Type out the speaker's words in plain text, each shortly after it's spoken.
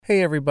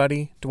Hey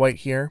everybody, Dwight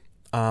here.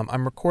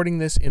 I'm recording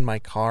this in my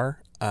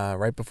car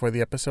right before the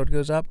episode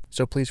goes up,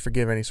 so please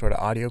forgive any sort of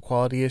audio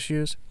quality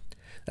issues.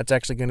 That's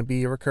actually going to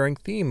be a recurring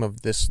theme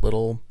of this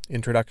little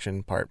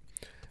introduction part.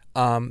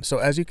 So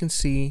as you can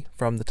see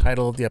from the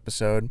title of the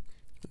episode,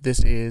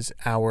 this is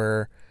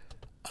our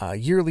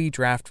yearly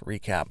draft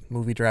recap,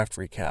 movie draft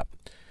recap.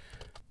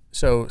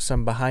 So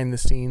some behind the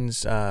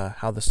scenes,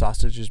 how the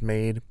sausage is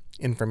made,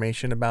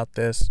 information about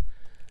this.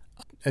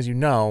 As you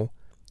know,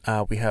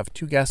 we have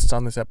two guests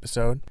on this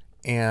episode,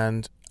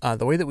 and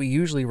the way that we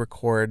usually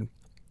record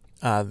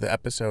the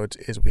episodes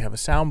is we have a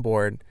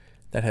soundboard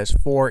that has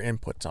 4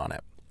 inputs on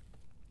it.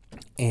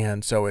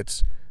 And so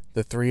it's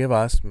the 3 of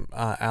us,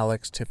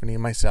 Alex, Tiffany,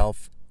 and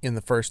myself in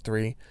the first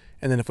 3,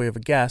 and then if we have a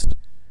guest,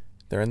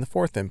 they're in the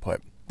 4th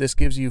input. This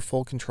gives you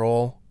full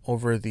control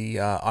over the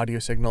audio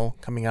signal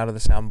coming out of the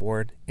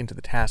soundboard into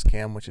the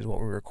Tascam, which is what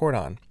we record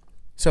on.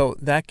 So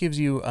that gives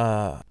you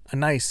a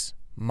nice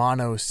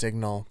mono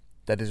signal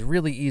that is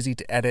really easy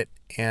to edit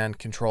and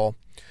control.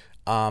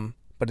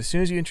 But as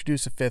soon as you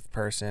introduce a 5th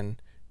person,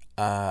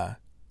 I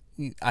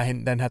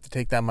then have to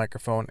take that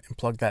microphone and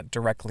plug that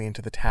directly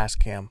into the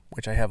Tascam,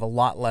 which I have a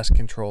lot less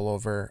control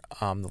over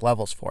the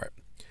levels for it.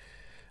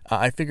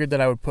 I figured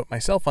that I would put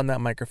myself on that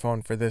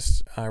microphone for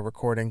this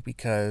recording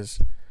because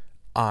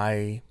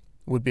I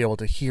would be able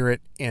to hear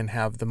it and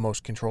have the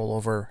most control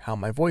over how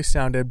my voice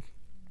sounded,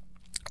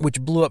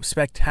 which blew up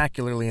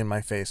spectacularly in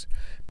my face.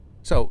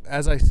 So,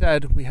 as I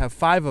said, we have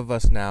 5 of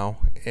us now,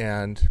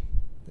 and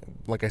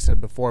like I said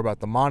before about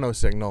the mono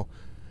signal,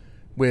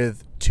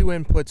 with 2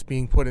 inputs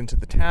being put into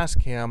the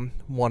Tascam,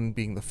 one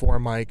being the 4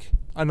 mic,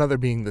 another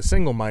being the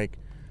single mic,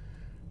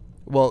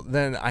 well,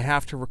 then I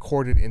have to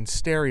record it in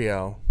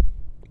stereo,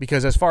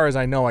 because as far as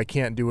I know, I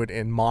can't do it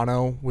in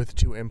mono with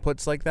 2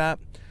 inputs like that.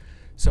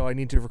 So I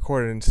need to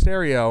record it in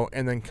stereo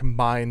and then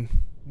combine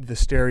the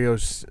stereo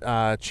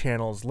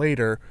channels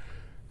later.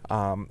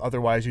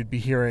 Otherwise, you'd be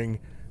hearing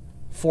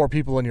 4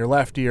 people in your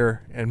left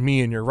ear and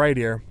me in your right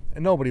ear,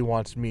 and nobody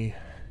wants me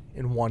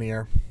in one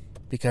ear,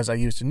 because I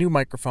used a new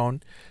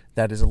microphone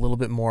that is a little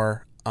bit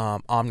more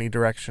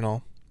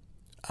omnidirectional,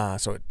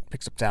 so it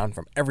picks up sound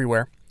from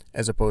everywhere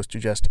as opposed to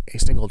just a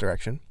single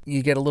direction.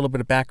 You get a little bit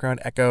of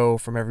background echo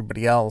from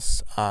everybody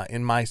else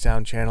in my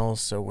sound channels,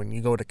 so when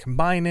you go to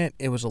combine it,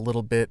 it was a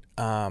little bit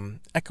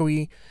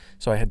echoey,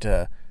 so I had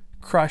to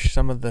crush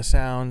some of the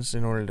sounds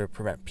in order to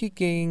prevent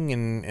peaking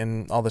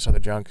and all this other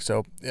junk.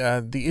 So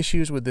the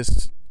issues with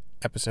this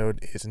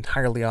episode is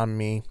entirely on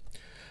me.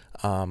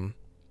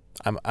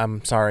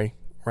 I'm sorry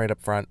right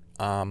up front.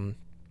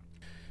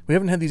 We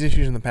haven't had these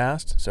issues in the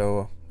past,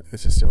 so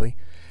this is silly.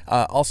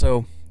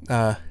 Also,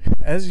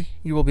 as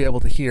you will be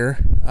able to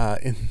hear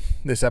in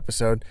this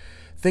episode,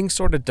 things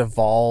sort of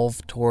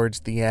devolve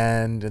towards the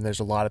end, and there's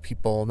a lot of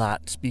people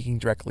not speaking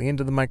directly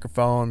into the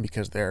microphone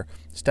because they're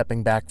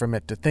stepping back from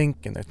it to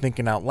think, and they're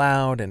thinking out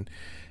loud, and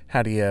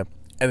how do you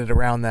edit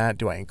around that?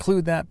 Do I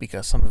include that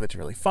because some of it's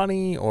really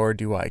funny, or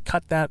do I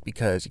cut that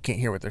because you can't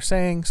hear what they're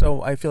saying?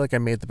 So I feel like I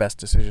made the best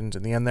decisions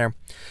in the end there.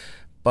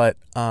 But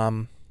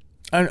I'm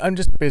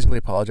just basically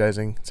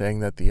apologizing,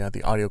 saying that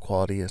the audio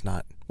quality is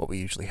not what we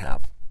usually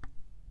have.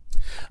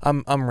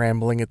 I'm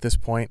rambling at this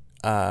point.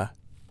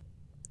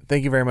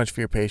 Thank you very much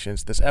for your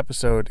patience. This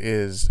episode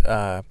is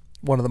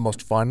one of the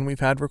most fun we've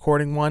had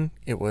recording one.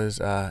 It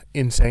was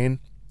insane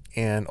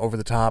and over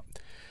the top,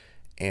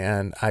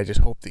 and I just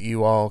hope that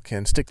you all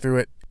can stick through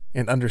it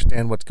and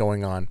understand what's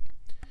going on.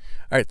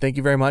 All right, thank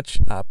you very much.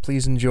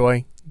 Please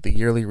enjoy the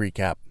yearly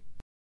recap.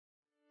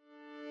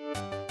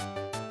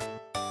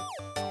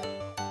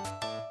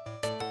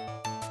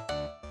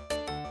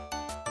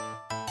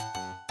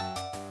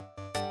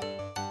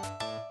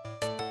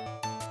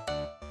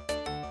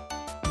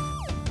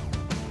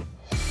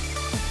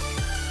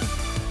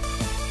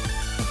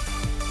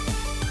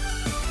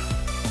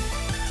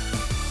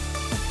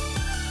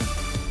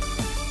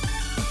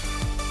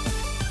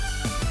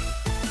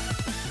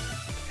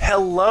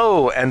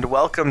 Hello, and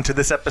welcome to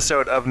this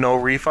episode of No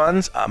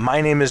Refunds.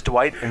 My name is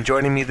Dwight, and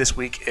joining me this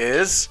week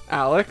is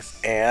Alex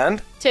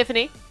and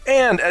Tiffany.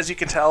 And as you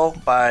can tell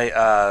by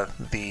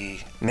the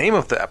name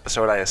of the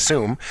episode, I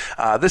assume,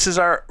 this is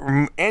our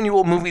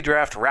annual movie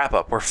draft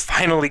wrap-up. We're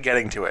finally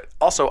getting to it.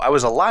 Also, I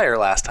was a liar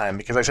last time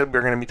because I said we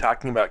were going to be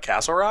talking about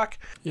Castle Rock.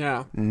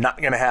 Yeah.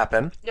 Not going to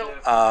happen.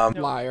 Nope.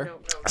 Liar.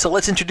 Nope. So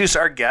let's introduce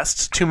our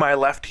guests. To my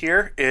left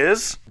here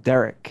is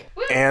Derek.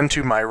 And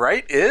to my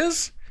right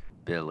is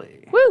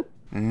Billy. Woo!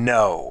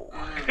 No.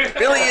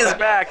 Billy is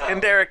back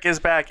and Derek is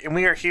back, and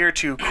we are here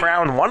to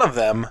crown one of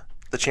them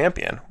the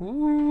champion.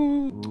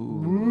 Ooh.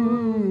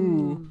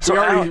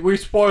 So we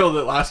spoiled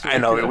it last week. I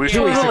know, we've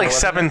spoiled it like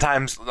 7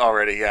 times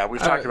already. Yeah, we've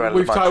talked about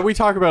it a bunch. We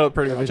talk about it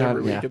pretty much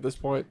every Yeah. week at this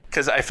point.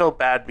 Because I feel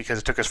bad because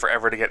it took us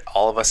forever to get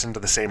all of us into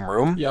the same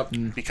room. Yep.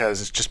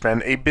 Because it's just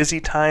been a busy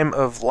time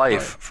of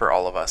life for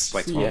all of us.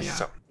 Yeah.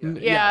 So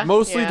Yeah,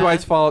 Mostly yeah.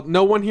 Dwight's fault.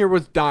 No one here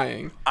was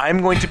dying.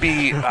 I'm going to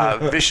be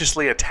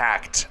viciously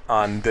attacked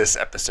on this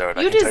episode.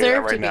 I You can tell you that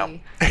deserve right to now.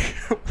 be.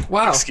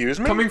 Wow. Excuse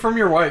me? Coming from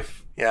your wife.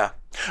 Yeah.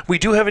 We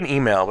do have an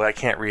email, but I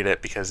can't read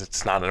it because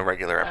it's not a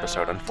regular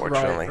episode,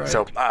 unfortunately. right.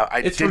 So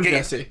It's did from get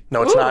Jesse.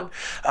 No, it's Ooh. not.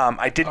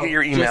 I did get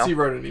your email. Jesse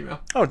wrote an email.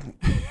 Oh,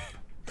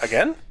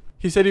 again?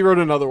 He said he wrote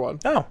another one.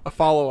 No. A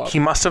follow-up. He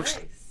must have.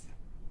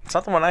 It's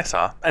not the one I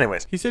saw.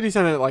 Anyways, He said he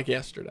sent it like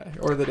yesterday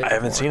or the day I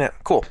haven't seen it.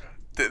 Cool.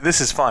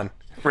 This is fun.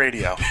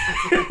 Radio.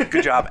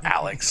 Good job,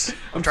 Alex.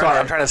 I'm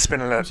sorry. trying to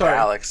spin it to sorry.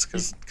 Alex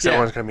because Yeah.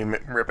 everyone's going to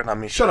be ripping on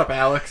me. Shut up,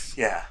 Alex.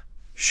 Yeah.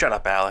 Shut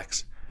up,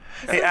 Alex.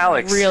 Hey,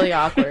 Alex. Really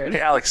awkward.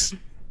 Hey, Alex.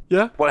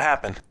 Yeah? What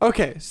happened?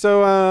 Okay,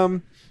 so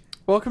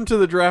welcome to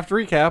the draft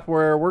recap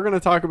where we're going to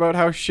talk about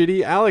how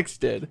shitty Alex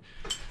did.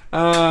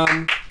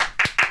 Yes.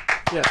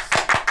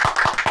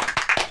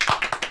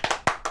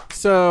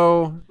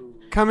 So,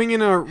 coming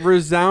in a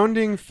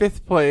resounding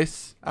 5th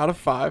place out of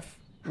 5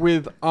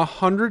 with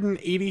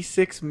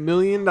 $186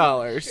 million.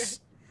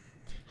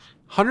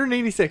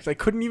 186. I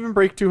couldn't even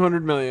break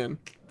 200 million.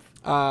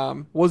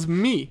 Was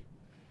me.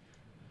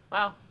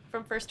 Wow.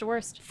 From first to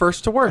worst.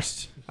 First to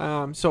worst.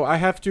 So I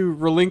have to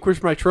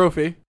relinquish my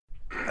trophy.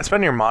 That's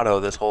been your motto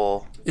this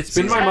whole. It's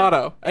been my Yeah.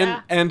 motto,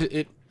 Yeah. and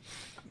it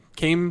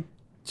came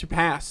to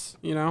pass.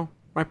 You know,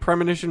 my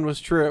premonition was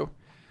true.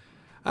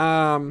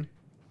 In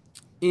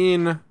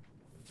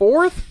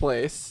 4th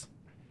place,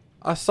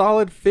 a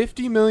solid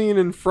 50 million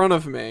in front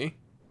of me,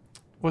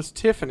 was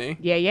Tiffany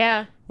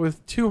Yeah.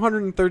 with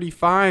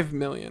 235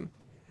 million,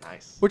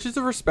 Nice. which is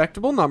a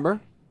respectable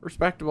number.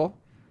 Respectable.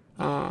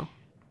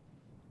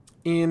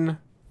 In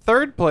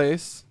 3rd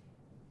place,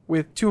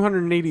 with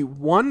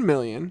 281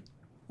 million,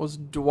 was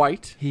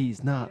Dwight.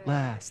 He's not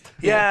last.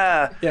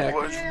 Yeah.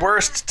 Yeah.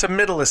 Worst to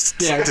middlest.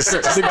 Yeah,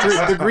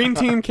 the green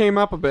team came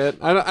up a bit.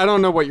 I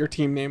don't know what your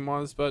team name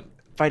was, but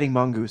Fighting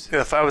mongoose.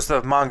 Yeah, if I was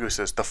the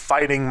mongooses, the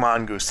fighting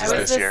mongooses I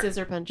was this the year.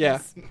 scissor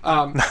punches. yeah.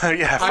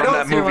 Yeah, I from don't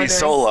that see movie wonders.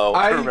 Solo.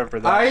 I I remember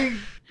that. I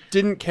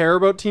didn't care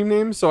about team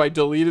names, so I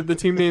deleted the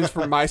team names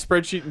from my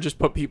spreadsheet and just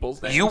put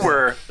people's names. You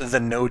were the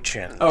no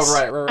chins. Oh,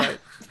 right.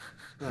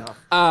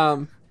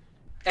 Oh.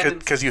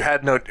 Because you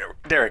had no.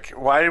 Derek,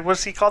 why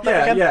was he called that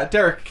Yeah, again? yeah.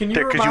 Derek, can you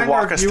Derek, could you remind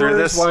walk our us through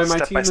viewers this why my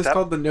step team by is step?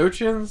 called the No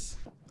Chins?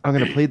 I'm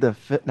gonna plead the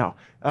fifth. No.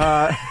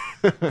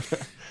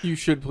 You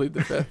should plead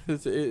the fifth.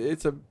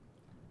 It's a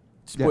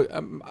split,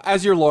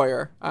 as your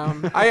lawyer.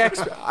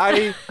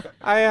 I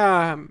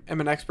am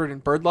an expert in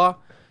bird law.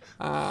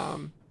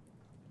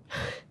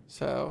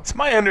 So It's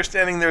my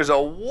understanding there's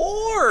a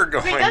war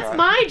going Wait, that's on.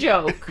 my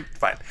joke.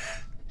 Fine.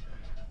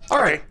 all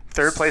Okay, right.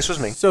 third place was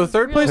me. So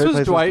third place Third was place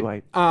was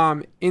Dwight.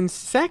 Dwight. In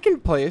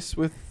second place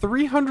with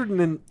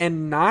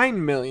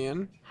 309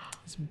 million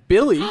is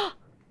Billy.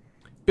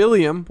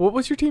 Billiam. What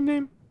was your team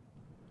name?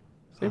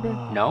 Does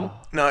anybody, No?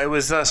 No, it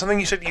was something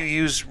you said you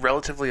use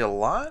relatively a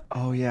lot.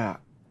 Oh yeah.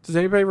 does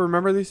anybody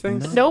remember these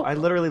things? Nope. I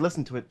literally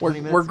listened to it.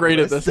 20 minutes We're great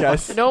ago, at this, so-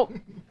 guys. Nope.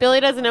 Billy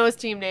doesn't know his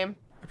team name.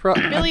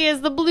 Billy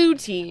is the blue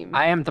team.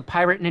 I am the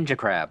pirate ninja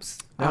crabs.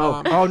 No.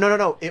 Um, Oh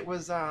no. It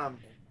was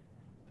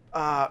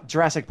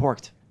Jurassic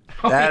Porked.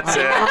 That's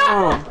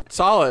it.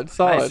 Solid.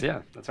 Nice,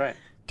 yeah, that's right.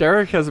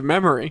 Derek has a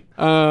memory.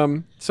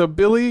 So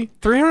Billy,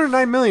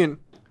 309 million.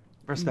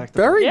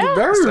 Respectable. Very, Yeah.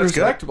 very That's good.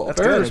 respectable.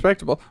 That's Very good.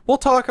 respectable.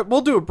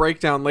 We'll do a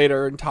breakdown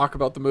later and talk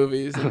about the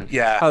movies and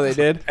Yeah. how they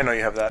did. I know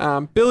you have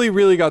that. Billy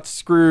really got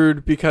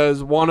screwed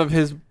because one of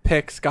his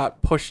picks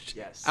got pushed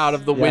Yes. out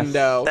of the Yes.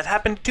 window. That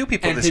happened to two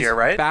people and this his year,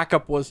 right?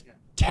 backup was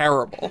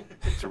terrible.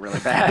 It's really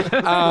bad.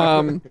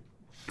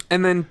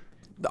 And then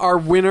our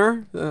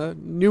winner,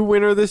 new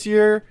winner this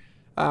year,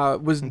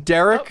 was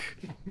Derek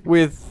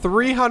with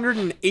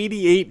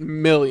 388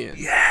 million.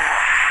 Yeah.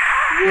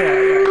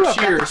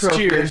 Cheers.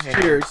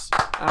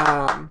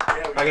 I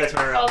gotta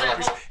turn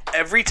around.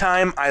 Every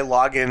time I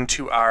log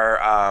into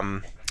our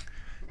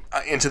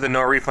into the No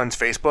Refunds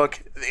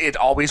Facebook, it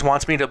always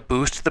wants me to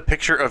boost the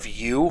picture of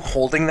you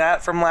holding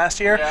that from last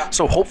year. Yeah.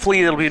 So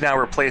hopefully it'll be now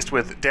replaced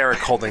with Derek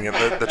holding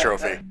the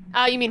trophy.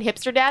 You mean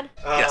hipster dad?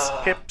 Yes,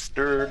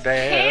 hipster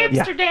dad.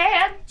 Hipster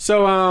dad.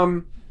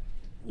 So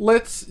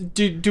let's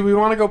do we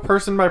want to go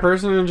person by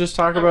person and just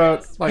talk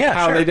about like Yeah,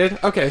 how sure. they did?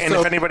 Okay, And so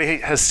if anybody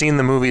has seen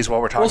the movies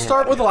while we're talking, we'll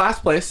start about with the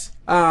last place.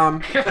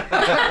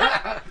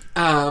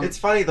 It's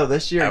funny though.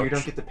 This year you Ouch.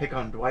 don't get to pick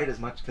on Dwight as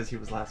much because he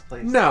was last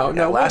place. No,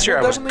 last year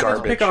I we'll was definitely get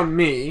to pick garbage. on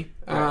me.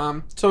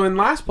 So in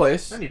last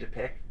place No need to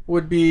pick.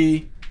 would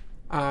be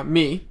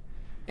me,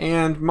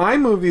 and my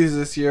movies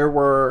this year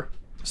were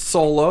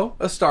Solo,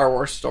 A Star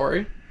Wars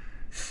Story,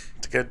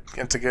 It's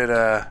a good.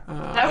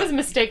 That was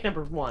mistake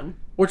number 1.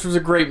 which was a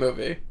great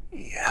movie.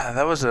 Yeah,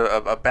 that was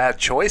a bad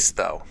choice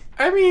though.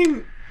 I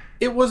mean,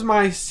 it was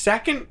my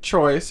second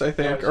choice, I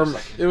think, Yeah, it was or your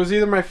second. it was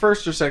either my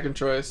first or second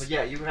choice. But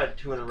yeah, you had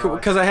 2 in a row.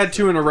 Because I had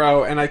 2 in a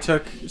row, and I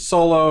took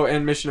Solo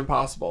and Mission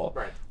Impossible,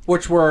 Right.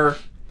 which were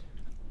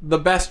the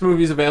best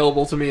movies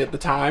available to me at the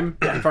time,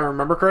 if I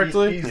remember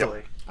correctly.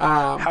 Easily.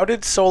 How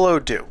did Solo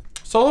do?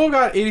 Solo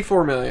got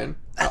 84 million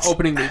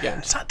opening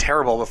weekend. It's not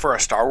terrible, but for a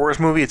Star Wars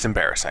movie, it's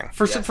embarrassing.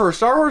 For a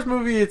Star Wars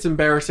movie, it's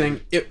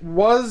embarrassing. It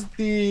was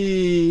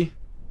the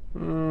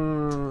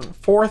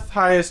 4th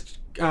highest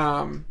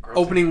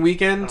opening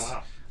weekend Oh,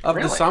 wow. of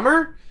the Really?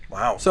 summer.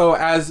 Wow. So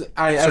as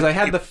I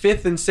had the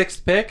 5th and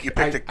 6th pick, You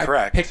picked it I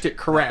correct. picked it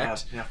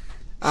correct. Yeah.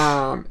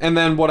 And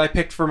then what I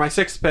picked for my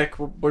 6th pick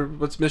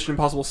was Mission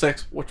Impossible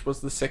 6, which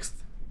was the 6th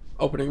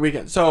opening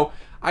weekend. So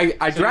I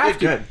drafted.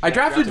 good. I Yeah,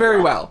 drafted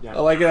very well. Yeah.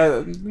 Like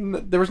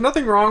there was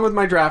nothing wrong with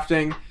my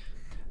drafting.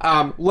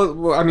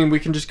 I mean, we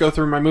can just go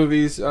through my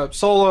movies: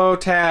 Solo,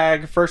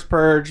 Tag, First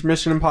Purge,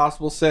 Mission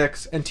Impossible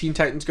 6, and Teen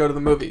Titans Go to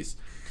the Movies.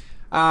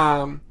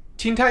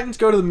 Teen Titans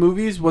Go to the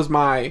Movies was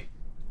my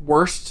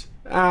worst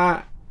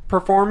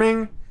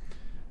performing.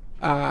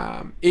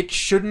 It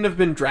shouldn't have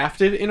been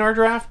drafted in our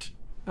draft,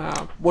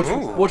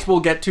 which we'll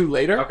get to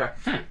later.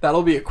 Okay.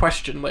 That'll be a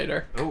question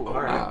later. Oh,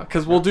 all right.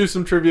 Because we'll do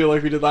some trivia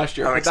like we did last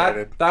year. I'm But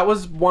excited. That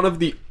was one of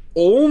the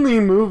only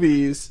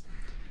movies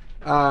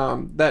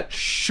that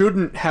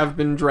shouldn't have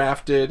been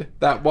drafted.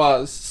 That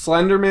was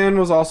Slenderman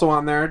was also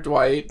on there.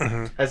 Dwight.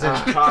 As in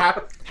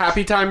top,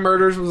 Happy Time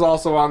Murders was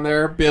also on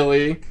there.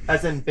 Billy.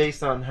 as in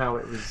based on how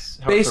it was.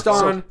 How Based it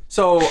performed. on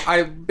so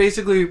I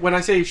basically when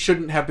I say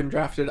shouldn't have been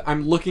drafted,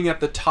 I'm looking at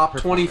the top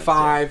Performance,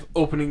 25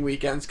 opening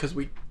weekends because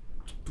we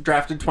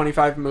drafted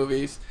 25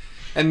 movies,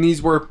 and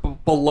these were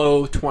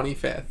below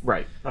 25th.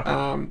 Right. Okay.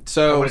 I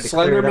So wanted to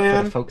clear it up for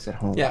Slenderman. the folks at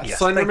home. Yeah, Yes,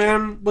 thank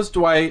Slenderman was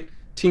Dwight.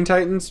 Teen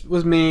Titans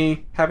was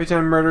me. Happy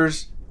Time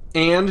Murders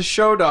and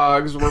Show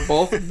Dogs were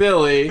both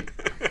Billy.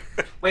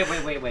 Wait.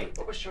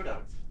 What was Show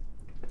Dogs?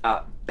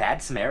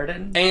 Bad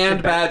Samaritan?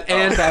 And Bad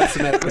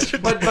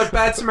Samaritan. But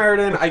Bad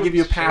Samaritan, I give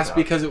you a pass Show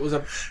Dogs. because it was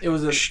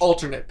an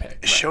alternate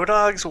pick. Show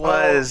Dogs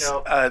was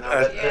no, a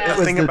It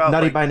was thing the about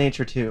Nutty like, by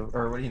Nature 2,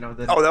 or what do you know?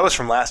 The, oh, that was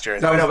from last year.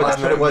 no, but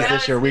that's what it was That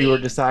this year. was We were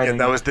the- deciding.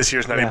 Yeah, that was this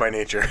year's Nutty Yeah. by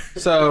Nature.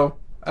 So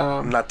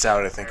Nuts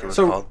Out, I think it was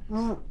called.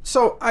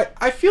 So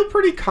I feel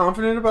pretty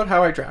confident about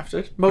how I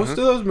drafted most of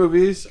those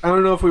movies. I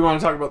don't know if we want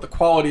to talk about the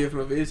quality of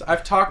movies.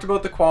 I've talked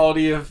about the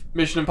quality of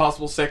Mission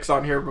Impossible 6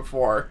 on here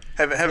before.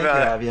 Have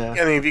yeah.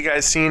 any of you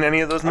guys seen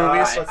any of those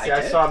movies? Let's see, I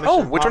I did. saw Mission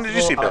Oh, which one did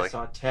you see, Impossible, Billy? I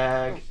saw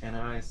Tag, and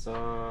I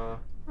saw.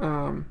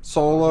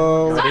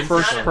 Solo, I didn't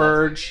First see that.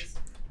 Purge.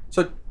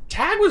 So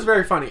Tag was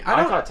very funny.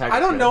 I thought Tag I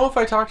was don't good. know if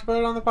I talked about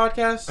it on the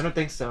podcast. I don't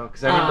think so,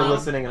 because I remember Um,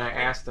 listening and I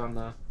asked on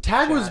the.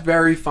 Tag was chat.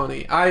 very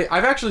funny.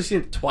 I've actually seen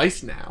it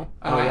twice now.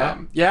 Oh, yeah?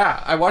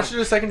 Yeah, I watched it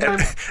a second time.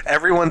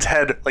 Everyone's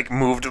head like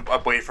moved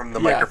away from the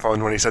Yeah.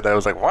 microphone when he said that. I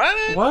was like, what?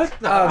 What?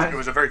 It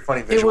was a very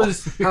funny It visual.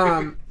 was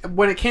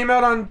when it came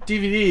out on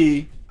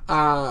DVD.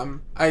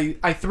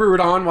 I threw it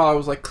on while I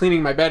was like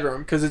cleaning my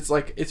bedroom because it's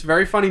a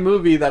very funny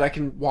movie that I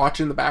can watch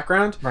in the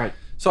background. Right.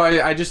 So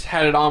I just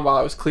had it on while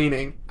I was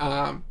cleaning.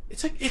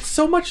 It's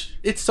so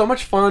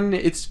much fun.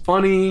 It's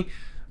funny.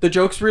 The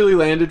jokes really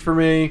landed for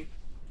me.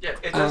 Yeah,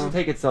 it doesn't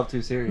take itself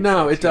too seriously.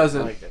 No, it So I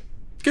doesn't. liked it.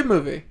 It's a good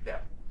movie. Yeah.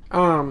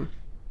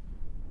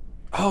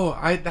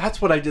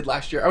 That's what I did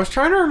last year. I was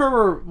trying to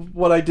remember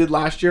what I did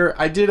last year.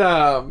 I did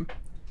a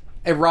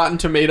Rotten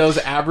Tomatoes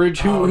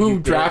average. Oh, you Who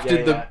did, drafted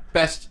yeah, the yeah.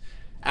 best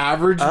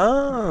average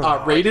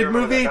Oh. rated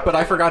remember movie? that. But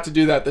I forgot to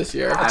do that this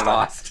year. I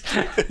lost.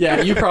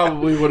 Yeah, you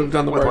probably would have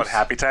done the With worst. what,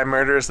 Happy Time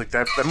Murders? Like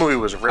that movie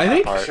was ripped I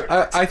think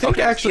apart. I think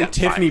Okay, actually yeah,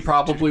 Tiffany fine.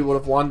 probably would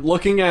have won.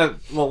 Looking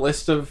at the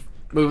list of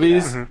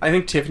movies, I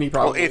think Tiffany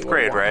probably. Well, 8th would have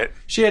grade, won. right?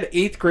 She had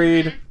 8th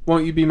grade.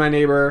 Won't You Be My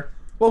Neighbor?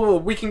 Well,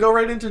 we can go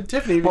right into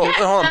Tiffany. Well,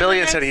 because- hold on. Billy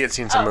had said he had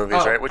seen some movies,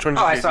 oh. right? Which one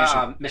did Oh, I you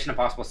saw see? Mission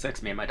Impossible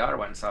 6. Me and my daughter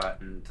went and saw it,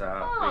 and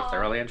we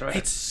thoroughly enjoyed it.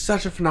 It's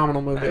such a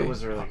phenomenal movie. It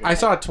was really good. I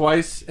saw it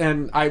twice,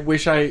 and I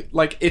wish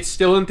it's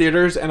still in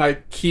theaters, and I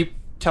keep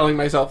telling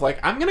myself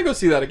I'm gonna go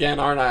see that again,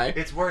 aren't I?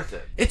 It's worth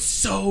it. It's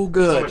so So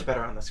good, much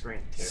better on the screen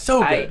too. so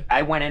good.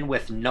 I went in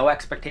with no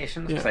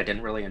expectations because Yeah. I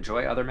didn't really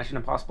enjoy other Mission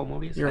Impossible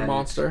movies. You're a and-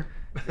 monster.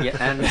 Yeah,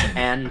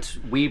 and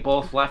we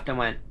both left and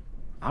went,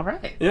 all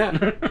right. Yeah,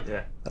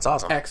 Yeah. That's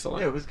awesome.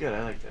 excellent. Yeah, it was good.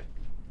 I liked it.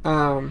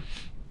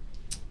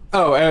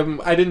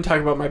 I didn't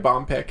talk about my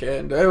bomb pick,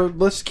 and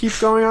let's keep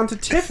going on to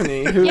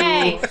Tiffany, who.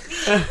 Yay.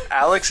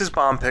 Alex's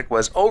bomb pick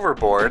was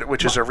Overboard,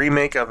 which is a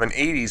remake of an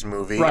 80s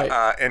movie. Right.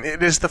 And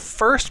it is the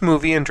first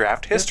movie in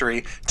draft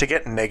history to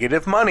get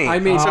negative money. I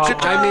made So good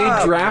I made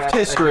job. draft Yes, I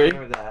history.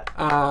 remember that.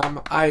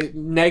 I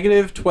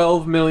negative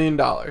 $12 million.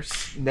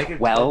 Negative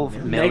 12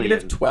 million. million.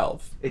 Negative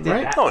 12. It did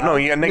right? that. No,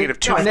 you got negative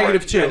 2. No,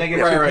 negative 2. Yeah,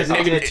 negative Right, two, right, because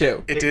negative it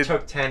 2. It It did.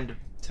 took 10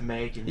 to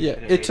make. And Yeah,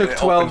 and it took it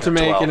 12 opened to at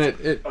make, 12. and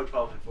it Oh,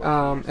 12 and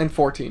 14. and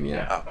 14,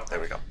 yeah. Oh, there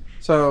we go.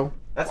 So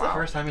That's the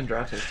first time in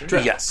draft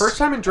history. Yes. first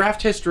time in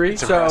draft history.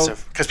 It's so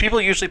impressive. Because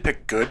people usually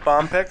pick good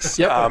bomb picks.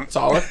 Yep,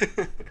 solid.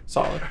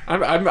 Solid.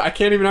 I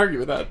can't even argue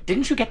with that.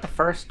 Didn't you get the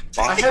first?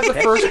 I had the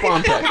first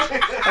bomb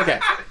pick. Okay,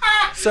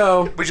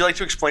 so Would you like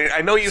to explain?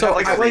 I know you So have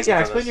like a explain- reason for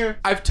explain this. your.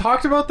 I've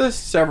talked about this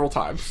several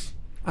times.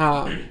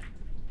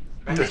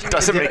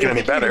 Doesn't make it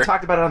any better. We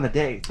talked about it on the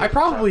day. too, I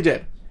probably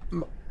did.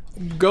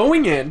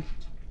 Going in,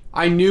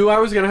 I knew I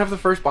was going to have the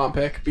first bomb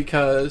pick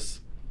because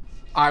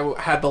I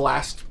had the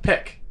last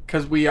pick.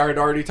 Because we had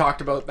already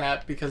talked about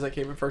that because I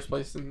came in first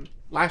place in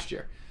last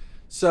year.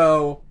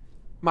 So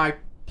my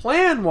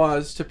plan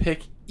was to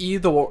pick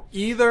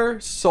either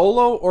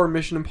Solo or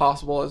Mission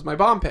Impossible as my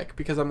bomb pick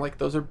because I'm like,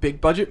 those are big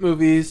budget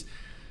movies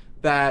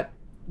that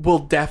will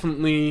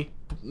definitely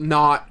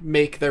not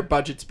make their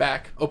budgets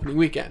back opening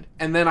weekend.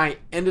 And then I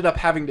ended up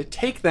having to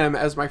take them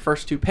as my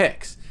first 2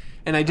 picks.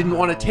 And I didn't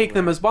want to take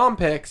them as bomb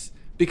picks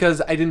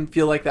because I didn't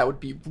feel like that would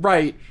be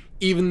right,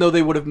 even though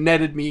they would have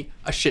netted me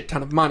a shit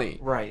ton of money.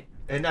 Right.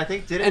 And I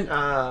think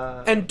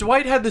And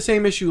Dwight had the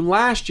same issue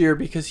last year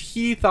because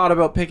he thought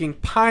about picking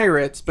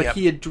Pirates, but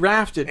he had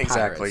drafted Pirates.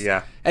 Exactly,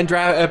 yeah. And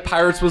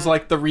Pirates was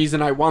like the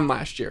reason I won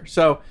last year.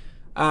 So,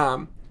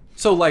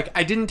 like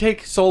I didn't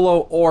take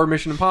Solo or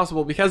Mission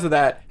Impossible because of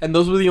that, and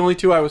those were the only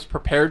 2 I was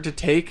prepared to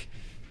take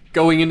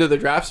going into the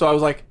draft. So I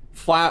was like,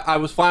 I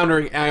was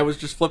floundering, and I was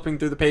just flipping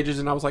through the pages,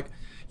 and I was like,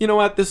 you know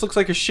what? This looks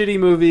like a shitty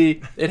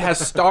movie. It has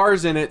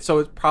stars in it, so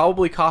it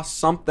probably costs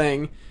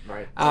something.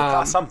 Right. It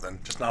cost something,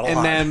 just not a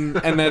lot.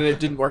 And then it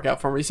didn't work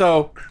out for me.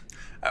 So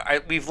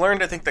we've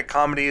learned, I think, that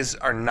comedies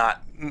are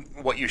not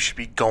what you should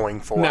be going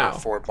for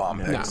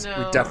bomb picks.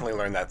 No. We definitely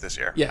learned that this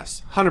year.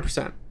 yes,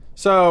 100%.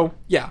 So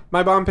yeah,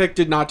 my bomb pick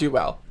did not do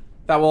well.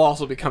 That will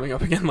also be coming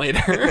up again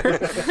later.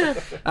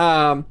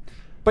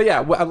 But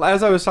yeah,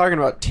 as I was talking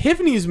about,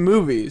 Tiffany's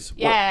movies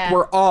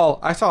were all...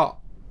 I saw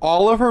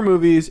all of her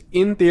movies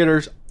in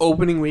theaters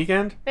opening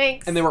weekend.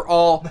 Thanks. And they were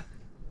all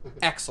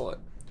excellent.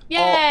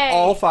 Yay!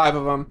 All 5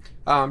 of them.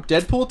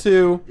 Deadpool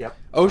 2, Yep.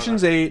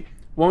 Ocean's 8,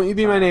 Won't You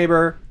Be My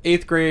Neighbor,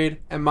 8th Grade,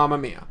 and Mamma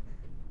Mia.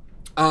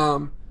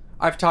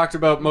 I've talked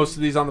about most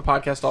of these on the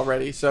podcast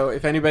already, so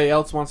if anybody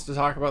else wants to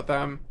talk about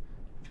them...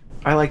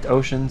 I liked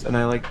Oceans and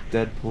I liked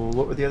Deadpool.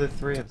 What were the other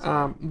 3?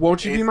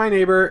 Won't You Be My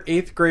Neighbor,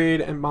 8th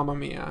Grade, and Mamma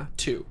Mia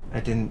 2. I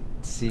didn't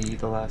see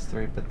the last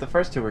 3, but the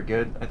first 2 were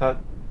good. I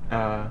thought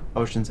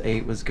Ocean's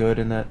 8 was good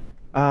in that.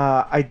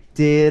 I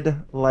did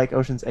like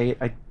Ocean's 8.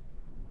 I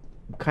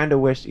kind of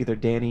wished either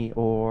Danny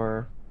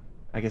or,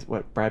 I guess,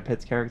 Brad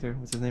Pitt's character,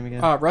 what's his name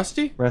again?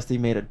 Rusty? Rusty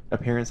made an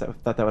appearance. I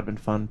thought that would have been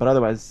fun. But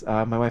otherwise,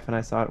 my wife and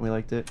I saw it and we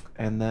liked it.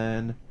 And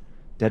then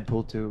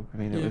Deadpool 2. I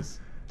mean, it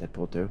was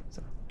Deadpool 2.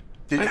 So.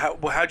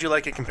 How'd you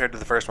like it compared to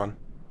the first one?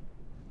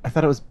 I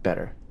thought it was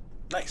better.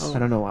 Nice. I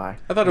don't know why.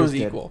 I thought it was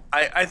good. equal.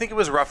 I think it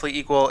was roughly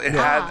equal. It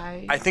had,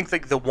 I think,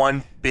 like the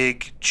one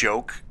big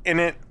joke in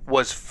it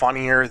was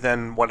funnier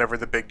than whatever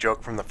the big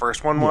joke from the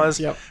first one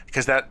was. Yep.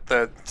 Because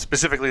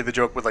specifically the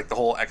joke with like the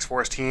whole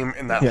X-Force team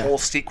and that whole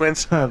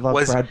sequence I love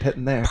was Brad Pitt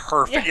in there.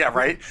 perfect. Yeah,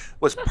 right.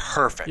 Was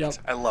perfect. Yep.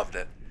 I loved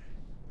it.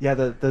 Yeah,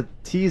 the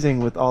teasing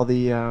with all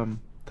the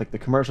like the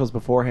commercials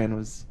beforehand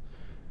was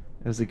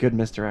a good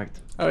misdirect.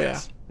 Oh,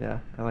 Yes. Yeah,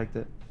 I liked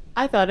it.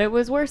 I thought it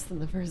was worse than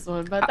the first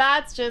one, but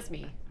that's just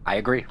me. I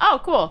agree.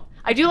 Oh, cool.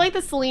 I do like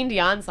the Celine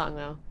Dion song,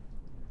 though.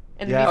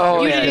 And Yeah.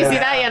 did you see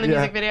that? Yeah, the Yeah.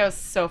 music video is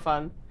so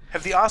fun.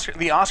 Have the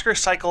Oscar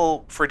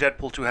cycle for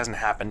Deadpool 2 hasn't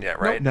happened yet,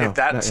 right? No, if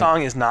that not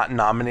song is not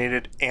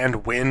nominated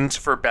and wins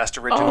for Best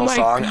Original my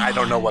Song, I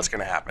don't know God. what's going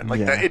to happen. Like,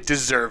 Yeah. it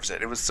deserves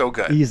it. It was so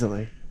good.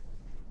 Easily.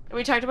 And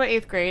we talked about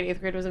 8th grade.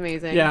 8th grade was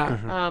amazing.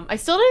 Yeah. I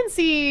still didn't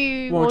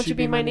see Won't You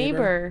Be My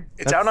Neighbor.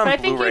 It's out on But I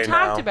think Blu-ray you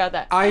talked now. about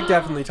that. I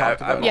definitely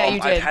talked about it. Yeah, you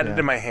I've did. had it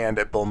in my hand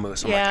at Bull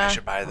Moose. I'm like, Yeah. I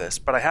should buy this.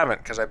 But I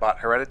haven't because I bought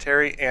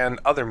Hereditary and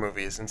other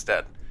movies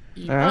instead.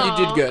 You Alright.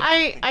 did good.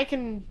 I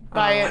can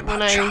buy it I'm when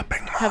out I shopping,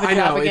 have a I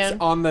job know, again.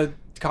 it's on the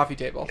coffee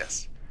table.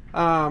 Yes.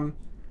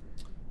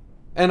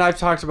 And I've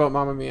talked about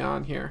Mamma Mia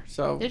on here,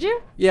 so... Did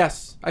you?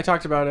 Yes, I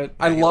talked about it.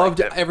 I you loved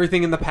liked it.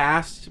 everything in the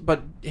past,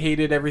 but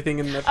hated everything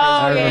in the present. Oh,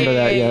 I remember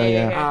that,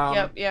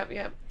 yeah.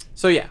 Yep.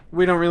 So yeah,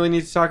 we don't really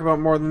need to talk about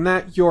more than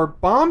that. Your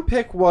bomb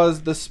pick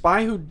was The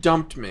Spy Who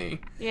Dumped Me,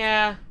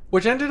 Yeah.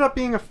 which ended up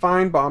being a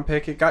fine bomb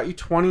pick. It got you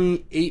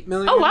 $28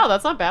 million. Oh, wow,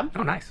 that's not bad.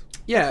 Oh, nice.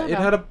 Yeah, That's it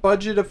not had a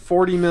budget of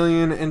 $40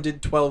 million and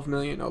did $12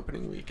 million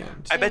opening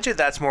weekend. I bet you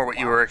that's more what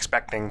you were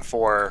expecting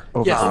for...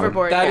 Yes,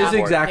 Overboard, that yeah. is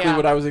exactly Yeah.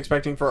 what I was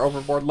expecting for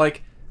Overboard.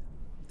 Like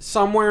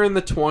somewhere in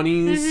the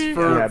 20s Mhm.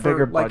 for, Yeah, for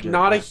bigger like budget,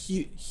 not a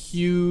yeah.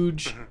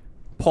 huge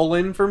pull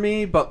in for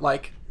me, but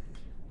like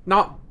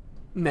not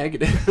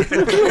negative.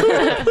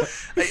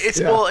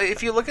 Well,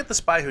 if you look at The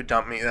Spy Who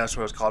Dumped Me, that's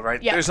what it's called,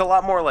 right? Yeah. There's a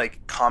lot more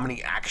like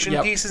comedy action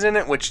Yep. pieces in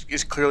it, which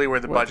is clearly where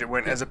the budget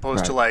went, as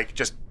opposed to Right. like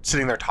just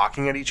sitting there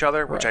talking at each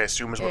other, which Right. I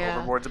assume is what Yeah.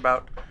 Overboard's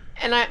about.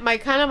 And my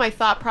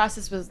thought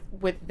process was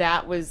with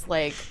that was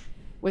like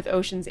with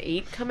Ocean's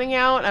 8 coming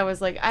out, I was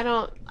like, I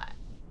don't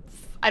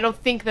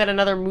think that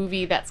another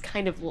movie that's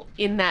kind of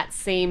in that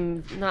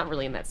same, not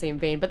really in that same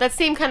vein, but that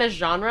same kind of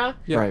genre.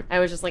 Yeah. Right. I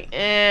was just like,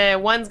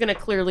 one's gonna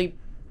clearly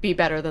be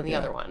better than the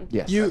other one.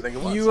 Yes. I think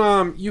it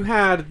was. You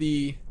had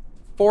the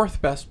 4th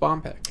best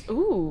bomb pick.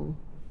 Ooh.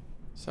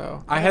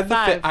 So I had the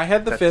Five. I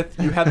had the 5th.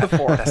 You had the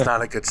 4th. That's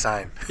not a good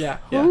sign. Yeah.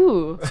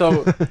 Ooh.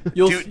 So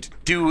you'll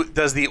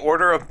Does the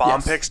order of bomb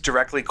Yes. picks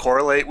directly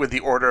correlate with the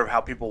order of how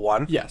people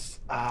won?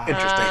 yes.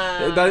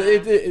 Interesting.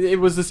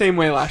 It was the same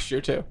way last year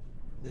too.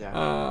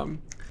 Yeah.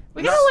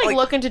 We gotta like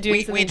look into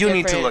doing something we do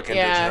need to different. look into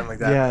yeah. something like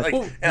that. Yeah. Like,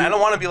 Well, and I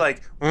don't want to be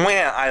like,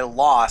 man, I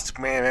lost,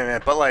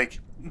 man, but like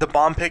the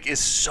bomb pick is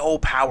so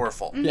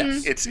powerful.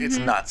 Yes. It's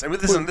nuts. I mean,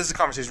 this is a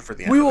conversation for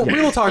the end. We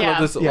will talk Yeah. about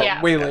this Yeah.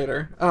 way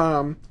later.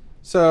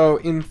 So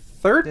in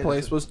 3rd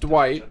place was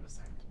Dwight,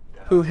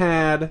 who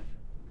had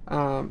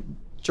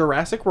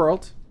Jurassic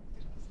World,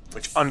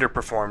 Which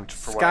underperformed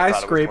for what I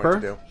thought it was going Skyscraper. to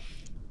do.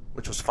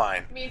 which was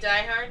fine. Me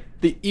Die Hard.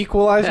 The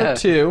Equalizer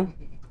 2,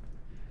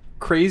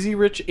 Crazy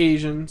Rich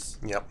Asians,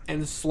 Yep.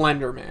 and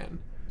Slender Man.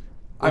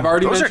 I've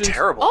already Those mentioned. are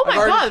terrible. Oh my I've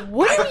already- God!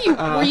 What were you?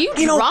 Were you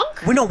You know,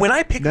 drunk? when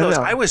I picked No, those,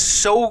 no. I was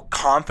so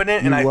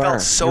confident and You I were.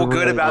 felt so You were good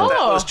really about good.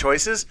 those Oh.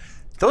 choices.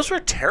 Those were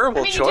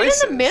terrible I mean, you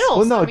choices. did in the middle.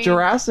 Well, no, so, I mean,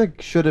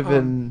 Jurassic should have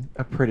been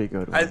a pretty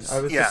good one. I- I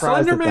was yeah. surprised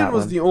Slender at Man that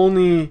was one. the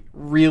only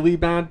really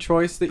bad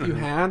choice that Mm-hmm. you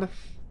had.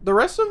 The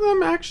rest of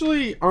them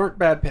actually aren't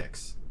bad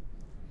picks.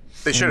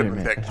 They should have Slender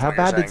been Man. picked. is How what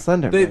you're bad did saying.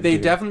 Slender They Man they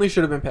do? definitely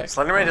should have been picked.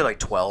 Slender Man did like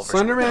 12 or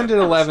Slender something. Man did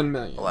 11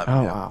 million. 11.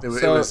 Oh, yeah. wow.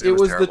 So it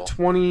was the terrible.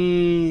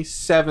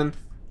 27th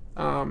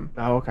Oh,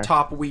 okay.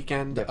 top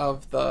weekend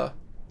of the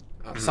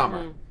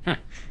summer. Mm.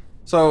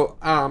 So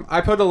I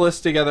put a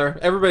list together.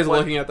 Everybody's What?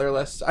 looking at their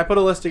lists. I put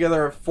a list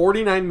together of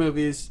 49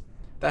 movies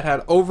that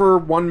had over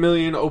 1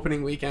 million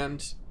opening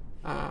weekend.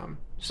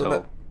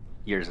 So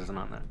yours isn't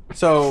on that.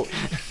 So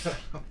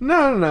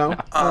no.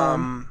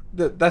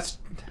 That's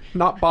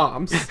not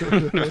bombs.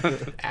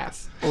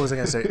 Ass. what was I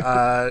gonna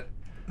say?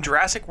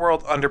 Jurassic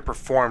World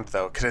underperformed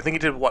though, because I think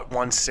it did what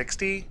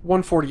 160,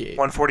 148.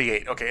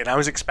 148. Okay, and I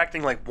was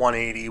expecting like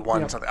 180,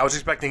 one Yep. something. I was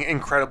expecting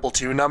Incredible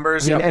 2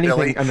 numbers. I mean, anything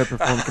Billy.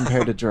 underperformed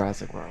compared to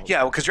Jurassic World.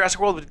 Yeah, because Jurassic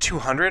World did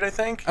 200, I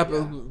think.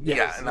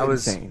 Yeah, and I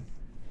was Insane.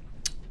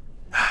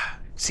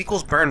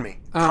 sequels burn me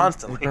Um, They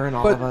constantly. burn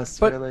all But, of us,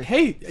 but really.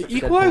 hey, Except for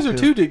Equalizer Deadpool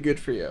 2 did good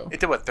for you. It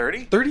did what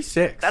 30?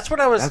 36. That's what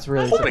I was That's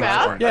really hoping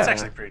bad. for. That's Yeah.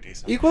 actually pretty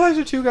decent.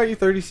 Equalizer 2 got you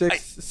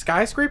 36,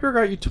 Skyscraper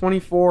got you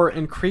 24,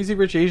 and Crazy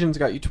Rich Asians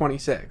got you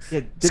 26.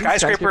 Yeah, didn't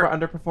Skyscraper-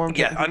 underperform?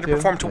 Yeah, technically,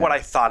 underperformed too? to what I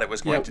thought it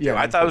was going to do. yeah,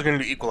 I thought it was going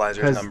to do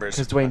Equalizer's numbers.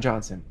 Because Dwayne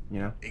Johnson, you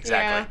know.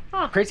 Exactly. Yeah.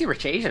 Huh. Crazy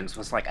Rich Asians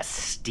was like a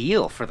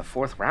steal for the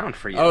 4th round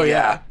for you. Oh,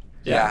 Yeah.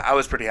 yeah. Yeah, I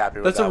was pretty happy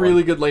with That's that a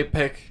really one. good late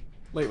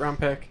round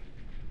pick.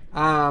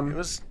 It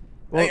was.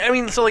 Well, I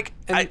mean, so like,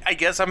 and- I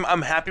guess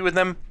I'm happy with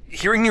them.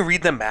 Hearing you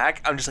read them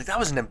back, I'm just like, that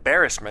was an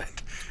embarrassment.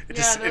 It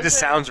Yeah, just those are-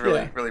 sounds really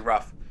Yeah. really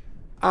rough.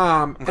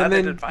 and glad they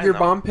then did fine, your though.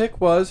 bomb pick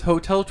was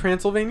Hotel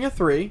Transylvania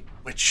 3.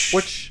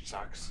 Which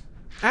sucks.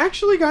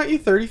 Actually got you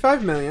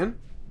 35 million.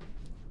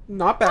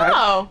 Not bad.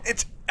 Oh.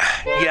 It's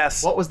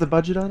yes. What was the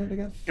budget on it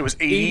again? It was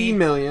 80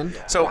 million.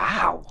 So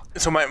Wow.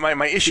 So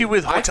my issue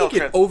with I Hotel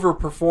think it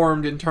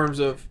overperformed in terms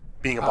of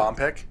being a bomb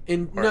pick.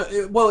 in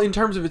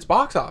terms of its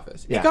box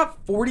office. Yeah. It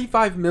got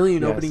 45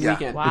 million Yes. opening Yeah.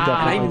 weekend. Wow. And I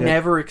definitely did.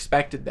 never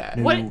expected that.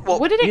 No. What Well,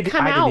 what did it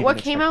come I didn't out? even What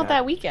came expect out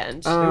that weekend?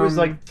 It was Um,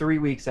 like 3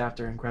 weeks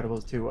after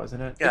Incredibles 2,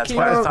 wasn't it? Yeah, that's came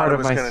what I out- thought part it of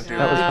was my- going to do.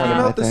 that was It part came of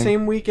my out the thing.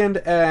 same weekend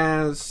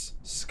as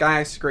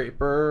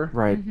Skyscraper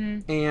Right.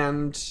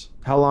 and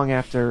How long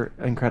after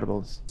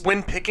Incredibles?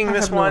 When picking I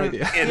this have no one,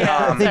 idea. it,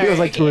 Yeah, I think it was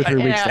like 2 or 3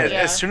 sorry. weeks Yeah, later.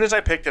 yeah. as soon as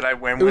I picked it, I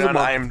went was a on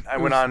month. I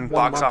It went was on 1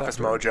 Box month Office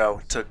after.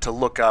 Mojo to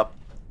look up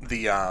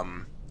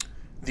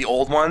the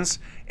old ones,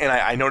 and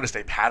I noticed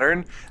a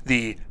pattern.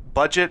 The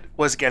budget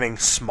was getting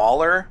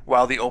smaller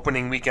while the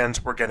opening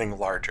weekends were getting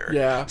larger.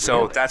 Yeah.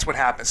 So that's what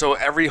happened. So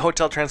every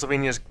Hotel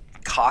Transylvania's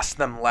cost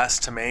them less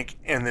to make,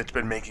 and it's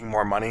been making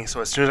more money.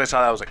 So as soon as I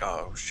saw that, I was like,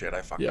 oh shit,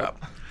 I fucked Yeah.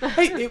 up.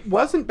 hey, it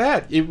wasn't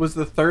bad. It was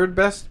the 3rd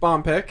best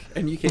bomb pick,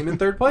 and you came in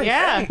 3rd place.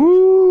 Yeah.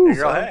 Woo!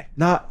 Girl, hey.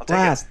 Not take it.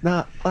 last,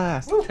 not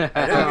last.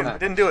 I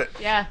didn't do it.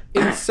 Yeah.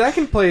 In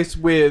 2nd place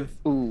with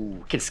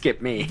Ooh, can skip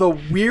me. the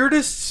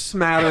weirdest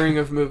smattering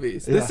of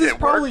movies. This Yeah. is It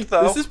probably worked,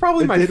 though. this is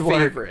probably It my did work.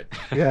 favorite.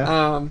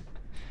 Yeah.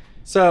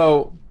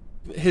 So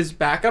his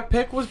backup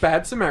pick was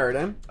Bad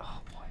Samaritan,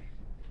 Oh boy.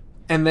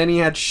 and then he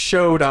had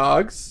Show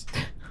Dogs,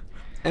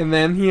 and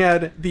then he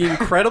had The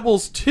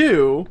Incredibles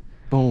 2,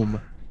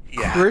 Boom.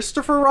 Yeah.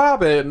 Christopher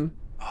Robin,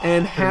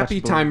 and Happy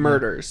much Time boom, yeah.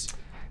 Murders.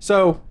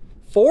 So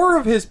 4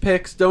 of his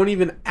picks don't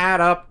even add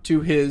up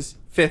to his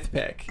 5th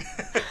pick.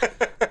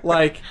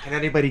 Like, Can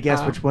anybody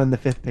guess which one the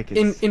 5th pick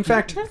is? in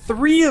fact,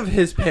 3 of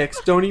his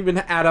picks don't even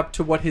add up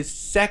to what his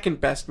 2nd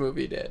best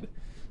movie did.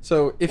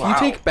 So if you Wow.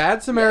 take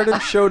Bad Samaritan,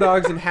 Show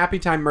Dogs, and Happy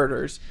Time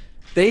Murders,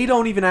 they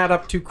don't even add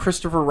up to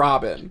Christopher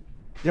Robin.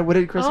 Yeah, what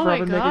did Christopher Oh my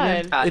Robin make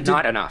again? God. It did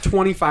Not enough.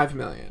 25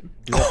 million.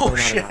 Oh Definitely not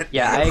shit. enough.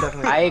 Yeah, Definitely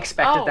I not.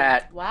 expected Oh,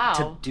 that wow.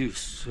 to do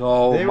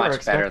so They were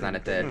much better than it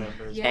expecting did. big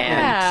numbers.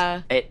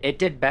 Yeah. And it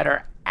did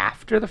better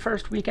after the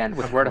first weekend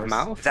with word of course.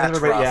 mouth. That's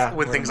Everybody- rough. yeah,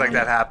 when we're things like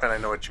annoying. that happen, I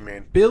know what you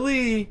mean.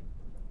 Billy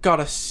got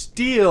a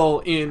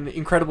steal in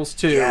Incredibles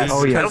 2. Yes.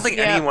 Oh, yes. I don't think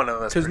Yeah. any one of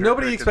us Because predicted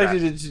nobody that.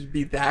 expected it to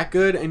be that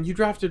good, and you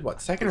drafted, what,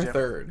 2nd or Did you?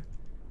 3rd?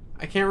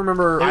 I can't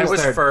remember. I was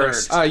third.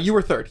 first. You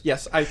were 3rd.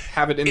 Yes, I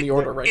have it in the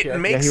order right It here.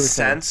 makes he was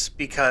saying. sense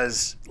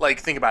because, like,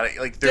 think about it.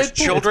 Like, there's Deadpool.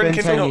 children It's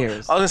been can 10 go.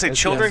 years. I was gonna say It's-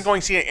 children yes.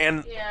 going to see it,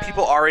 and Yeah.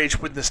 people our age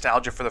with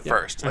nostalgia for the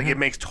first. Like, Mhm. it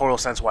makes total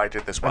sense why I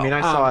did this well. I mean,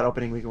 I saw Um, it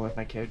opening weekend with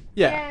my kid.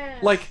 Yeah. Yeah.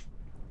 Like,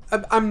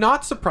 I'm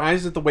not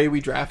surprised at the way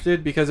we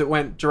drafted because it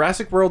went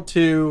Jurassic World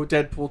 2,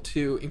 Deadpool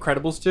 2,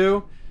 Incredibles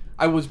 2.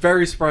 I was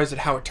very surprised at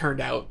how it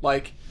turned out.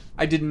 Like,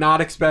 I did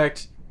not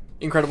expect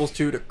Incredibles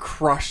 2 to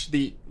crush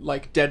the,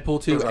 like,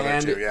 Deadpool 2 Those other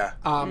and two, yeah.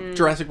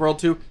 Jurassic World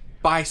 2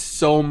 by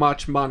so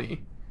much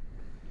money.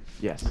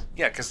 Yes.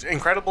 Yeah, because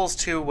Incredibles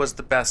 2 was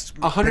the best.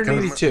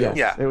 182. Yes,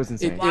 Yeah. It was It,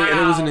 insane. it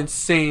was an Wow.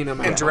 insane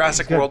amount. And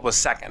Jurassic Good. World was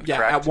second, Yeah,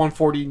 correct? at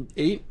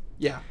 148.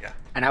 Yeah. Yeah.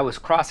 and I was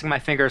crossing my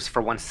fingers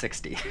for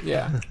 160.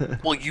 Yeah.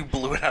 Well, you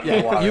blew it out of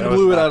the water. You That was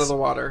blew it out nuts. of the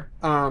water.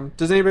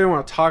 Does anybody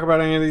want to talk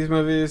about any of these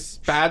movies?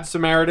 Bad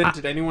Samaritan.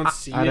 Did anyone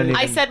see I don't it? even-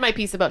 I said my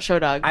piece about Show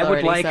Dog. I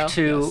would already, like so.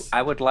 to. Yes.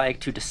 I would like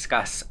to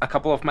discuss a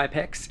couple of my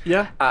picks.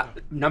 Yeah.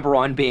 Number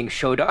one being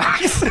Show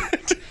Dogs.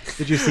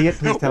 Did you see it?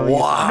 Please tell me.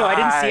 Why? No, I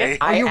didn't see it.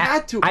 Oh, you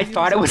had to. I You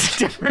thought it didn't was a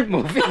different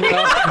movie. What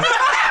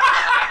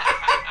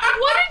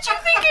did you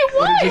think it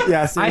was?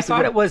 Yeah, I seriously.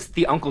 thought it was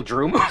the Uncle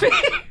Drew movie,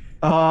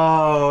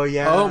 Oh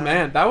yeah. Oh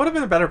man, that would have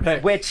been a better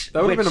pick. which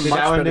That would have been a which much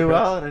That one better do pick.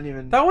 well. I didn't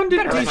even. That one did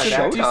Better than decent,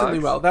 Show decently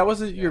Dogs. well. That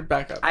wasn't your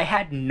backup. I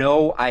had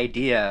no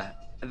idea,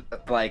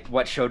 like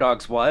what Show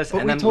Dogs was, But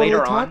and we then totally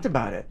later talked on,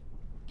 about it.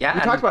 yeah,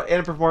 We and- talked about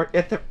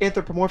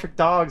anthropomorphic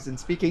dogs and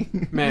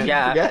speaking. Man.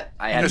 yeah. Forget?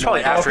 I It had was no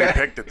probably idea. after he Okay.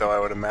 picked it, though, I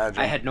would imagine.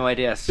 I had no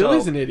idea. So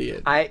Billy's an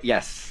idiot.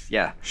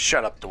 yeah.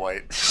 Shut up,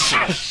 Dwight.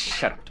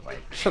 Shut up, Dwight.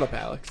 Shut up,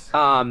 Alex.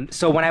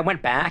 So when I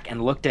went back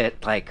and looked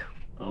at like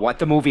what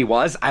the movie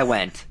was, I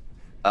went,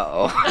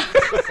 uh-oh.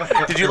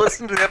 Did you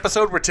listen to the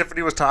episode where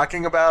Tiffany was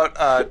talking about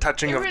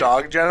touching of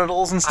dog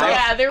genitals and stuff?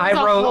 Yeah, there was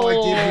I a wrote- whole... I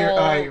did hear.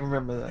 I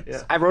remember that.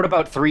 Yeah. I wrote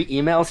about 3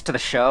 emails to the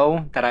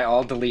show that I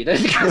all deleted.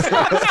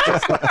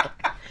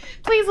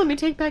 Please let me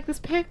take back this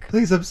pick.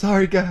 Please, I'm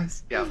sorry,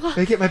 guys. yeah.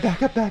 Can I get my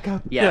backup back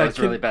up? Yeah, it was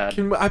really bad.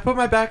 Can I put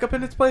my backup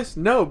in its place?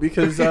 No,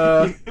 because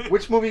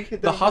Which movie?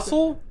 The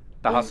Hustle.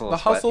 The Hustle. The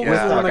is what- Hustle was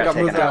yeah, the one that got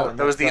taken moved out.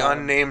 That was the That's,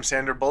 unnamed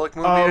Sandra Bullock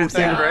movie, Oh, I think,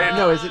 Sandra. right?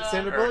 No, is it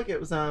Sandra Bullock? It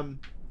was Anne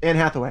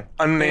Hathaway.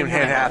 Unnamed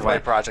Anne Anne Hathaway Hathaway.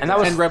 project. And that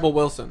was- And Rebel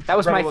Wilson. That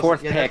was my Rebel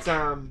 4th Wilson. Yeah, pick.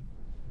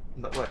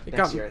 That's, what, It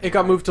next got year, I it think,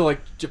 got right? moved to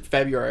like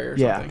February or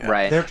Yeah. something.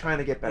 Right. They're trying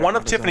to get better. One of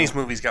numbers on Tiffany's it.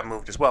 movies got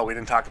moved as well. We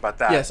didn't talk about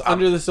that. Yes,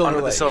 Under the Silver Under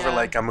the Lake. Silver Yeah.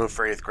 Lake got moved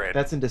for 8th grade.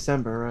 That's in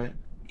December, right?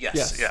 yes.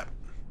 Yes. Yeah.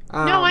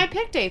 No, I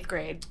picked 8th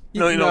grade.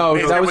 No, no,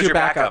 8th that grade was your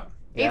backup.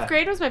 8th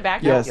grade was my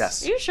backup? Yes.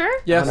 Yes. Are you sure?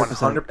 Yes,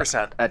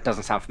 100%. That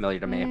doesn't sound familiar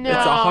to me. No.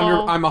 It's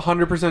 100. I'm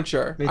 100%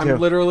 sure. Me too. I'm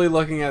literally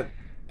looking at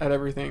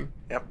everything.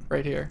 Yep.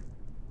 Right here.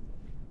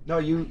 No,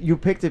 you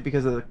picked it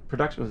because of the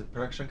production. Was it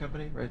production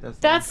company? Right. That's.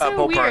 That's so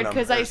Bo weird Burnham.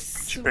 because I...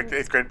 You picked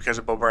 8th grade because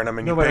of Bo Burnham,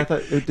 and No, you but I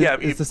picked... thought Yeah,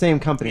 it's the same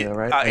company, though,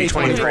 right?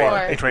 A24.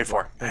 A24.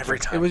 A24. Every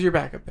time. It was your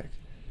backup pick.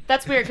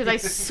 That's weird because I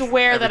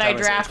swear Every that I time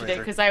I say drafted it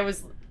 23.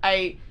 because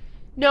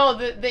No,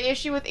 the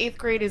issue with 8th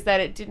grade is that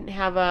it didn't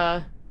have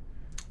a...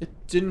 It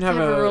didn't have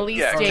a a. release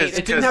yeah, date. 'cause-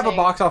 It didn't have a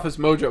box office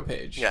mojo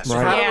page. Yes. It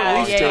Right. had a Yeah,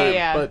 release yeah, date,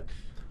 yeah. but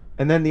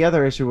And then the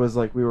other issue was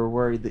like we were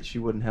worried that she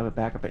wouldn't have a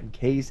backup in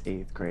case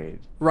 8th grade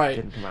right.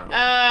 didn't come out. Oh,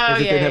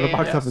 Because it yeah, didn't have a yeah,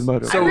 box yeah. office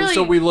mojo. So I really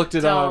so we looked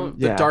at don't-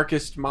 The Yeah.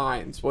 Darkest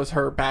Minds was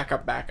her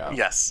backup.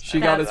 Yes.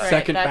 She got a That's right,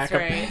 second that's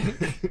backup.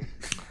 right.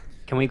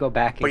 Can we go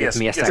back and But give yes,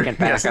 me a yes, second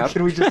yes. backup?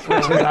 Can we just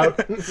switch it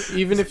out?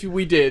 Even if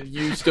we did,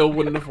 you still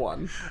wouldn't have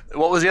won.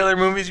 What was the other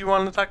movies you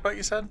wanted to talk about,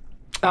 you said?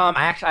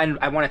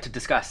 I wanted to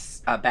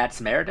discuss Bad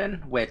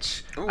Samaritan,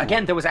 which Ooh.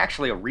 again there was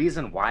actually a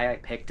reason why I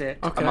picked it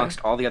Okay.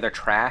 amongst all the other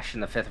trash in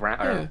the 5th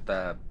round Yeah. or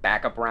the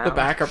backup round. The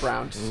backup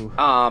round.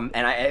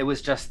 It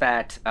was just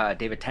that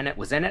David Tennant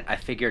was in it. I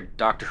figured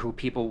Doctor Who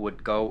people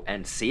would go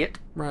and see it,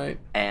 Right.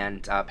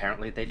 and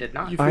apparently they did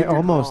not. You I figured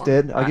almost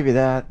wrong. did. I'll give you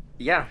that.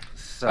 Yeah.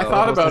 So I thought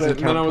almost about doesn't it, and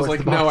then count I was towards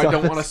like, the no, box I don't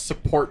office. want to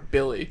support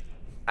Billy.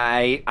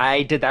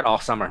 I did that all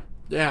summer.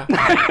 Yeah.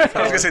 I was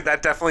gonna say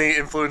that definitely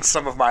influenced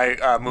some of my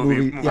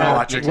movie yeah,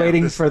 watching.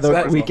 waiting this- for the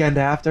this weekend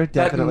after. That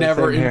Definitely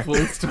never same here.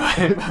 influenced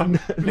my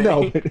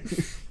No.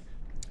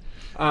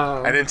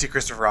 I didn't see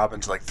Christopher Robin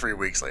until like 3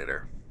 weeks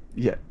later.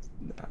 Yeah.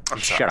 I'm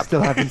Shut sorry. up.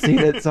 Still haven't seen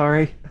it.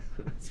 Sorry.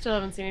 Still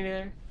haven't seen it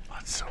either. Oh,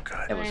 it's so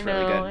good. It was I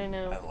really know, good. I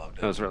know. I loved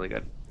It it. was really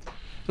good.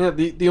 Yeah,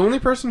 the only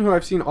person who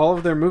I've seen all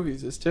of their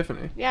movies is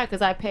Tiffany. Yeah,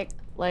 because I picked,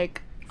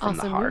 like, From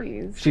the awesome heart.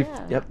 movies. She.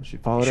 yeah. Yep. She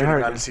followed Should her have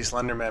heart. gone to see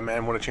Slender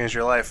Man. Would have changed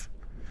your life.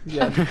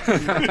 Yeah.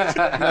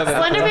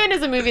 Slenderman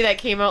is a movie that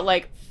came out,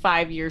 like,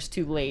 5 years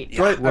too late.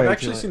 So Way I've too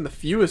actually late. seen the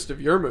fewest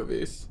of your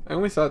movies. I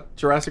only saw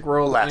Jurassic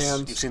World Less.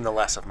 and You've seen the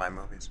less of my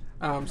movies.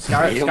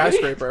 Really?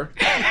 Skyscraper.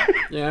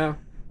 Yeah.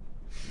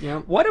 Yeah.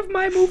 What of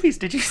my movies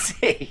did you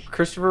see?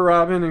 Christopher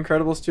Robin,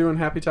 Incredibles 2, and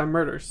Happy Time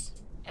Murders.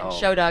 And Oh.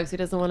 Show Dogs, who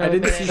doesn't want to I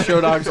didn't admit see it.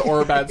 Show Dogs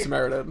or Bad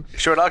Samaritan.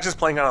 Show Dogs is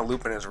playing on a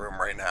loop in his room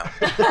right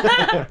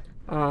now.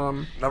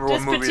 Number Just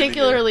one movie.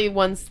 particularly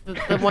once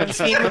the one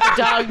scene with the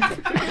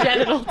dog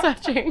genital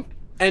touching.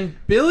 And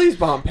Billy's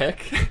bomb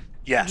pick.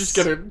 Yes. Just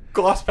gonna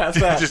gloss past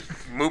that. Just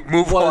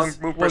move along.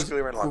 Move was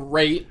briskly right along.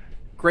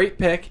 great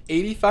pick.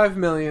 85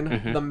 million.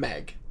 Mhm. The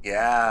Meg.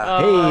 Yeah.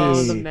 Oh,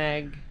 Hey. the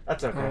Meg.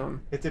 That's okay.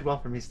 Um, It did well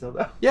for me still,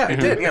 though. Yeah, it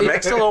did. Yeah,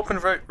 Meg's still open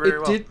very, very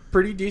It well. did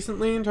pretty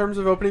decently in terms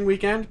of opening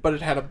weekend, but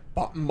it had a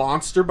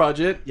monster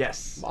budget.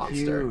 Yes. Monster.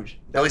 Huge.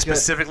 That Ellie was good.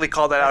 specifically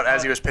called that out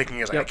as he was picking.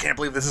 He was like, Yep. I can't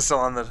believe this is still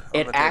on the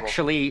It table.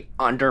 actually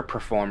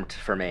underperformed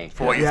for me.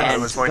 For what you Yeah. thought it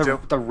And was going the,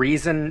 to. the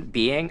reason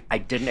being, I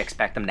didn't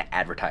expect them to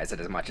advertise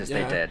it as much as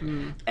Yeah. they did,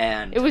 Mm.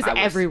 and It was I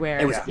everywhere.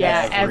 It was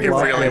Yeah, It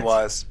everywhere. really It-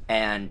 was.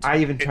 and I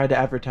even tried to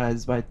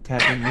advertise by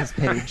tapping this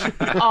page.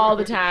 All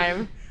the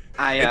time.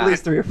 At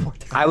least 3 or 4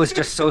 times. I was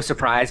just so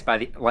surprised by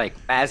the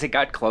as it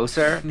got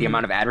closer, the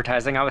amount of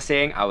advertising I was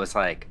seeing. I was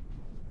like,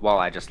 well,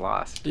 I just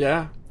lost.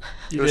 Yeah.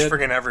 It You was did.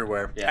 friggin'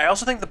 everywhere. Yeah. I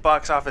also think the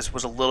box office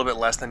was a little bit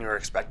less than you were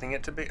expecting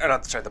it to be.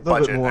 Not sorry, the A little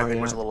bit budget more, I think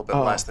yeah. was a little bit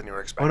Oh. less than you were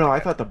Oh expecting. no, I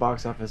it. thought the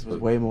box office was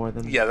way more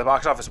than Yeah, the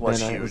box office was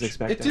than I was huge.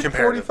 expecting. It did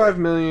Comparatively. $45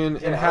 million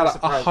and Yeah, I had was a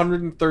surprised.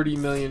 $130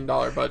 million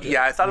budget.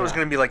 Yeah, I thought it was Yeah.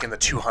 going to be like in the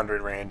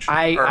 200 range.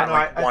 I- or I-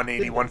 like I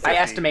 180, think- 150.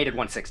 I estimated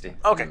 160.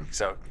 Okay,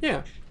 so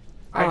Yeah.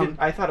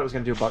 I thought it was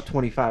gonna do about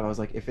 25. I was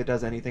like, if it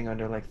does anything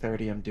under like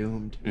 30, I'm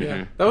doomed. Yeah.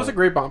 Mhm. That was a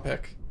great bomb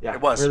pick. Yeah,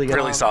 It was really good.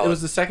 really solid. It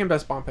was the second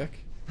best bomb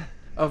pick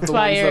of the That's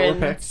why ones you're that were in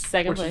picked,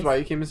 second which is place. why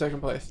you came in second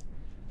place.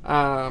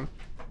 And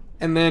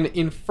then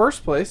in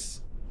first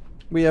place,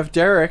 we have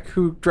Derek,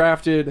 who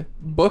drafted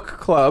Book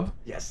Club,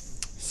 Yes.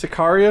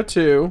 Sicario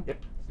 2, Yep.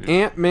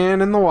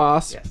 Ant-Man and the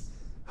Wasp, Yes.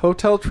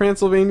 Hotel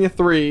Transylvania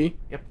 3,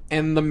 Yep.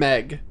 and The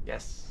Meg.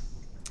 Yes.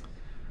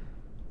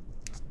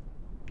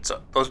 so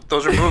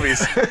those are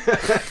movies.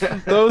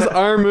 Those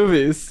are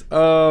movies.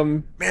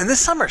 Man, this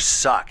summer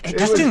sucked. It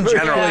Just was in really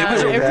general, bad. it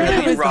was Yeah, a it really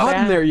really was rough. bad.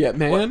 Gotten there yet,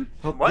 man?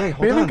 What? Hey,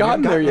 hold We haven't on,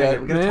 gotten there yet,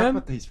 We gotta talk man.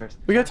 about these first.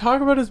 We gotta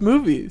talk about his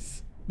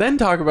movies. Then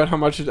talk about how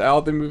much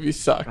all the movies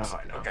sucked. Oh,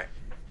 I know. Okay,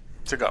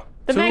 so go.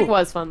 The So- Meg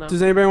was fun though.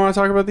 Does anybody want to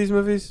talk about these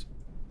movies?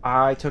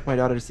 I took my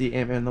daughter to see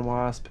Ant-Man and the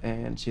Wasp,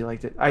 and she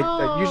liked it.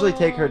 I usually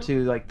take her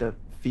to like the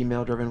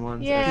female-driven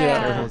ones, Yeah. as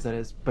terrible as that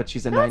is. But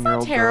she's a That's not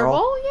 9-year-old terrible.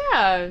 girl.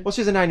 Yeah. Well,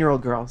 she's a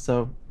 9-year-old girl,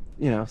 so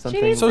some She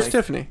things. needs- So like, is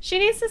Tiffany. She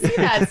needs to see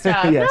that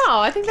stuff. Yes. No,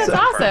 I think that's So-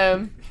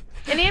 awesome.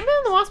 And Ant-Man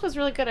and the Wasp was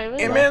really good. I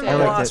really Ant-Man liked and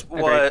the it. liked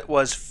Wasp it.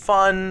 was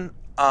fun.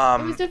 It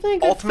was definitely a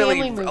good ultimately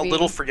family movie. a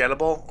little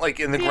forgettable, like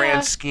in the Yeah.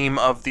 grand scheme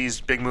of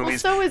these big Well,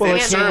 movies. so is Well,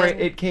 Ant-Man.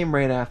 it came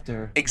right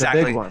after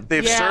Exactly. the big one.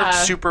 They've Yeah.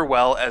 served super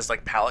well as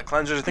like palate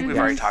cleansers. I think we've Mhm.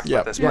 already talked Yep.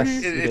 about this, Yes, but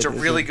we it's a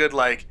did. really good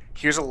like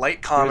here's a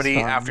light comedy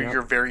fun, after yep.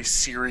 your very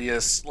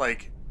serious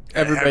like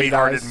Everybody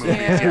heavy-hearted dies. movies.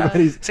 Yeah. Yeah.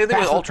 Everybody's- Same thing with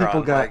half the Ultron,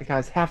 people like-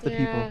 guys, half the Yeah.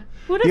 people.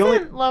 Who The doesn't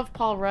only- love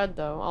Paul Rudd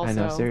though? Also, I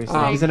know, seriously.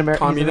 Um, He's an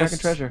American communist.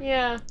 treasure.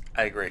 Yeah.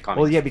 I agree.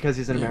 Well, yeah, because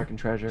he's an American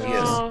treasure. He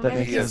is. Oh, That and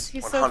makes He sense. is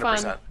he's so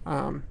 100%.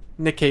 fun.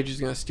 Nick Cage is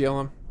gonna steal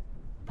him.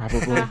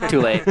 Probably. Too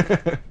late.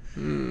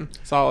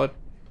 Solid.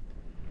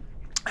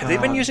 Have they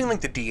been using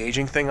like the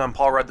de-aging thing on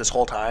Paul Rudd this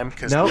whole time?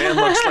 Because Nope. the man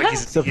looks like he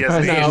hasn't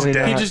Surprisingly aged No,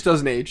 dead. he not. just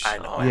doesn't age. I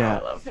know. Yeah.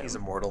 I love him. He's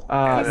immortal.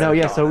 No,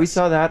 yeah. So we Adonis.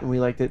 saw that and we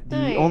liked it. The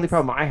Nice. only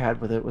problem I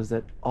had with it was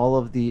that all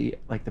of the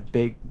like the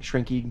big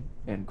shrinky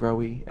and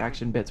growy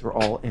action bits were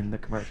all in the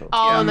commercials.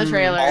 All Yeah. in the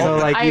trailer. So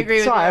like I you agree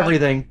with saw you.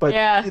 everything, but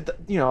Yeah.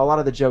 a lot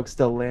of the jokes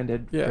still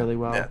landed Yeah. really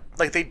well. Yeah,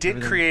 like they did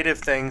Everything. creative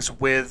things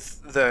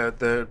with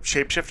the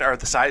shapeshift or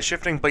the size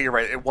shifting, but you're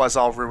right, it was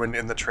all ruined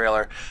in the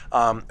trailer.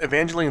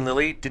 Evangeline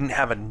Lilly didn't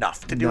have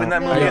enough to do No, in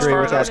that I movie, as agree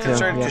far with as I was that too,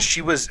 concerned, yeah. because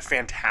she was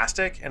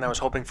fantastic, and I was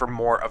hoping for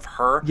more of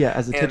her. Yeah,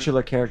 as a And-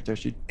 titular character,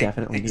 she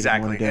definitely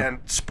exactly. needed more to do.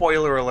 And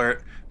spoiler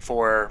alert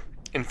for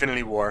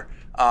Infinity War,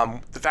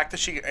 the fact that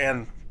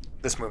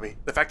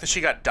the fact that she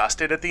got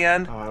dusted at the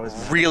end Oh, I was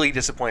mad. really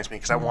disappoints me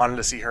because I wanted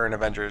to see her in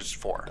Avengers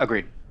 4.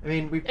 Agreed. I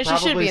mean, we And she should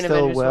probably be in still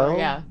Avengers 4, will,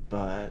 yeah.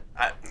 but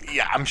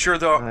Yeah, I'm sure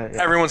though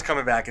Yeah. everyone's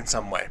coming back in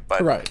some way,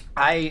 but Right.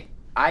 I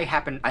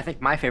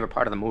think my favorite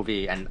part of the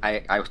movie, and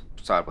I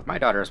saw it with my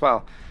daughter as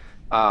well,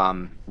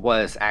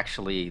 was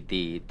actually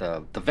the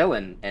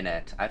villain in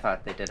it. I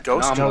thought they did a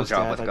Ghost? phenomenal Ghost, yeah,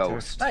 job I with liked her.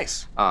 Ghost.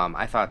 nice.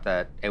 I thought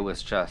that it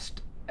was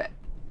just,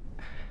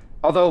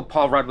 although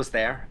Paul Rudd was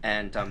there,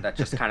 and that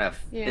just kind of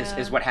Yeah.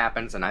 is what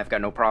happens. And I've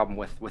got no problem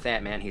with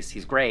Ant-Man.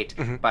 He's great.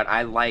 Mm-hmm. But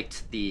I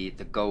liked the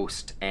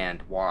Ghost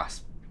and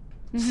Wasp,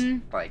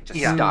 like just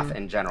Yeah. stuff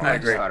in general. I I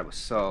agree. just thought it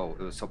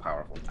was so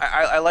powerful.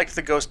 I liked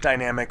the ghost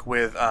dynamic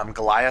with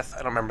Goliath. I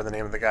don't remember the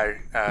name of the guy.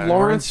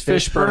 Lawrence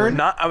Fishburne.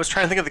 I was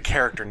trying to think of the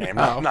character name,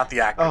 Oh. not the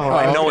actor. Oh, name.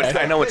 I know okay.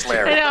 I know it's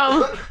Larry. I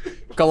know.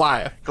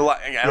 Goliath.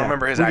 I don't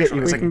remember his we get actual.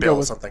 you. It's We like can go Bill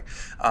with- something.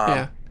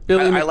 Yeah.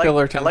 Billy I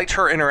McBillerton. liked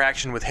her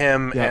interaction with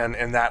him Yeah.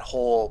 and that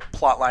whole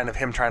plot line of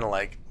him trying to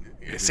like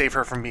save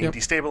her from being Yep.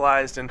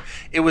 destabilized, and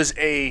it was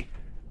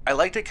I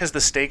liked it because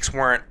the stakes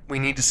weren't we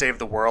need to save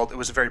the world. It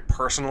was a very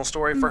personal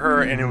story for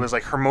her, and it was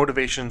like her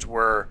motivations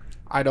were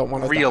I don't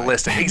want to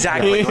realistic.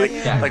 Exactly. Like,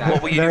 Yeah. like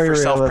what will you do very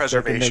for realistic,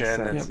 it makes self-preservation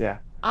and sense, Yeah.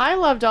 I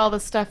loved all the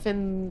stuff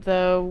in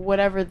the what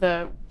are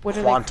they?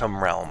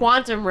 quantum realm.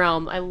 Quantum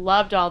realm. I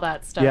loved all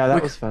that stuff. Yeah, that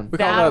We- was fun. We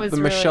That call that was the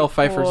really Michelle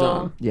Pfeiffer cool.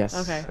 zone. Yes.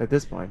 Okay. At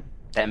this point.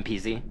 The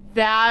MPZ.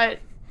 That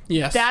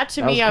Yes. that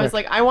to That me, was I was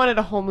quick. like, I wanted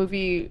a whole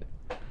movie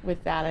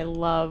with that. I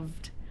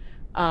loved.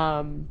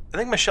 I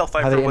think Michelle they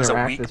Pfeiffer was a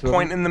interact weak as well.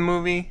 point in the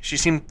movie. She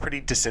seemed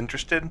pretty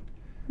disinterested,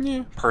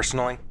 Yeah.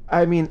 personally.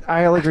 I mean,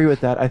 I'll agree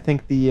with that. I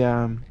think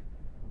the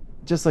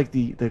just like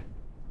the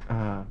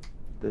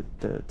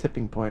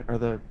tipping point or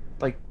the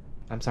like.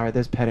 I'm sorry.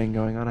 There's petting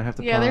going on. I have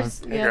to Yeah,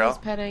 pause. Hey, girl. there's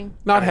petting.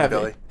 Not Hey, heavy.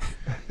 Billy.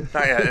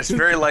 Not yet. It's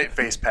very light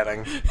face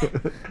petting.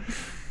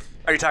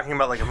 Are you talking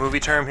about like a movie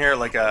term here,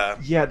 like a?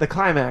 Yeah, the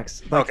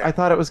climax. Like Okay. I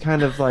thought it was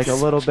kind of like a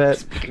little bit.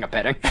 Speaking of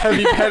petting.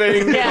 Heavy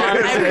petting. Yeah,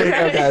 There you go,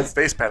 petting. guys.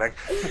 Face petting.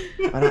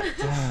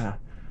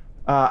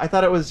 I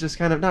thought it was just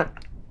kind of not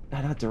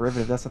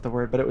derivative. That's not the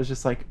word, but it was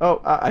just like,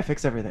 oh, I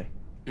fixed everything.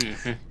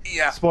 Mhm.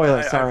 Yeah.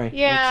 Spoiler. Sorry.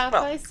 Yeah,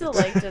 Well, but I still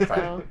liked it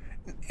though.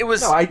 It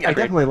was. No, I yeah,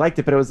 definitely liked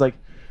it, but it was like,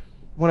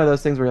 one of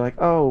those things where you're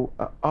like,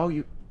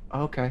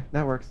 okay,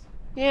 that works.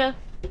 Yeah.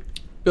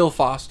 Bill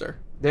Foster.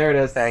 There it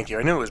is. Thank you.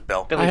 I knew it was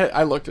Bill.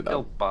 I looked it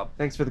Bill up. Bob.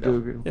 Thanks for the Bill.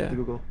 Google. Yeah. The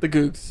Google. The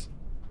Googs.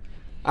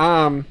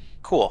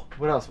 Cool.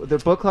 What else? The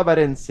book club I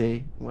didn't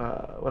see.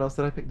 What else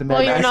did I pick? The Meg.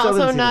 Well, you're I still also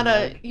didn't see not The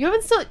Meg. you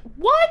haven't still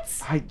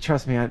what?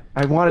 Trust me.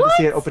 I wanted to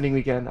see it What? opening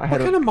weekend. I What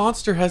had kind of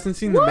monster hasn't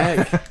seen the Meg?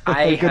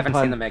 I Good haven't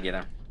pun. seen the Meg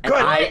either. And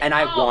Good.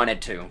 I Oh.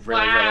 wanted to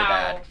really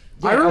bad.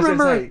 Yeah, I was gonna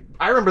remember- say,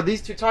 I remember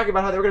these two talking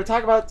about how they were going to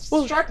talk about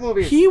shark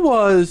movies. He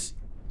was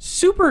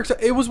super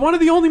excited. It was one of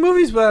the only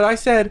movies that I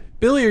said,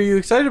 Billy, are you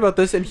excited about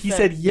this? And he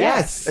said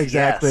yes.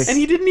 exactly. Yes. And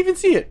he didn't even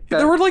see it.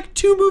 There were like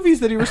 2 movies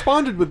that he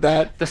responded with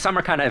that. The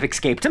summer kind of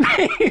escaped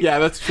me. Yeah,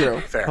 that's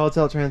true. Fair.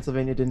 Hotel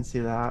Transylvania, didn't see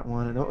that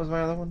one. And what was my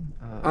other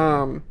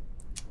one?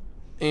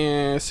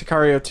 And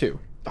Sicario 2.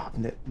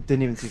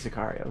 Didn't even see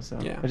Sicario, so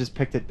Yeah. I just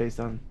picked it based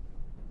on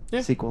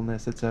Yeah.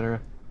 sequelness,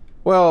 etc.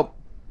 Well,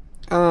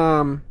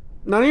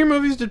 none of your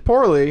movies did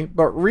poorly,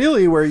 but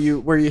really where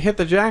you hit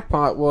the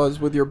jackpot was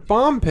with your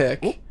bomb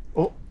pick,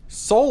 Oh,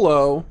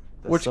 Solo,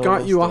 The which Solo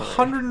got you story.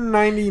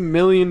 $190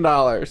 million.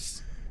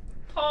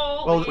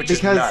 Holy Which is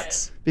shit.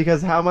 nuts.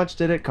 because how much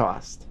did it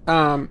cost?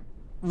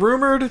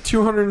 Rumored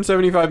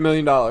 $275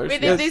 million.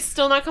 Wait, did they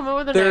still not come up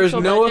with an There is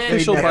actual no budget?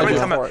 official They haven't budget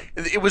come for out-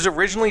 it. It was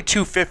originally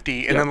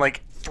 250, and Yep. then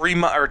like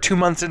 2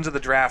 months into the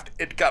draft,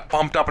 it got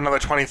bumped up another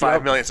 25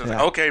 Yep. million. So it's Yeah.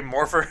 like, okay,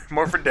 more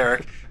for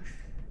Derek.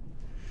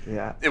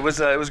 Yeah. It was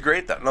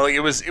great though. No, like,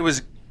 it was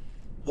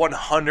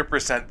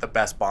 100% the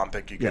best bomb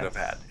pick you could Yes. have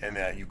had,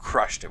 and you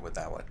crushed it with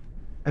that one.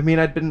 I mean,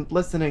 I'd been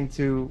listening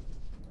to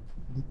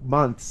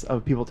months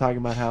of people talking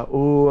about how,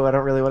 ooh, I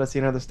don't really want to see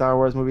another Star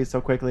Wars movie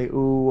so quickly.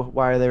 Ooh,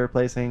 why are they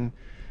replacing?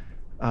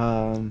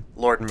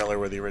 Lord and Miller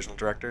were the original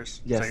directors. Is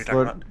that Yes, what you're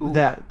talking Lord, about?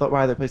 that. But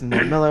why are they replacing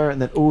Lord Miller?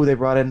 And then, ooh, they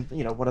brought in,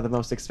 one of the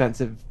most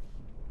expensive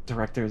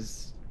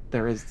directors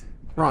there is.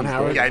 Ron these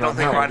Howard. days. Yeah, I don't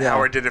think Ron yeah.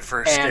 Howard did it for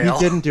And scale. He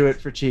didn't do it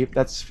for cheap.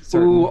 That's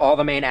certain. Ooh, all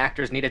the main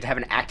actors needed to have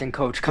an acting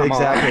coach come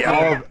exactly. on.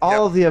 Yeah.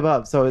 All of the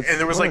above. So it's And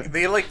there was they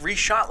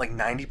reshot like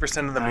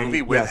 90% of the 90,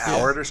 movie with yes.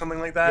 Howard or something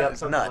like that. Yep, It's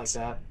something nuts.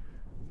 like that.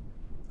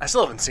 I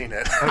still haven't seen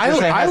it. I was gonna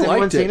say, I has anyone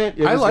liked seen it.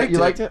 it? I liked you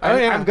it. liked it? Oh,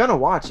 yeah. I'm gonna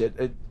watch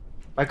it.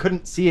 I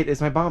couldn't see it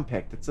as my bomb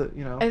pick. That's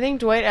I think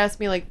Dwight asked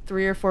me like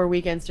 3 or 4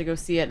 weekends to go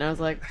see it, and I was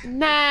like,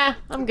 nah,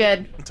 I'm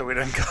good. So we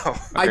didn't go.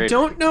 I Agreed.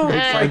 don't know.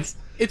 Makes Like, sense.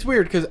 it's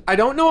weird because I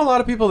don't know a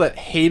lot of people that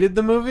hated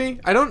the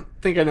movie. I don't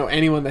think I know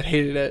anyone that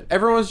hated it.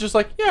 Everyone's just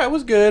like, yeah, it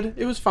was good.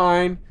 It was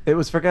fine. It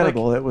was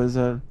forgettable. It was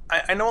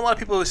I know a lot of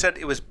people who said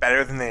it was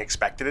better than they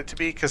expected it to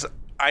be because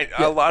I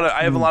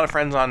have a lot of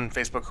friends on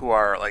Facebook who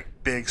are like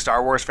big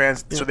Star Wars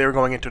fans, so they were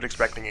going into it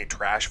expecting a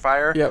trash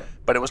fire. Yep.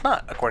 But it was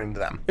not, according to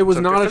them. It was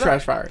So not good a for them.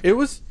 trash fire. It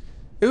was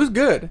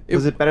good.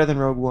 Was it better than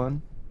Rogue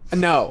One?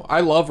 No,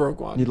 I love Rogue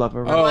One. You love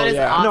Rogue Oh One is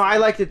yeah, awesome. No, I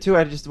liked it too.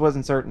 I just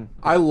wasn't certain.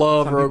 I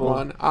love Some Rogue people-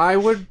 One. I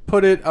would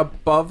put it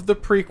above the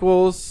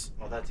prequels,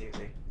 Well, that's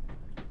easy.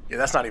 Yeah,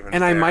 that's not even.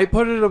 and I fair. might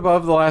put it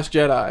above the Last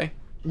Jedi.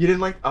 You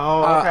didn't like?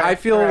 Oh, okay. I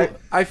feel Alright.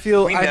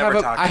 We I never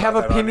have talked I have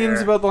about that on opinions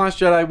here. about the Last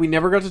Jedi. We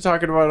never got to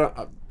talk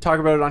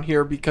about it on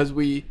here because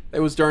it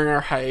was during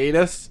our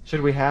hiatus. Should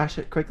we hash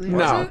it quickly?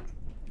 No,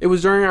 it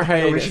was during our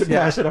Yeah, we hiatus. should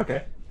Yeah. hash it.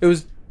 Okay. It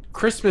was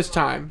Christmas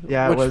time.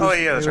 Yeah, which it was. Oh,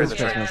 yeah, that's it right, was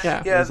that's right. Christmas.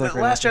 Yeah. Yeah, It was the like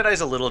right Last after. Jedi is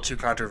a little too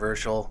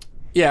controversial.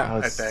 Yeah. I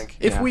I think.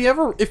 If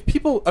Yeah. if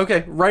people,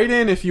 okay, write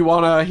in if you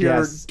want to hear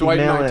Yes, Dwight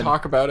and email I in.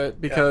 talk about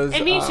it because.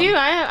 And me too.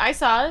 I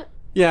saw it.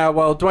 Yeah,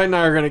 well, Dwight and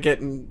I are gonna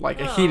get in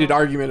like a heated Oh.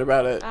 argument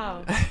about it.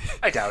 Oh.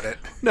 I doubt it.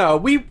 No,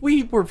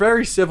 we were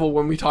very civil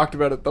when we talked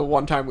about it the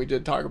one time we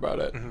did talk about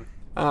it.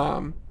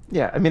 Mm-hmm.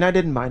 Yeah, I mean, I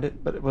didn't mind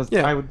it, but it was.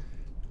 Yeah. I would.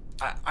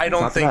 I don't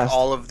not the think best.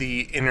 all of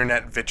the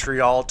internet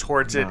vitriol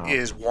towards it No.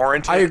 is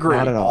warranted. I agree.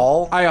 Not at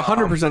all. I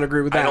 100%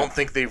 agree with that. I don't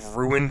think they've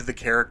ruined the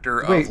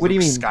character Wait, of what do you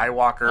Luke mean?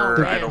 Skywalker.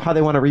 Oh, I man. don't. How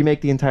they want to remake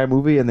the entire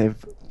movie and they've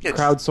It's-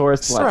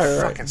 crowdsourced what? Right,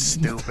 right. Fucking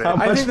stupid. How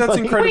I much think that's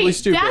money? incredibly Wait,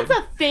 stupid. that's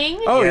a thing?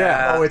 Oh yeah.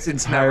 Yeah. Oh, it's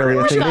entirely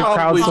never- a thing. They We should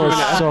probably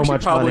crowdsourced so We should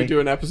much probably money. do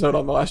an episode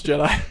on the Last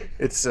Jedi.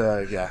 It's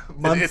yeah.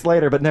 Months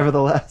later, but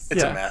nevertheless.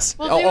 It's Yeah. a mess.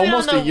 We'll do it on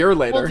Almost the- a year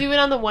later. We'll do it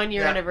on the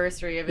 1-year Yeah.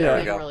 anniversary of it Yeah.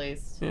 being There you go.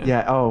 released.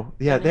 Yeah. Oh,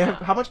 yeah. They have.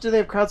 How much do they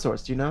have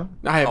crowdsourced? Do you know?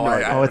 I have no I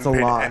idea. Oh, it's haven't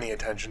a paid lot. any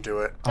attention to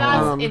it.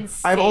 That's Um,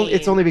 insane.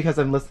 It's only because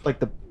I'm like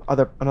the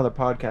another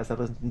podcast I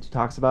listen to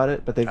talks about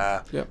it, but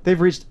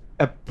they've reached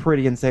a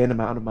pretty insane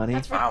amount of money.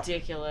 That's Wow.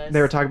 ridiculous. They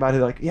were talking about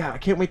it like, yeah, I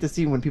can't wait to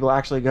see when people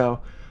actually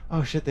go,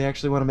 oh shit, they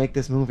actually want to make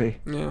this movie.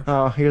 Yeah.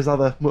 Oh, here's all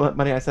the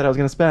money I said I was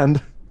gonna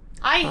spend.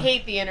 I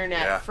hate the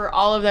internet Yeah. for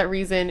all of that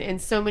reason, and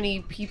so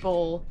many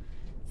people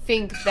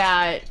think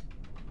that,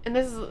 and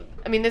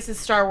this is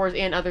Star Wars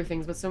and other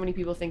things, but so many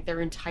people think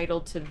they're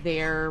entitled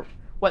to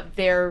what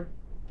their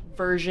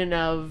version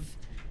of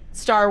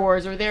Star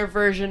Wars or their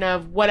version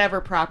of whatever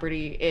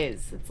property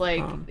is. It's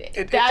like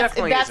It that's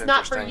definitely is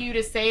not for interesting. you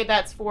to say.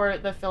 That's for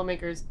the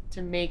filmmakers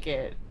to make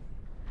it.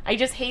 I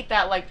just hate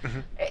that. Like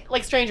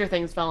Stranger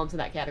Things fell into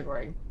that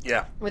category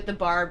Yeah. with the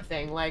Barb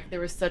thing. Like there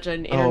was such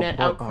an internet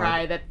Barb.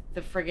 outcry that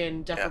the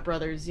friggin' Duffer Yeah.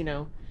 Brothers,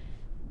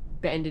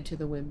 bended to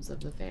the whims of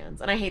the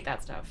fans, and I hate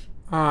that stuff.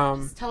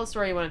 Um, Just tell a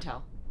story you want to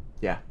tell.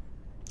 Yeah.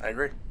 I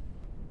agree.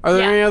 Are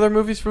there Yeah. any other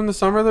movies from the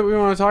summer that we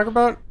want to talk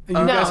about? You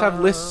No. guys have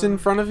lists in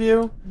front of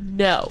you?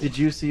 No. Did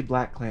you see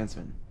Black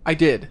Klansman? I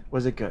did.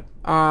 Was it good?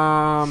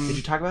 Did Did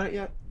you talk about it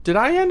yet? Did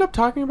I end up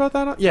talking about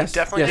that? Yes.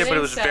 Definitely yes. did, but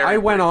it was I think so. very. I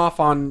went brief. off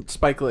on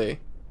Spike Lee.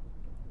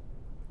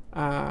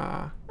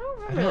 I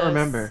don't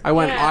remember. I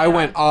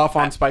went off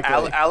on Spike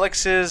Lee.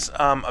 Alex's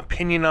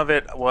opinion of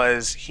it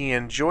was he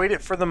enjoyed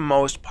it for the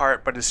most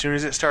part, but as soon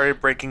as it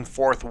started breaking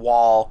fourth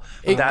wall,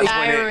 It- that's it-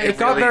 when it It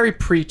got really- very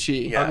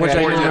preachy, Yeah, which Okay,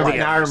 I towards didn't the like. end.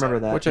 now I remember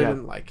that. Which I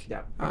didn't like.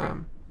 Yeah. Okay.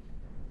 Um,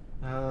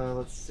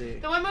 Let's see.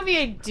 The one movie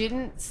I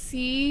didn't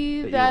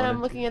see That you that wanted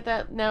I'm looking at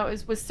that now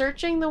was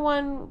Searching, the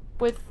one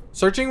with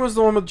Searching was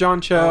the one with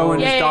John Cho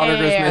and Yeah, his daughter yeah,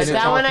 goes yeah, And yeah. it's missing.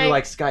 That all one through I-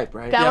 like Skype,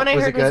 right? that one I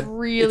was heard it was good?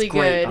 really It's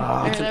great. good. Oh,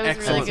 I It's heard an that was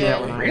excellent really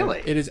movie. good.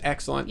 Really? It is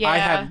excellent. Yeah. I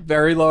had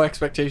very low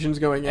expectations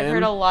going I've in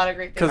heard a lot of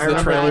great things. because I the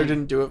remember trailer that.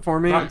 didn't do it for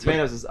me. Rotten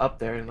Tomatoes is up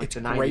there in like It's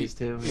the great. 90s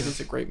too. It is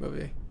a great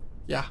movie.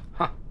 Yeah.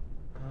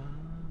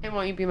 And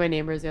Won't You Be My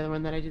Neighbor is the other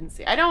one that I didn't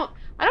see. I don't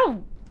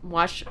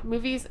watch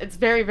movies. It's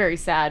very, very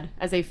sad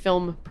as a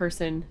film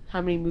person how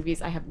many movies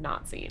I have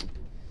not seen.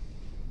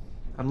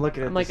 I'm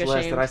looking at I'm, this like, list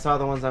ashamed. and I saw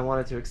the ones I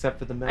wanted to except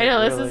for the men. I know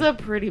this really. is a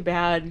pretty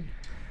bad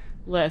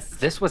list.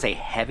 This was a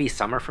heavy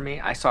summer for me.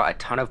 I saw a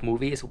ton of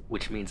movies,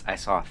 which means I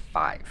saw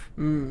 5.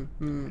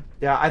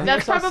 Yeah, I think That's I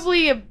saw,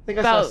 probably I think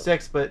I saw about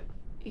 6, but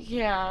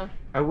yeah.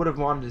 I would have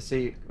wanted to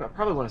see. I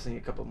probably want to see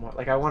a couple more.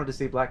 Like I wanted to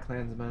see Black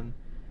Klansman.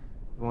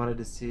 I wanted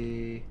to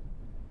see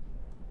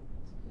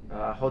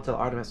Hotel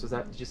Artemis. Was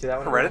that? Did you see that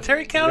one?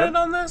 Hereditary counted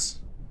on this?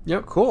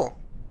 Yep. Cool.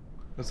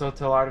 Was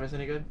Hotel Artemis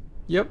any good?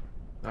 Yep.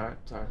 All right,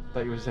 sorry. I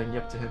thought you were saying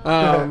yep to him.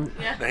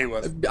 No, he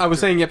was. I was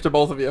saying yep to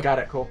both of you. Got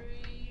it. Cool.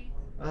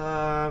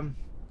 I mean,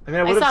 I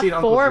I would have saw seen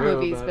Uncle 4 Drew,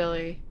 movies, but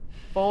Billy.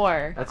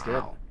 4. That's good.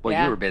 Wow. Well,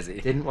 Yeah. you were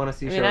busy. Didn't want to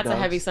see. I mean, Show that's a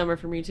Dogs. heavy summer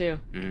for me too.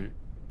 Mhm.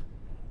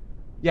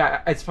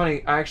 Yeah, it's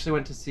funny. I actually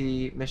went to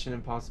see Mission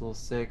Impossible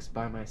 6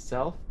 by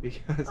myself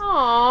because.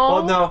 Oh.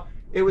 Well, no,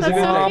 it was That's a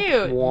good so thing.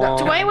 cute. Wow.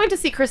 Dwight went to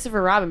see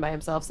Christopher Robin by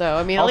himself, so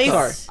I mean, at Oh, least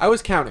sorry. I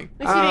was counting.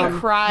 At least you didn't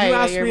cry You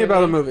at asked your me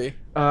about a movie. movie.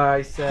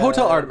 I said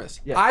Hotel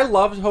Artemis. Yeah. I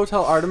loved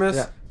Hotel Artemis,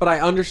 Yeah. but I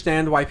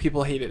understand why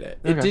people hated it.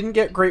 It Okay. didn't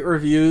get great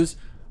reviews,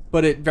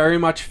 but it very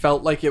much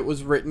felt like it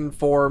was written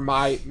for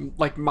my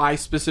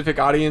specific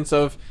audience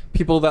of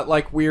people that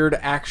like weird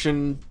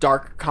action,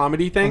 dark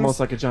comedy things. Almost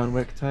like a John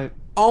Wick type.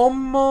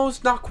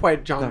 Almost, not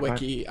quite John Not quite.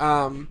 Wicky.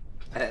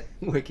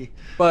 Wiki.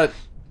 But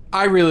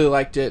I really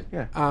liked it.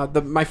 Yeah.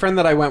 My friend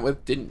that I went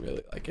with didn't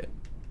really like it.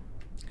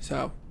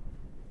 So,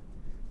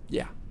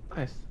 yeah.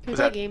 Nice. Can we Was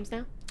play that- games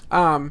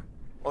now?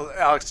 Well,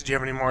 Alex, did you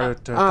have any more to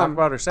talk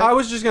about or say? I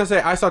was just gonna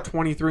say I saw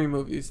 23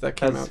 movies that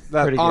came That's out.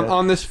 That pretty on, good.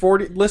 on this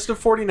 40 list of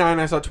 49,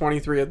 I saw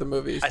 23 of the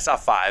movies. I saw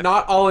 5.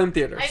 Not all in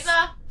theaters.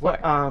 Isa.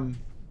 What? I'm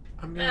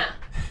gonna,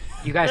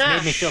 You guys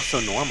made me feel so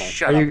normal.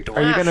 Shut Are up, you dork.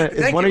 are you gonna? Is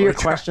Thank one you, of your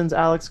Richard. questions,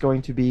 Alex,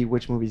 going to be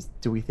which movies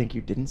do we think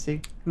you didn't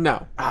see?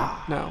 no,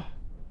 Ah. no.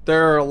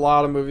 There are a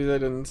lot of movies I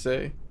didn't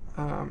see,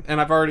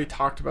 and I've already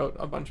talked about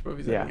a bunch of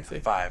movies I Yeah. didn't see.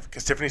 5,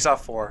 because Tiffany saw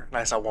 4, and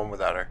I saw 1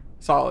 without her.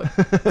 Solid.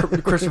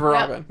 Christopher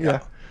Yep. Robin. Yeah.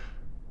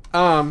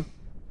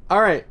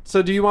 All right.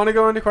 So, do you want to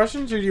go into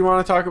questions, or do you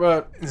want to talk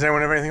about Does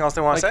anyone have anything else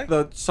they want to like say?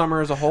 the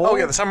summer as a whole? Oh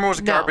yeah, the summer was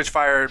a No. garbage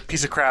fire,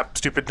 piece of crap,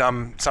 stupid,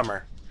 dumb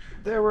summer.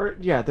 There were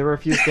a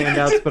few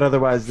standouts, but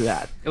otherwise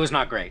that. It was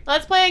not great.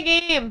 Let's play a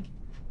game.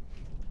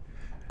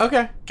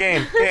 Okay.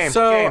 Game.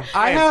 So game,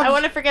 I game. have. I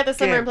want to forget the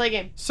summer Game. and play a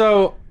game.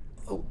 So,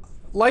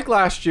 like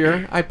last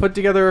year, I put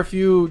together a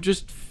few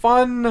just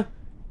fun,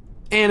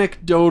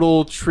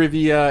 anecdotal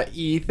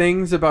trivia-y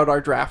things about our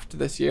draft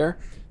this year.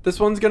 This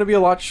one's going to be a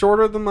lot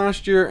shorter than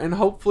last year, and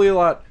hopefully a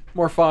lot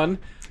more fun.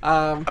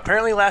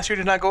 Apparently last year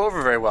did not go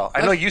over very well.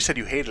 I know you said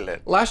you hated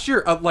it. Last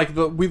year,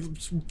 we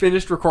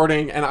finished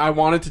recording, and I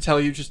wanted to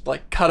tell you just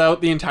like cut out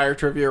the entire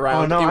trivia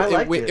round. Oh, no, I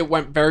liked it. It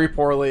went very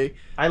poorly.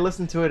 I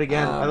listened to it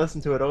again. I Um,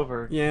 listened to it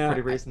over Yeah,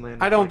 pretty recently.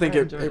 And I don't like, think I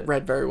it enjoyed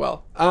read very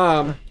well.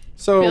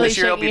 So Billy's This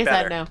year it'll shaking be his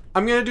head better. now.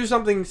 I'm gonna do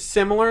something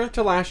similar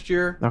to last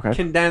year, Okay.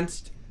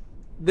 condensed.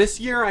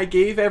 This year, I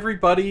gave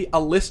everybody a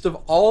list of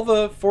all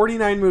the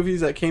 49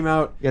 movies that came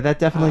out. Yeah, that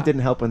definitely didn't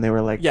help when they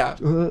were like. Yeah,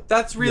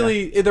 that's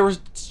really there was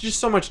just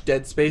so much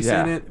dead space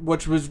Yeah. in it,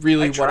 which was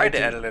really I what tried I to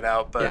did. edit it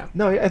out, but Yeah.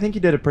 No, I think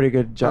you did a pretty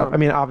good job. I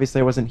mean,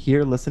 obviously, I wasn't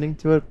here listening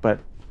to it, but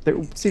it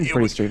seemed It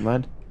pretty was-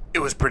 streamlined. it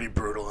was pretty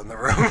brutal in the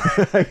room.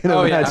 I can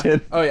Oh imagine. yeah.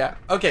 Oh yeah.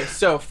 Okay,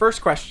 so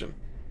first question.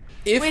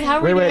 If Wait, how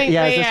are we Wait, doing?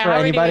 yeah, is this yeah, for how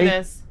are we doing anybody?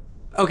 this?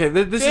 okay,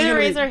 this is Do we gonna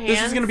raise be our this is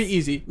hands? gonna be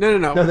easy. No.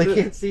 No, they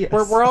can't see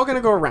us. We're all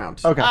gonna go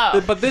around. Okay.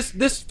 Oh. But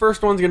this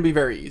first one's gonna be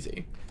very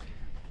easy.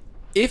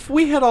 If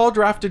we had all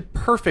drafted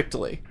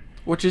perfectly,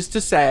 which is to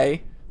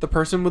say, the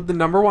person with the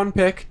number 1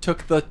 pick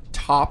took the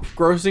top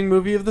grossing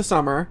movie of the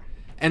summer,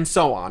 and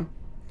so on,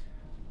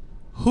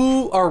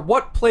 who or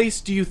what place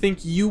do you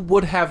think you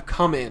would have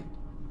come in?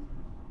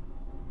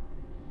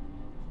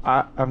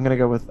 I'm gonna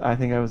go with. I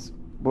think I was.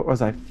 What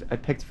was I? I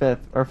picked 5th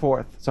or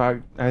 4th,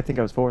 so I think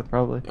I was 4th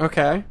probably.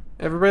 Okay,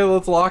 everybody,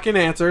 let's lock in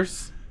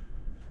answers.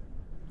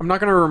 I'm not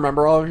gonna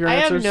remember all of your I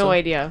answers. have no so-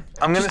 idea.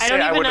 I'm gonna I say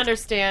don't I even would.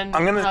 understand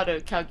I'm gonna- how to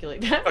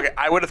calculate that. Okay,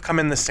 I would have come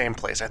in the same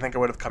place. I think I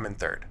would have come in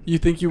third. You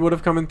think you would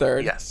have come in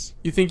third? Yes.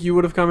 You think you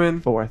would have come in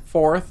Fourth.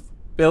 Fourth.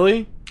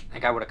 Billy, I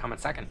think I would have come in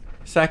second.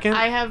 second.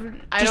 I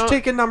Just don't,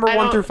 take a number I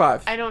 1 don't- through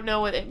 5. I don't know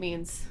what it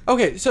means.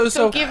 Okay, so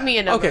So give me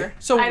a number. Okay,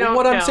 so I don't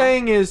what I'm know.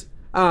 saying is,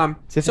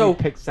 Tiffany so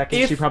picked second.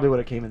 if- She probably would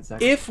have came in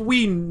second. if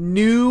we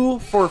knew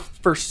for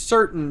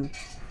certain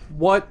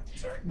what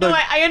the No,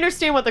 I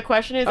understand what the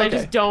question is. I Okay.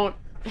 just don't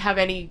have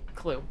any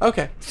clue.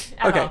 okay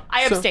at okay all.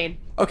 I so- abstain.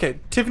 okay,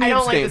 Tiffany I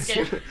don't like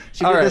abstains. this game.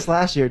 she all did right. this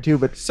last year too,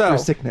 but So- through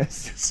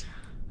sickness.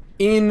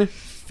 In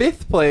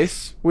 5th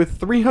place with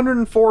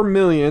 304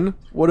 million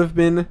would have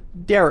been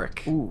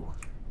Derek. Ooh.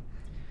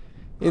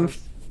 In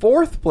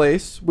 4th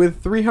place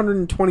with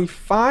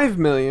 325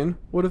 million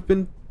would have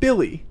been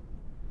Billy.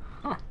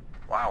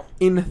 Wow.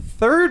 In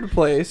 3rd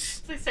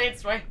place Please say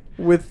it's right.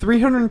 with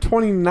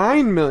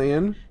 329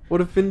 million would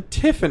have been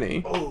Tiffany.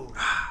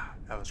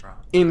 That was wrong.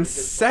 In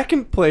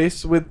 2nd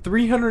place with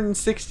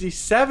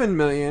 367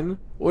 million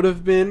would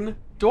have been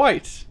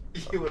Dwight.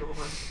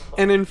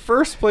 And in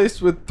 1st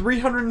place with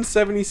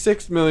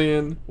 376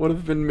 million would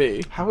have been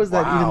me. How is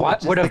that Wow. even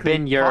What would have logistically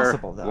been your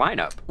possible, though?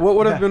 lineup? What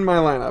would have Yeah. been my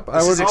lineup? I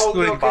This would is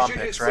excluding no, 'cause bomb you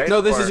did picks, six- right?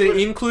 No, this Or- is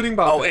including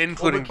bomb. Oh, picks.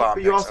 including bomb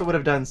But you picks. also would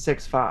have done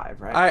 6-5,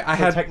 right? I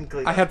So had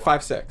technically I had that's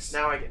 5-6.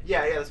 Now I get.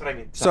 Yeah, that's what I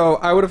mean. So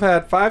I would have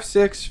had 5,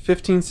 6,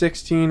 15,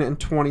 16, and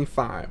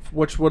 25,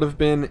 which would have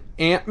been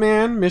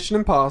Ant-Man, Mission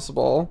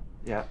Impossible,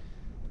 yeah,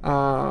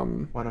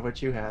 um, one of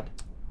which you had.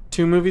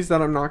 2 movies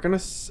that I'm not gonna,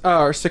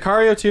 or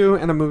Sicario 2,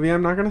 and a movie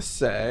I'm not gonna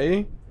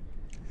say,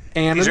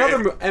 and These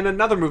are-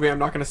 another movie I'm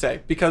not gonna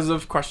say because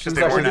of questions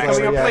 'Cause that they will be weren't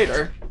coming up actually-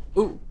 later.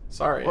 Ooh,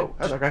 sorry, Whoa,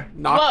 that's okay.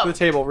 knocked Whoa. the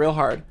table real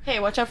hard. Hey,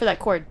 watch out for that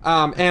cord.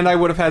 And I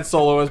would have had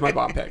Solo as my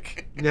bomb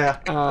pick. Yeah,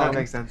 that Um,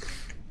 makes sense.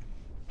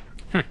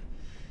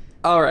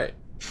 All right.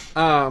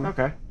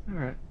 Okay, all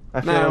right.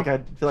 I feel now-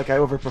 like I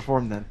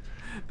overperformed then.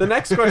 The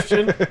next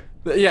question,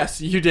 yes,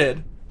 you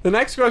did. The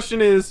next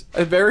question is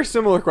a very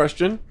similar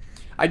question.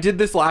 I did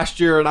this last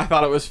year and I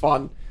thought it was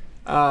fun.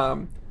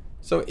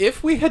 So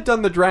if we had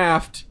done the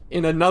draft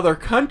in another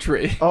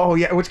country, Oh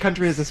yeah, which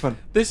country is this one?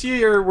 this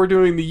year we're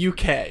doing the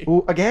UK.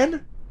 Ooh,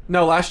 again?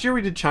 No, last year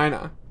we did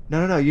China.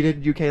 No, you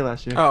did UK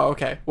last year. Oh,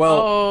 okay. Well,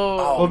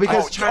 Oh. well,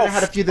 because Oh, China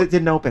had a few that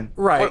didn't open.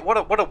 right. What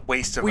a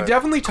waste of We a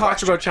definitely talked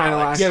question, about China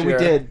Alex. last Yeah, we year.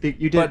 did.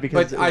 You did But,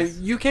 because but it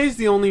was- UK is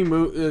the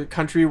only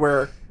country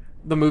where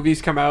the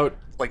movies come out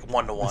Like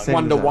 1-to-1. Same.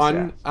 1 to as us,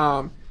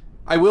 1.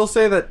 I will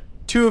say that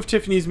 2 of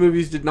Tiffany's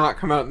movies did not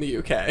come out in the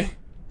UK.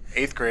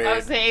 8th grade. I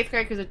was in 8th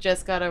grade because it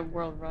just got a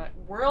worldwide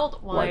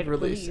Wide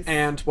release. release.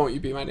 And Won't You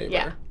Be My Neighbor?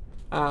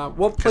 Yeah.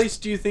 What place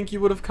do you think you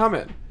would have come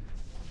in?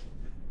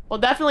 Well,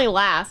 definitely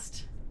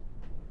last.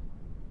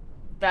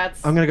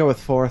 That's. I'm gonna go with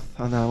fourth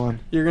on that one.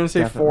 You're gonna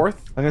say Definitely. 4th,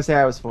 I'm gonna say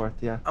I was fourth.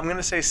 Yeah. I'm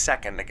gonna say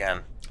second again.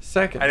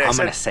 2nd, I I'm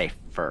said gonna say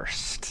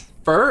first.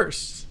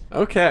 1st.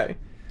 Okay,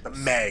 the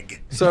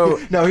Meg. so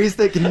No, he's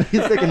thinking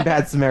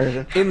Bad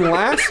Samaritan. in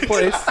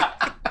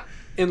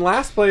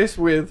last place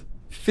with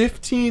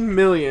 15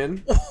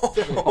 million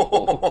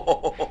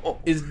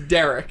is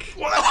Derek.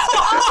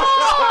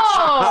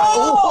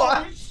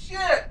 Oh!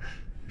 shit!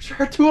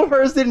 Sure, 2 of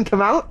hers didn't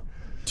come out.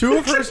 2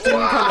 of hers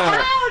didn't come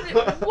out. How did-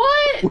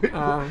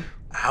 what?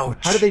 Ouch.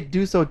 How did they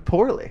do so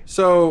poorly?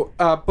 So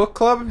Book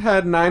Club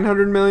had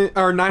 900 million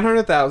or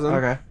 900,000.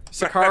 Okay.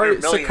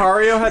 900 million.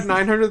 Sicario had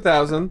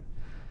 900,000.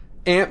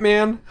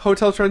 Ant-Man,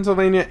 Hotel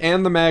Transylvania,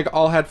 and The Meg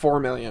all had 4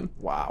 million.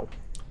 Wow.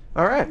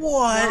 All right.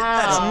 What?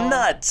 Wow.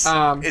 That's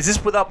nuts. Is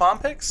this without bomb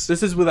picks?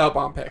 This is without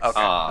bomb picks.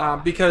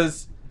 Okay.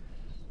 Because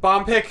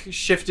bomb pick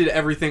shifted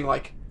everything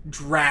like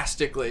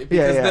drastically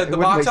because yeah, the it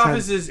wouldn't box make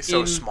office sense. is It's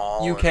so in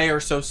small UK are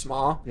so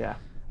small. Yeah.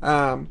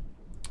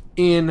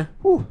 In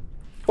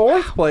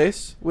 4th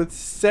place with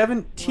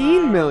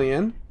 17 Wow.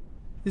 million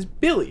is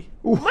Billy.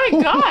 Oh my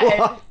God.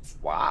 What?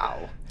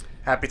 Wow.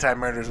 Happy Time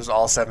Murders was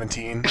all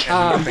 17. And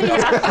Um, nothing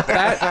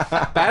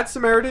else. Bad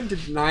Samaritan did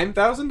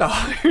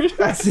 $9,000.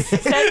 That's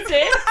it. That's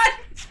it?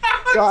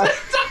 God.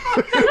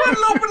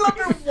 Open up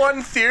in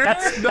one theater.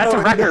 That's a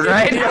record,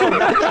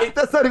 right?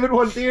 That's not even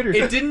one theater.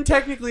 It didn't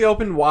technically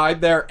open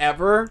wide there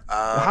ever,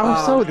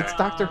 How so? That's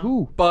Doctor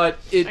Who. but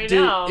I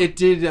know. it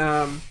did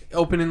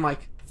open in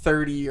like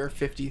 30 or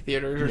 50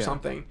 theaters or Yeah.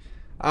 something.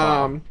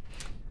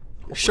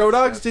 Show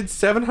Dogs did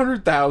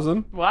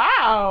 700,000.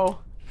 Wow.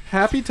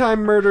 Happy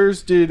Time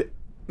Murders did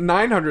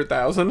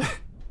 900,000.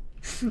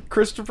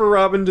 Christopher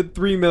Robin did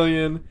 3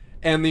 million,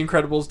 and The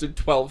Incredibles did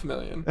 12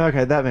 million.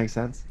 Okay, that makes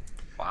sense.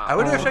 I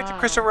would have expected Wow.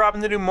 Christopher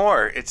Robin to do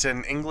more. It's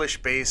an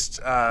English-based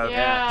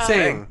Yeah.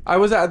 Same. I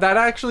was that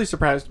actually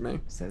surprised me.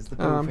 Says the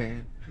Boo Um,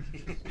 fan.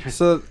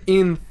 So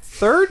in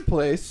 3rd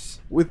place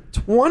with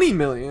 20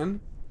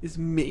 million is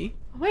me.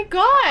 Oh my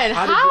God.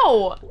 How did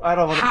How? I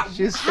don't want how-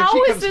 to. If how she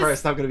is comes this-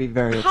 first, I'm gonna be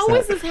very upset. How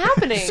is this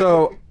happening?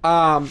 So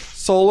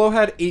Solo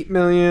had 8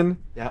 million.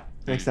 Yeah,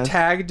 makes sense.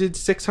 Tag did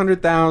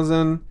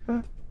 600,000.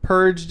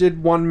 Purge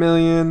did 1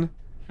 million.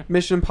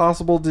 Mission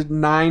Impossible did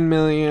 9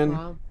 million.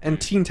 Wow. And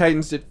Teen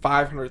Titans did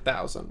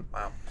 500,000.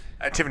 Wow.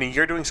 Tiffany,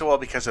 you're doing so well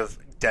because of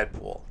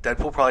Deadpool.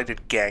 Deadpool probably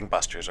did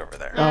gangbusters over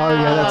there. Oh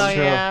yeah, that's Oh,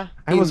 true. yeah.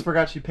 I almost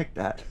forgot she picked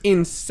that.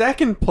 In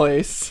second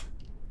place,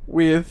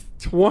 with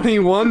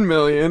 21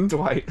 million,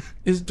 Dwight.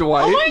 is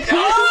Dwight. Oh my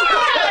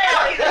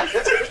god!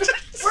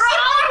 We're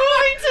all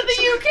moving to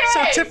the UK.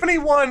 So Tiffany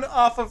won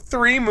off of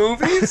 3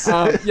 movies.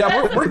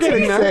 Yeah, we're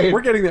getting there. insane.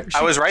 We're getting there.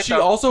 I was right. She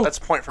though. also That's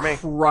a point for me.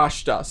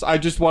 crushed us. I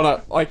just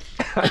want to like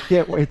I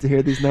can't wait to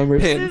hear these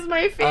numbers. Pin. This is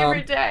my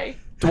favorite day.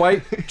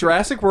 Dwight.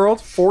 Jurassic World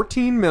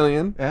 14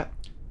 million. Yeah.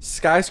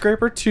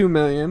 Skyscraper 2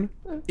 million.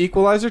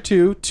 Equalizer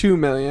 2 2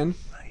 million.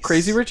 Nice.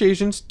 Crazy Rich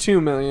Asians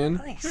 2 million.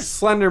 Nice.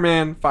 Slender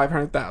Man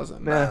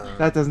 500,000.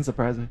 That doesn't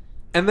surprise me.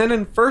 And then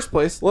in first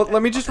place,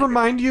 let me just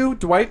remind you,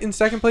 Dwight in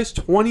second place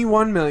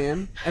 21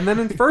 million, and then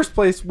in first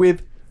place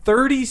with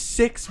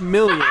 36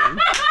 million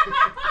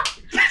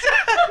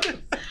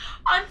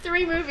On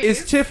 3 movies.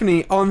 is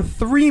Tiffany on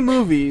 3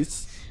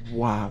 movies.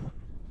 Wow.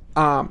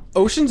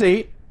 Ocean's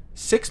 8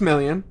 6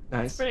 million,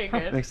 Nice. pretty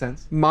good. Makes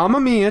sense. Mamma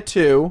Mia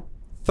 2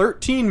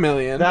 13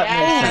 million, That Yes.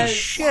 makes Holy sense.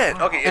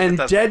 shit. Okay. and it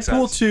does make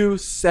Deadpool sense. 2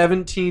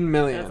 17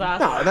 million.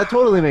 That's awesome. No, that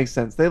totally makes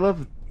sense. They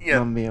love Yeah,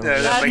 Mamma Mia.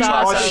 that That's makes a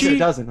lot of awesome. sense. She- It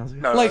doesn't. I was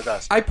like, No, Like it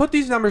does. I put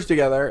these numbers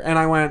together and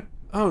I went,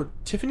 "Oh,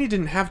 Tiffany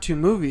didn't have 2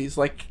 movies.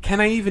 Like,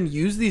 can I even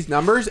use these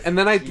numbers?" And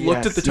then I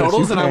looked at the Yes, yes,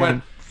 totals you and I can.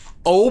 went,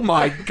 "Oh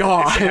my If she had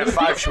god."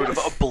 5, she would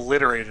have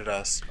obliterated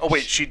us. Oh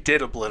wait, she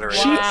did obliterate.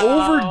 She us.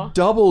 Wow. over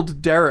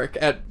doubled Derek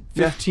at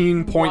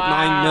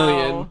 15.9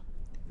 million.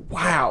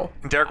 Wow.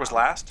 And Derek was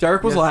last.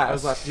 Derek was Yes, I last.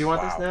 was last. Do you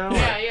want this now?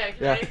 Yeah, yeah.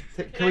 Yeah.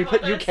 Can we I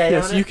put hold UK this?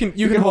 Yes, on it?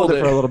 you can hold it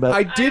for a little bit. I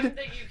I'm did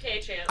the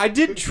UK channel. I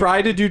did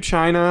try to do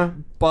China,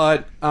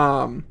 but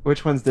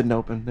Which ones didn't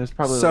open? There's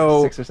probably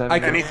So, like 6 or 7. I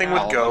now. can- Anything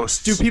with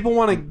ghosts. do people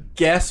want to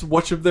guess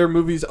which of their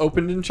movies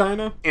opened in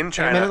China? in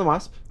Ant-Man and the China?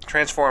 Wasp?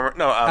 Transformer.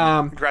 No.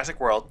 Um, Jurassic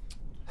World.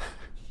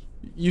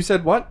 You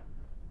said what?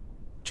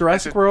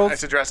 Jurassic I World?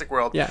 said Jurassic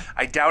World. Yeah.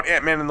 I doubt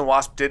Ant-Man and the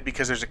Wasp did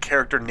because there's a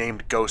character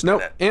named Ghost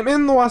Nope. in it. Ant-Man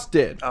and the Wasp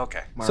did.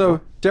 Okay.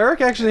 So Derek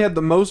actually had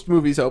the most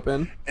movies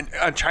open.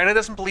 And China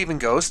doesn't believe in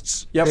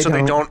ghosts, Yep. so They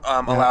they don't.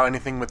 don't allow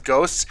anything with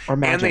ghosts. Or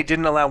And they magic.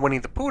 didn't allow Winnie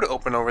the Pooh to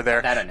open over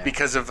there That I know.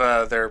 because of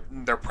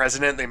their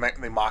president. They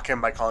mock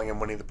him by calling him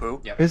Winnie the Pooh.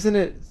 Yep. Isn't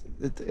it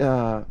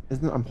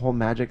isn't it a whole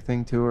magic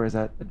thing too, or is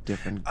that a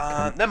different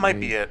That might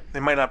be country? it. They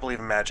might not believe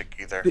in magic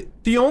either.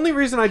 The only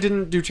reason I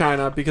didn't do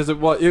China because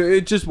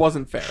it just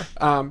wasn't fair.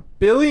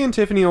 Billy and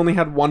Tiffany only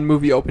had 1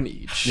 movie open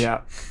each. Yeah.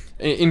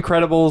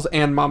 Incredibles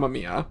and Mamma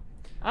Mia.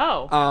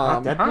 Oh.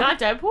 Um, Deadpool? Not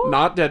Deadpool?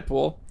 not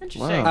Deadpool.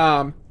 Interesting.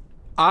 Wow.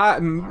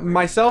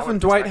 Myself and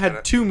Dwight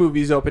had 2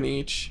 movies open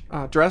each: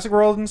 Jurassic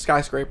World and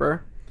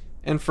Skyscraper,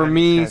 and for And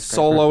me, Skyscraper.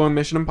 Solo and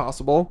Mission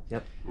Impossible.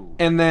 Yep.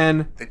 And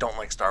then They don't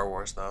like Star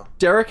Wars though.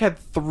 Derek had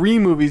 3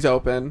 movies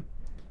open: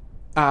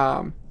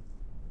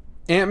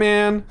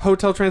 Ant-Man,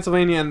 Hotel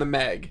Transylvania, and The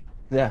Meg.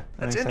 Yeah. that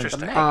That's makes sense.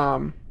 interesting.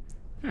 I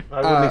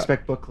I wouldn't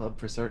expect book club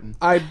for certain.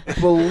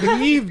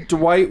 believe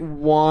Dwight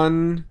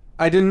won.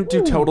 I didn't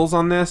do totals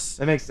on this.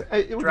 That makes it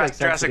would make sense.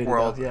 Jurassic to do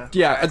World. that, Yeah.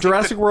 Yeah, I think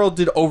Jurassic World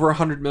did over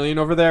 100 million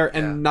over there,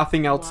 and Yeah.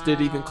 nothing else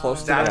did even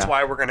close to That's that.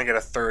 why we're gonna get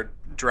a 3rd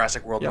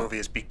Jurassic World Yep. movie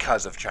is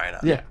because of China.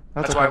 Yeah.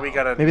 That's okay. why we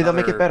got a Maybe they'll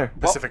make it better.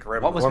 Pacific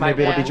Rim. what was Or my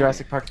maybe it'll be one?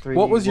 Jurassic Park 3.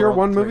 What was your World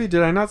one 3. movie?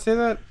 Did I not say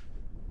that?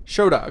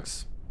 Show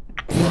Dogs.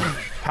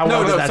 How No,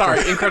 long no, does that sorry.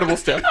 take? Incredible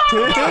Stiff.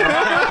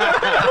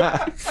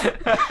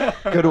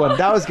 Good one.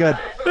 That was good.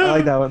 I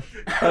like that one.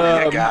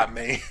 You got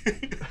me.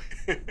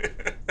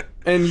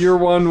 And your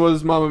one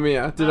was Mamma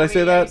Mia. Did I say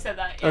You that? said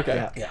that. Yeah.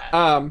 Okay.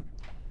 Yeah.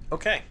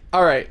 Okay.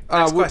 All right.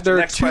 Next question, There are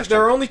next question.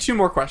 There are only 2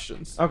 more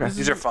questions. Okay. This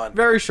These is are fun.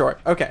 Very short.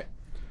 Okay.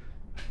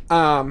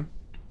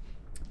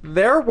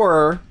 There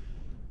were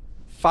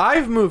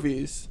 5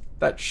 movies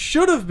that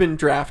should have been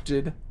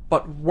drafted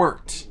but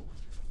weren't,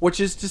 which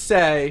is to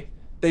say,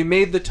 they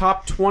made the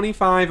top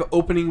 25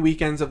 opening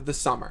weekends of the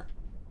summer.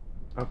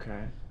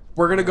 Okay.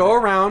 We're gonna go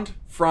around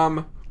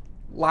from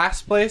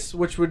last place,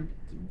 which would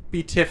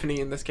be Tiffany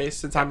in this case,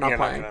 since I'm not You're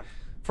playing. gonna-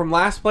 From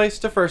last place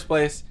to first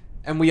place,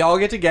 and we all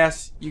get to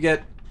guess. You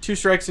get 2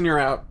 strikes and you're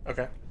out.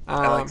 Okay.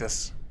 I like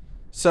this.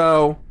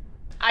 So,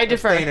 I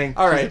defer. Abstaining.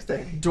 all She's right,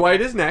 abstaining.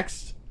 Dwight is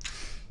next.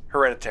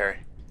 Hereditary.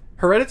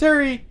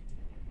 Hereditary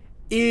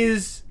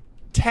is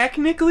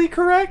technically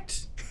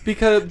correct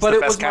because, but the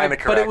it best was my, kinda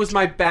but it correct. was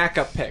my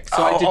backup pick,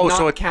 so I did Oh, not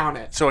so it- count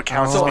it. So it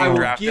counts So as I being will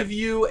drafted. give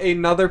you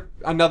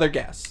another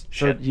guess.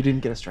 So you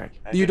didn't get a strike.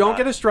 I You did don't not.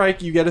 get a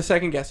strike. You get a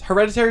second guess.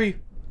 Hereditary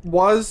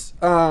was,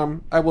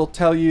 I will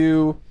tell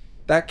you,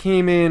 that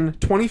came in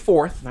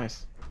 24th.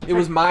 Nice. It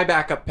was my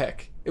backup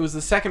pick. It was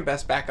the second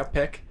best backup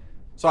pick.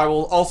 So I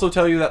will also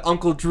tell you that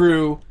Uncle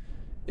Drew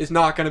is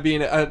not going to be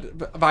a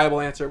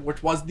viable answer,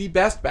 which was the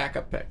best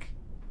backup pick,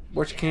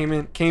 which came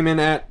in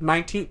at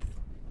 19th.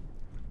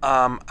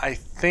 I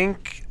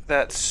think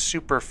that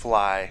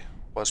Superfly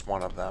was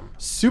one of them.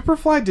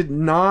 Superfly did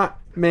not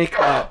make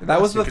that.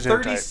 That was the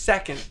Gesundheit.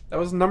 32nd. That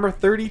was number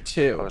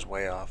 32. I was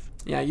way off.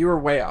 Yeah, you were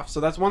way off. So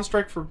that's 1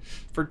 strike for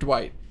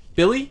Dwight.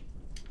 Billy?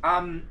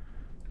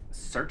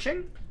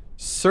 Searching?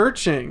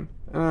 Searching.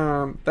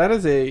 That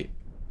is a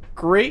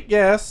Great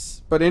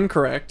guess, but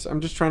incorrect.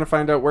 I'm just trying to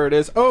find out where it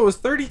is. Oh, it was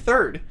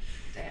 33rd.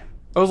 Damn.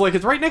 I was like,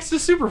 it's right next to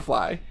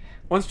Superfly.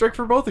 One strike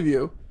for both of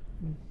you.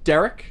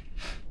 Derek,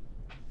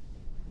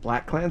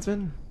 Black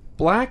Klansman?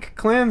 Black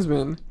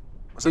Klansman.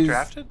 Was it Is-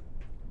 drafted?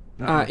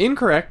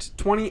 Incorrect.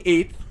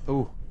 28th.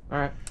 Ooh.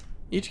 Alright.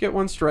 Each get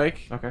one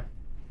strike. Okay.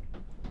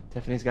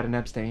 Tiffany's got an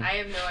abstain. I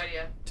have no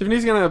idea.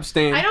 Tiffany's gonna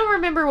abstain. I don't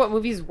remember what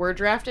movies were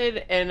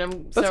drafted,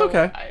 and That's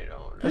okay. I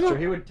don't. That's true.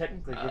 He would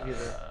technically give you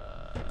the...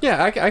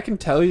 Yeah, I can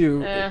tell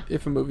you Eh.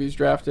 if a movie's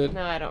drafted.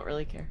 No, I don't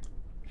really care.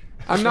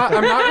 I'm not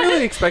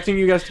really expecting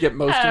you guys to get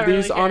most I of don't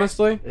these, really care.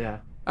 honestly.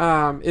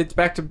 Yeah. It's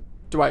back to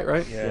Dwight,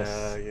 right?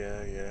 Yeah.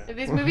 If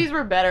these movies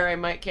were better, I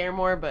might care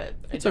more, but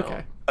It's I don't.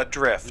 okay.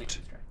 Adrift.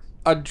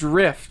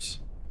 Adrift.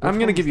 I'm Which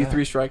gonna one give was you that?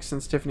 3 strikes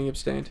since Tiffany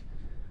abstained.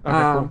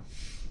 Okay,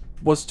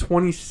 Was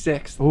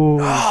 26th.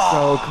 cool. Ooh,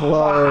 so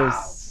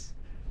close.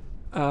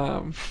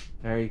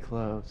 Very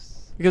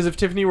close. Because if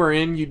Tiffany were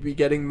in, you'd be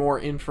getting more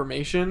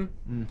information.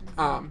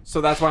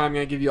 So that's why I'm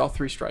gonna give you all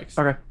 3 strikes.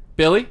 Okay.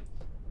 Billy?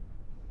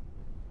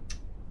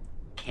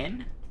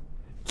 Kin?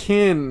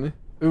 Kin.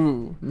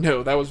 Ooh,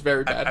 no, that was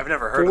very bad. I've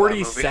never heard of that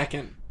movie.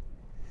 42nd.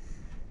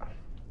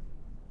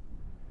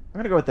 I'm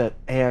gonna go with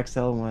that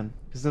AXL one.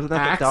 Because isn't that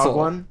the Axel. dog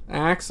one?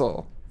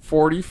 Axel.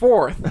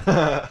 44th.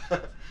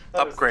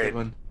 That was a Upgrade. good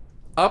one.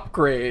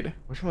 Upgrade.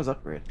 Which one was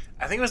Upgrade?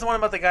 I think it was the one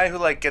about the guy who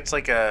like gets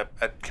like a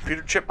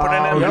computer chip put in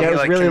Oh, him. yeah, and it he, was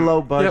like, really can-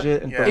 low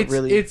budget and Yeah. but It's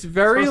really it's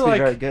very supposed to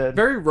be like very good.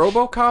 very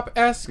RoboCop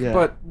esque, Yeah.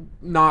 but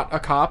not a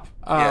cop.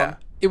 Yeah.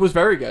 It was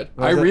very good.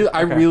 Was it?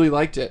 I Okay. really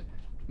liked it.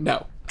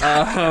 No.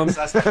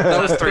 That's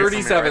That was 3 for me,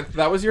 37th. right?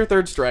 That was your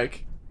 3rd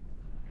strike.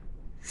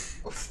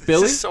 This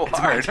Billy? is so It's my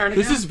hard. turn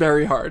This again? is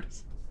very hard.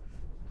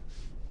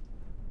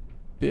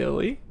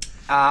 Billy.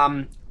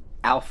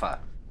 Alpha.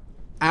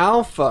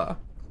 Alpha.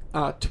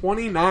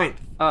 29th.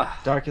 Ugh.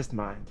 Darkest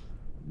Mind.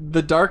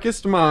 The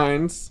Darkest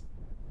Minds.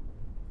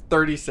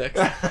 36.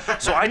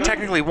 So I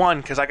technically won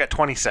because I got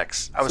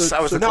 26. I was So-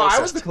 I was so the No, closest.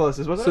 I was the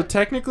closest, wasn't So I?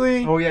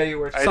 technically, Oh yeah, you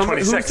were. I had who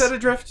 26. said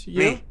Adrift? You?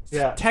 Me.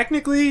 Yeah.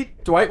 Technically,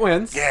 Dwight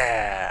wins.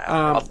 Yeah. Um,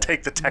 I'll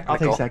take the I'll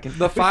technical. take second.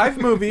 The 5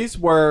 movies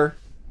were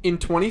in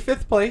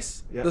 25th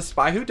place. Yeah. The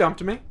Spy Who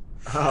Dumped Me.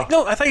 Oh.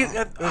 No, I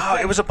thought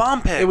it was a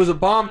bomb pick. It was a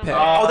bomb pick.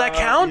 Oh, that you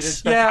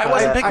counts? didn't yeah, I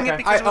wasn't specify picking that. it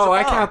because it was a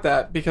I bomb. count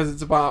that because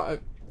it's a bomb.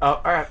 Oh,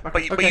 all right.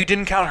 Okay. But Okay. you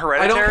didn't count I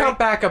Hereditary. don't count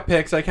backup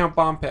picks. I count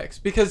bomb picks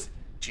because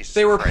Jesus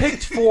they were Christ.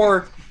 picked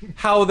for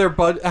how their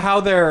box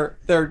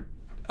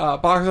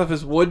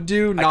office would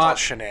do, I call not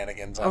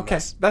shenanigans on okay.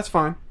 this. That's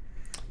fine.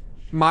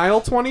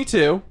 Mile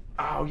 22.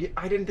 Oh, yeah,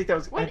 I didn't think that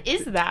was. What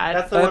is that?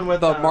 That's the one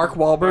with the Mark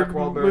Wahlberg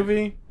Mark Wahlberg.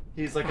 movie.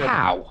 He's like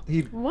How?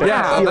 He What?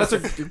 Yeah, that's a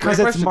great because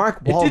it's question. Mark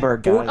It did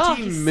Wahlberg, guys. 14 Oh,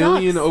 he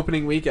million sucks.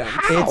 opening weekend.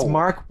 It's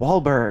Mark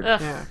Wahlberg.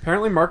 Ugh. Yeah,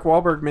 apparently Mark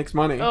Wahlberg makes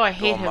money. Oh, I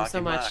hate Go him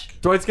so Marky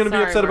much. Dwight's gonna be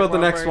Sorry, upset about Mark the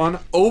next Wahlberg. one.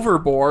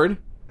 Overboard,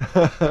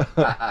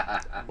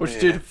 which Yeah.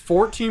 did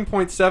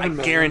 14.7 I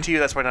million. guarantee you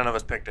that's why none of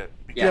us picked it.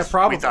 Yeah, Yes.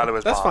 probably. We thought it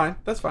was That's bomb. fine.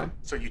 That's fine.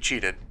 So you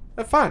cheated.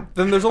 That's fine.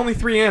 Then there's only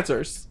 3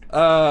 answers,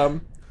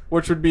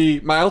 which would be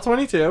Mile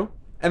 22,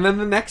 and then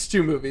the next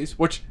 2 movies.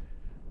 Which,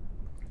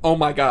 oh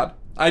my god,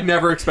 I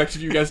never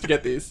expected you guys to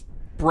get these.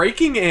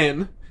 Breaking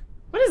In.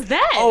 What is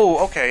that?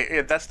 Oh, okay.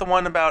 Yeah, that's the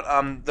one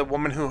about the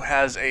woman who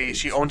has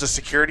she owns a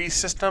security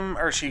system,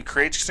 or she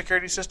creates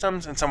security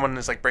systems, and someone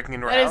is like breaking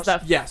into her that house.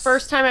 is the Yes.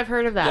 first time I've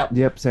heard of that. Yep.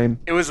 Yep, same.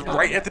 It was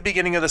right at the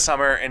beginning of the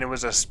summer, and it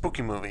was a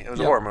spooky movie. It was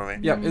a Yep. horror movie.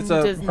 Yep, it's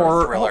a Disney.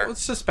 horror Thriller.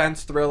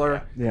 suspense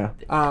thriller. Yeah.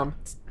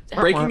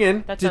 Breaking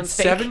In That did sounds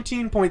fake.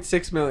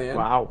 17.6 million.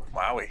 Wow.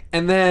 Wowie.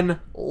 And then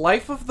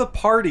Life of the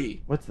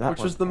Party, What's that which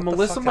one? was the What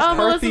Melissa fuck is that? Oh,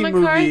 McCarthy, Melissa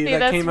McCarthy, movie that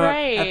that's came out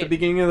at right. the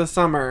beginning of the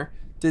summer,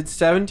 did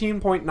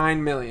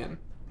 17.9 million.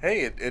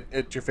 Hey,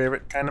 it's your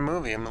favorite kind of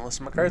movie, a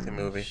Melissa McCarthy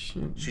movie.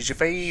 She's your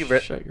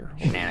favorite. Shut your hole.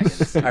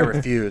 Shenanigans. I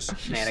refuse.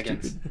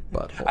 Shenanigans.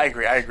 butthole. I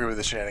agree with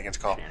the shenanigans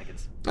call.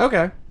 Shenanigans.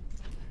 Okay.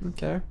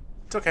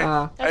 It's okay.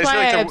 Uh, I just why feel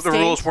I like the abstained.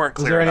 rules weren't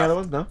Was clear there any enough. other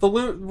ones? No.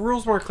 the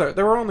rules weren't clear.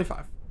 There were only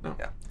 5. No.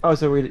 Yeah. Oh,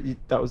 so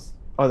that was.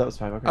 Oh, that was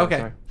 5. Okay.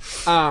 Okay.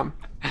 Sorry.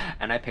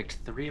 And I picked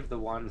 3 of the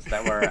ones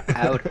that were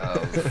out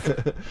of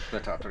the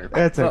top 25.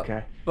 That's Well-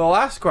 okay. The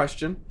last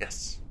question.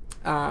 Yes.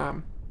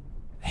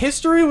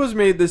 History was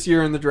made this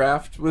year in the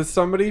draft with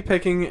somebody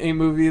picking a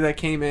movie that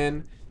came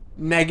in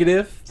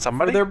negative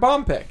Somebody? for their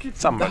bomb pick.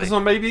 Somebody.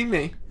 Somebody being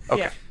me.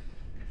 Okay. Yeah.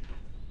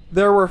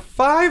 There were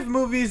 5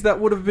 movies that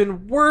would have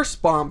been worse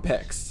bomb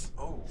picks.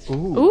 Ooh.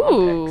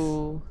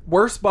 Ooh.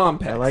 Worse bomb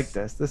picks. I like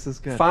this. This is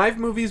good. 5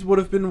 movies would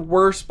have been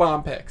worse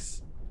bomb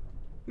picks.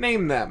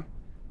 Name them.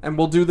 And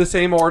we'll do the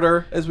same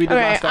order as we did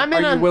Okay, last time. I'm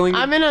in Are you on. willing?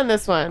 I'm in on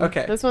this one.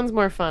 Okay. This one's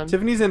more fun.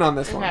 Tiffany's in on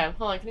this one. Okay,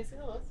 hold on. Can I see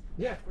the list?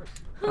 Yeah, of course.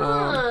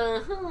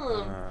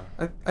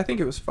 I think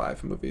it was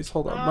 5 movies.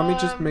 Hold on. Let me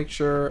just Um, make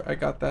sure I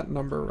got that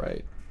number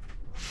right.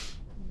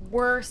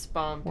 Worse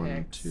bomb 1,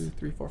 picks. 2,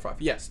 3, 4, 5.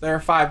 Yes, there are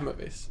 5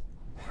 movies.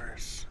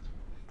 Worse.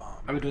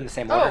 Are we doing the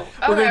same order? Oh,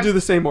 We're going okay. to do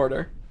the same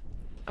order.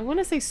 I want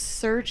to say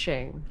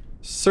Searching.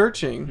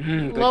 Searching.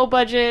 Good. Low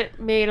budget,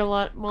 made a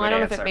lot. Well, I Good don't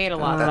know if answer. it made a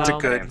lot. That's That's a though.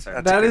 good answer.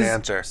 That's That a good is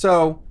answer.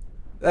 so.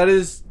 That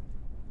is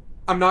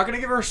I'm not gonna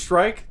give her a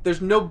strike.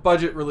 There's no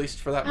budget released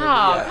for that movie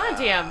Oh, yet.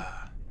 goddamn.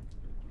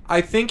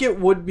 I think it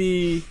would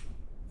be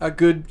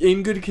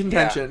in good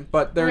contention,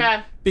 but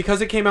Okay.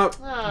 because it came out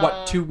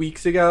Oh. 2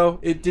 weeks ago.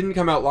 It didn't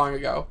come out long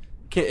ago.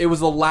 It was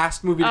the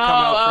last movie to come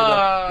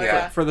out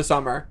yeah. for the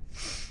summer.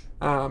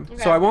 Okay.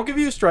 So I won't give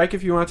you a strike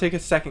if you want to take a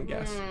second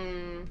guess.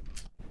 Hmm.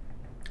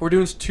 We're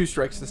doing 2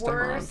 strikes this time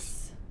around.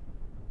 Worse.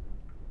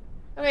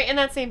 Okay, in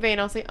that same vein,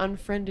 I'll say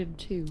Unfriended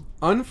 2.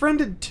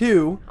 Unfriended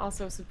 2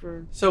 Also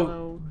super so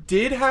low.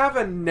 did have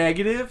a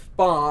negative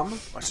bomb,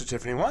 What's the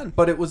Tiffany one?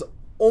 but it was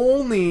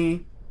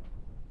only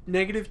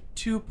negative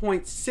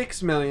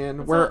 2.6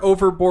 million, where that?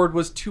 Overboard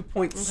was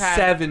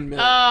 2.7 million.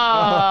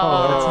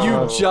 Oh. You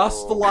Oh.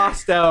 just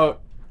lost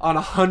out on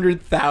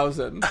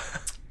 100,000.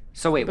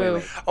 So wait.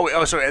 Boo.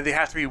 So they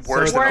have to be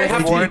worse So than They Worse.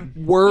 have Overboard? to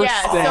be worse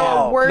Yeah, than,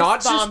 so worst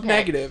not bomb just pick.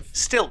 negative.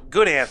 Still,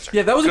 good answer.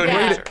 Yeah, that was a good great.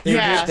 answer. You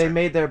Yeah. just, They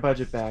made their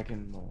budget back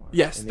and more.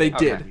 Yes, And they the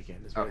did.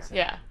 Weekend is what Okay. it said.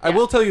 Yeah. I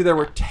will tell you there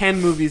were 10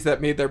 movies that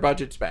made their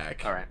budgets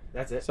back. All right.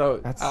 That's it. So,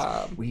 That's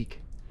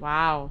weak.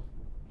 Wow.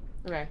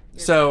 Okay.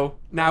 so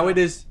now it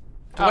is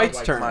Dwight's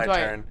Dwight. turn. My Dwight.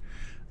 turn.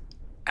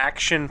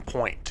 Action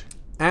Point.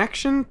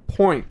 Action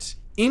Point.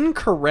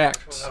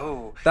 Incorrect.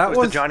 Oh, That it was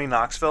was- the Johnny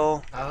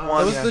Knoxville Oh, one.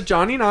 That was the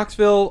Johnny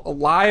Knoxville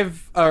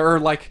live, or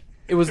like,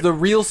 it was the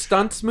real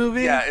stunts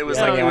movie. Yeah, it was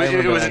Yeah, like yeah, it was, I it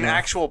remember was that an now.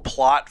 actual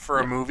plot for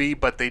a movie,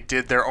 but they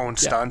did their own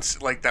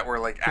stunts like that were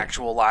like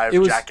actual live It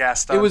was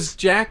Jackass stunts. It was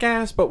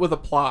Jackass, but with a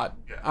plot.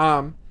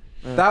 Yeah.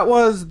 That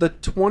was the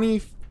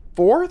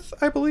 24th,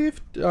 I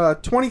believe,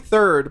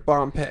 23rd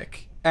bomb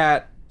pick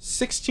at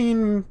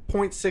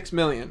 16.6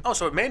 million. Oh,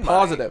 so it made money.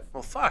 Positive.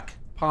 Well, fuck.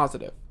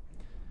 Positive.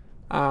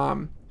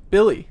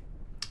 Billy.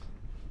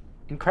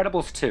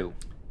 Incredibles 2.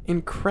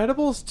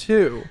 Incredibles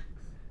 2.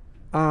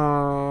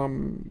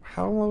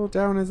 How low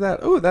down is that?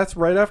 Oh, that's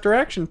right after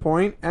Action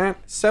Point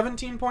at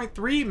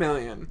 17.3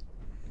 million.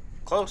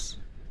 Close.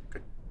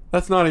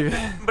 That's not even.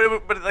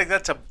 But like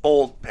that's a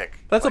bold pick.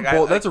 That's a Like,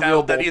 bold- that's a that,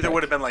 real That bold either pick.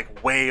 would have been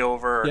like way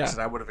over, Yeah. because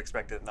I would have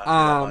expected it not to be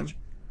that much.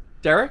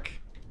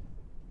 Derek.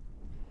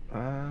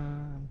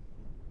 I'm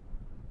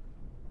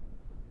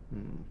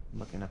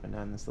looking up and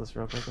down this list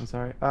real quick. I'm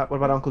sorry. What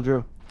about Uncle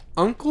Drew?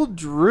 Uncle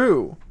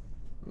Drew.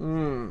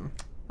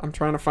 I'm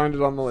trying to find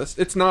it on the list.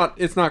 It's not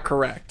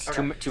correct.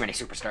 Too many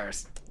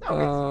superstars.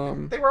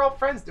 They were all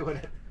friends doing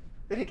it.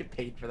 They didn't get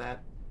paid for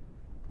that.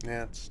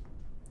 Yeah, it's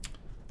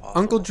possible.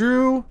 Uncle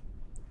Drew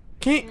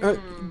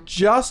came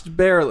just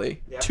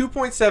barely. Yeah.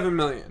 2.7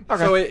 million.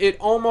 Okay. So it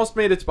almost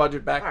made its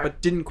budget back, Alright.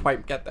 but didn't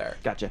quite get there.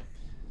 Gotcha.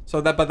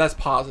 But that's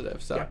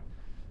positive. So,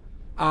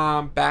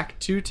 back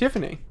to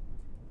Tiffany.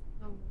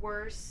 The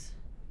worst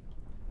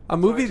A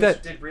movie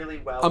that did really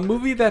well. a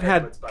movie that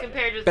had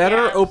compared with better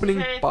yeah, I'm opening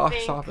trying to box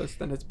think- office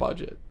than its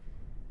budget.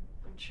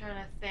 I'm trying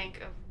to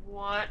think of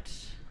what.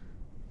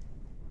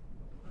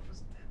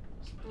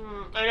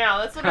 I know.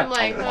 That's what I'm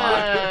like.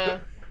 I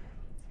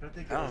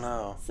don't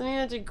know. Something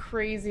that did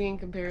crazy in I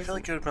comparison. feel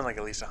like it would have been like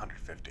at least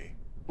 150.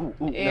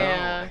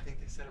 yeah. think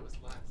they said it was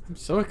less. I'm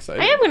so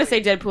excited. I am gonna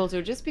say Deadpool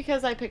 2 just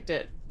because I picked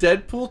it.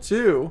 Deadpool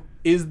 2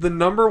 is the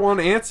number one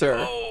answer.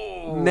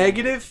 Oh.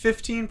 Negative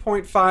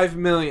 15.5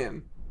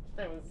 million.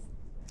 That was.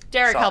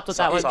 Derek helped with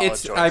that one. solid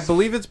It's choice. I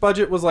believe its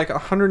budget was like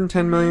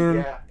 110 million,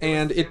 Yeah,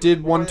 and it it was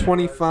did more than it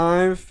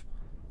 125.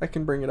 I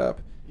can bring it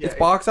up. Yeah, Its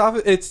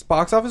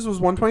box office was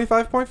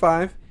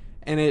 125.5,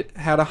 and it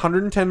had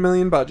 110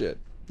 million budget.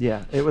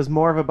 Yeah, it was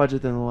more of a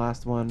budget than the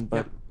last one, but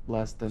Yep.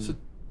 less than So-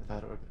 I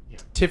thought it would. Yeah.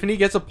 Tiffany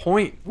gets a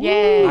point.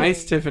 Yay!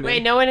 Nice, Tiffany.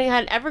 Wait, no one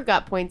had ever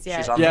got points yet.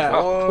 She's on Yeah. the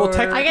board. Well,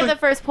 technically, I get the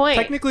first point.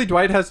 technically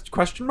Dwight has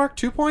question mark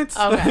 2 points,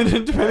 Okay.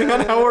 depending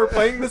on how we're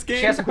playing this game.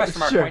 She has a question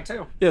mark Sure. point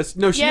too. Yes,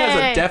 no, she has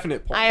Yay. a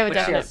definite point. I have a But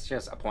she definite.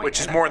 has a point. Which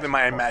is in it. more than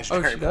my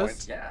imaginary Oh, she does?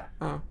 points. Yeah.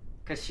 Oh.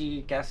 Because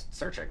she guessed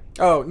searching.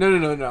 Oh,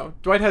 no.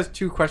 Dwight has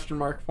 2 question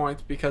mark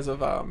points because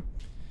of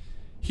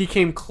he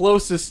came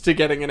closest to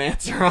getting an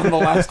answer on the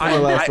last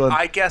one. last one.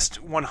 I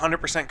guessed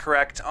 100%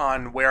 correct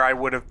on where I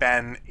would have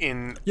been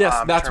in. Yes,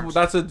 terms-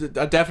 that's a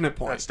definite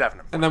point. That's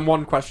definite. And then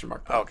 1 question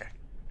mark. Oh, okay.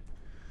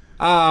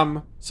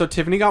 So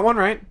Tiffany got one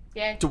right.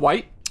 Yay.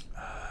 Dwight,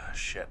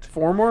 Shit.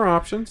 4 more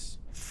options.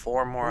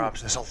 4 more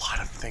options. There's a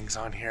lot of things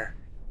on here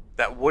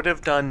that would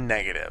have done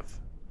negative.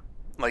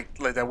 Like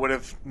that would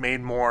have made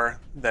more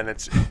than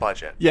its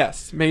budget.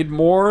 Yes, made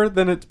more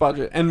than its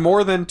budget and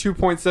more than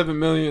 2.7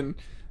 million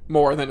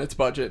more than its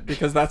budget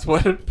because that's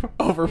what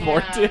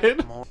Overboard Yeah.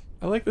 did.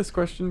 I like this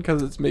question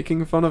because it's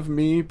making fun of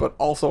me, but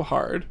also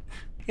hard.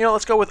 You know,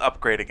 let's go with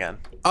Upgrade again.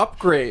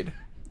 Upgrade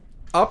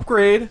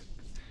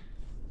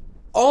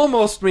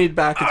almost made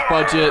back its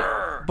budget,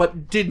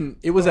 but didn't.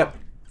 It was at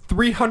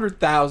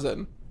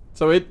 300,000,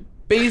 so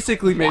it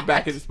basically made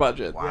back its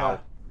budget. Wow.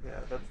 Yeah,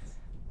 that's.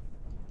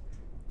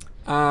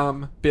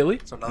 Billy,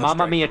 So another Mamma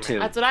strike Mia for me. 2.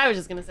 That's what I was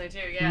just gonna say too.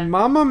 Yeah.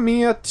 Mamma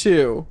Mia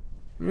 2.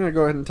 I'm gonna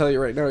go ahead and tell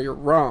you right now you're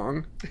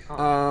wrong.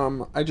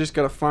 I just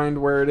gotta find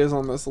where it is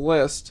on this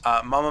list.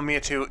 Mamma Mia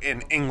 2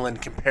 in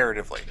England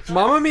comparatively.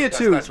 Mamma Mia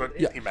 2. that's what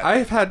he meant.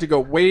 I've had to go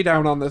way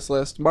down on this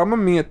list. Mamma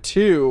Mia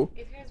 2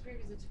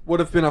 would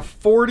have been a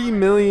 40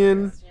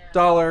 million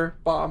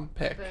bomb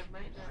pick. But it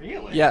might not be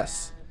Really?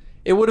 Yes.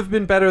 It would have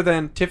been better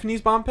than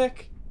Tiffany's bomb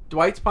pick,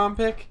 Dwight's bomb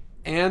pick,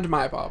 and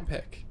my bomb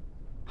pick.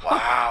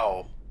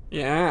 Wow.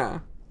 Yeah.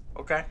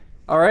 Okay.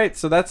 All right,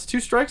 so that's 2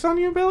 strikes on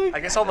you, Billy? I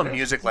guess all the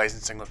music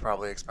licensing was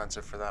probably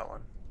expensive for that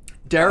one.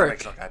 That Derek.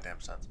 makes no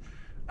goddamn sense.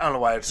 I don't know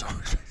why it's so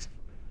expensive.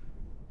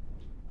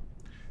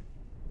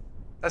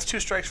 That's 2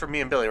 strikes for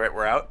me and Billy, right?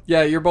 We're out?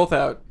 Yeah, you're both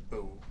out.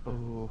 Ooh.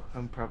 Oh,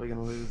 I'm probably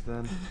gonna lose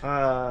then.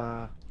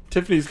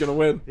 Tiffany's going to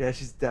win. Yeah,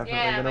 she's definitely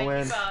Yeah, gonna my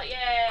win. default. Yay.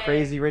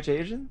 Crazy Rich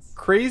Asians?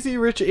 Crazy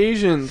Rich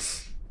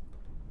Asians.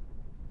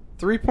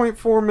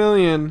 3.4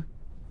 million.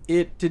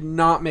 It did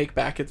not make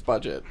back its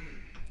budget.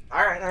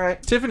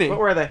 Alright. Tiffany. What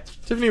were they?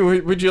 Tiffany,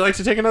 would you like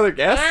to take another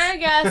guess? I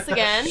guess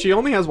again. She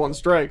only has 1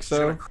 strike,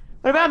 so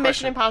What about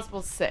Mission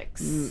Impossible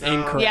 6?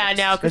 incorrect. Yeah,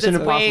 no, because Mission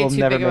it's way Impossible too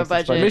never big of a makes its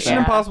budget. budget. Mission Yeah.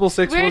 Impossible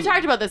 6 We already was-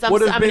 talked about this.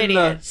 would have I'm an been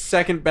the idiot.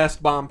 second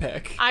best bomb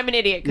pick. I'm an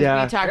idiot because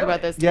Yeah. we talked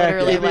about this Yeah,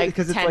 literally like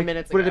because 10 it's like,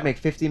 minutes ago. what did it make?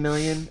 50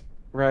 million,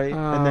 right?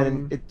 and then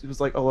Um, it was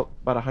like about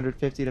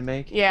 150 to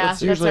make. Yeah, it's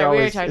that's usually right, we already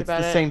always talked it's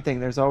about the it. same thing.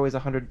 There's always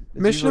 100. it's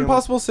Mission usually almost-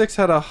 Impossible 6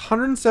 had a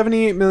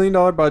 $178 million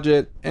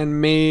budget and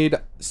made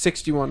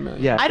 61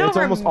 million. Yeah, I don't it's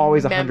almost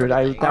always remember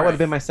 100. the That thing. would have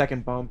been my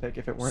second bomb pick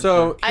if it weren't.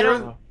 So I here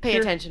don't are- pay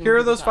here- attention. Here are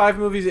to those stuff. 5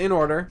 movies in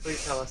order.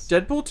 Please tell us.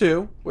 Deadpool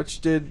 2,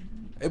 which it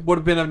would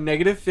have been a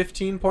negative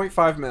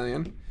 15.5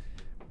 million.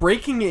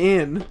 Breaking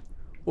In,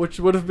 which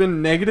would have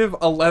been negative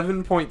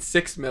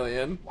 11.6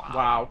 million.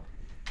 Wow.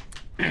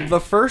 The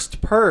First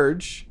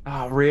Purge,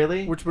 Oh,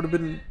 really? which would have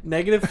been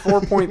negative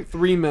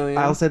 4.3 million.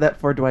 I'll say that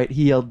for Dwight.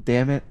 He yelled,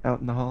 "Damn it!" out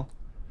in the hall.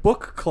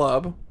 Book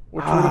Club,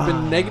 which would have Ah.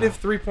 been negative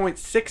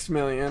 3.6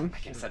 million. I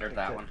considered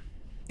that one.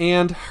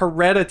 And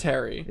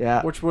Hereditary,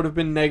 Yeah. which would have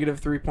been negative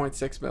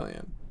 3.6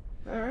 million.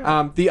 All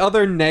right. The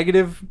other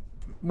negative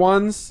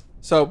ones,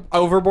 so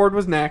Overboard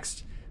was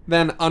next,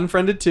 then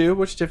Unfriended 2,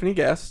 which Tiffany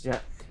guessed. Yeah.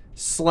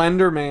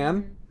 Slender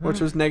Man, which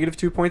was negative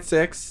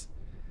 2.6.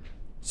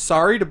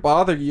 Sorry to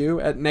Bother You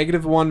at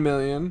negative 1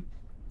 million.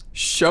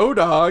 Show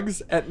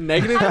Dogs at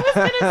negative I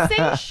was gonna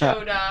say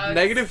Show Dogs.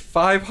 negative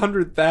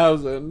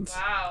 500,000.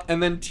 Wow.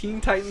 And then Teen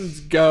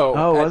Titans Go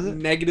Oh, at was it?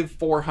 negative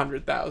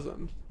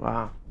 400,000.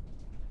 Wow.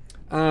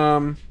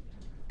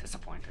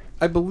 Disappointing.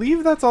 I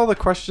believe that's all the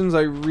questions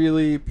I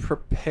really So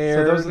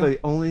prepared. those are the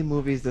only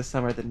movies this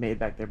summer that made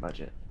back their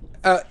budget.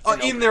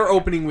 In their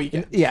opening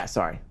weekend. Yeah.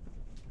 Sorry.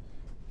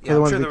 Yeah, the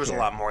I'm ones sure we there was a care.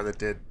 lot more that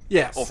did.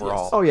 Yes.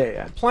 Overall. yes. Oh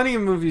yeah. Plenty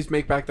of movies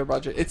make back their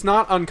budget. It's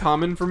not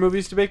uncommon for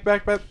movies to make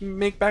back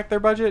their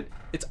budget.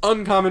 It's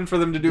uncommon for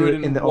them to do it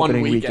in the one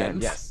opening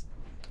weekend. Yes.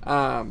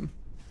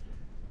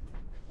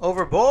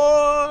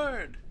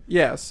 Overboard!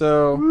 Yeah.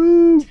 So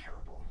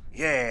Terrible.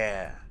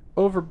 Yeah.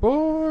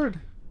 Overboard.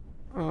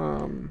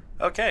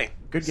 Okay.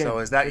 Good game. So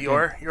is that Good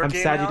your game. your I'm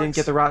game, sad you Alex? didn't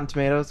get the Rotten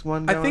Tomatoes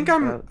one. I going,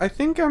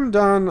 think but- I'm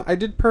done. I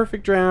did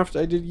perfect draft.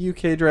 I did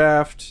UK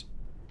draft.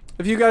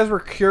 If you guys were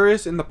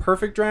curious, in the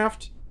perfect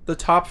draft, the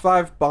top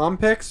 5 bomb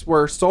picks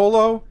were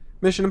Solo,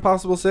 Mission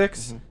Impossible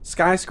 6,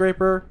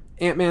 Skyscraper,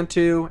 Ant-Man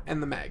 2,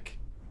 and The Meg.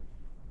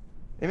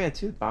 Ant-Man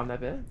 2 bombed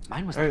that bit.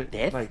 Mine was Or, the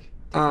fifth. like,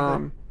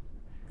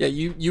 Yeah,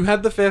 you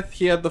had the 5th,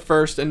 he had the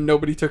 1st, and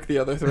nobody took the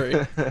other 3.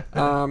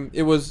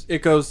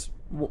 It goes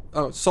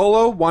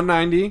Solo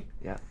 190,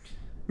 Yeah.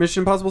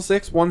 Mission Impossible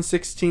 6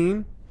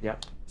 116,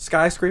 Yep.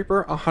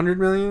 Skyscraper 100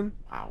 million,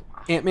 Wow.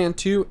 Ant-Man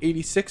 2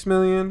 86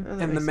 million, Oh,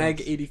 that and The makes Meg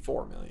sense.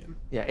 84 million.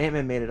 Yeah,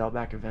 Ant-Man made it all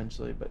back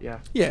eventually, but yeah.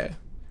 Yeah.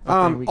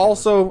 Opening weekend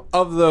Also,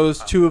 of those,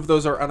 2 of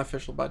those are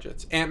unofficial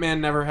budgets.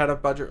 Ant-Man never had a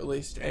budget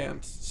released,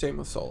 and same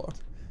with Solo.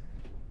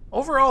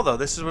 Overall, though,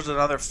 this was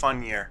another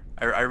fun year.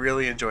 I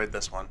really enjoyed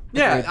this one.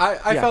 Yeah, Agreed.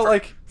 I Yeah, felt for-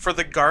 like For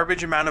the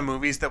garbage amount of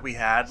movies that we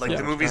had, like Yeah.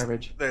 the movies,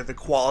 Garbage. the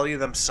quality of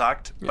them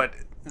sucked, but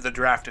the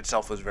draft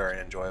itself was very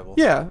enjoyable.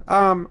 yeah.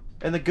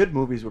 And the good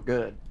movies were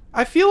good.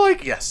 I feel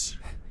like Yes.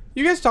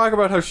 you guys talk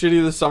about how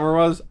shitty the summer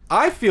was.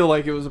 I feel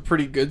like it was a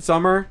pretty good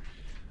summer.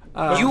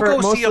 You for-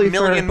 go see a mostly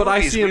million but I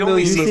movies. see a We only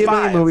million You see see a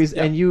million 5. movies,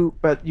 Yeah.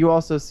 and but you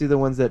also see the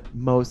ones that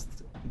most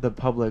the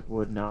public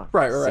would not.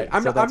 Right. see.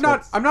 I'm, So I'm that's not.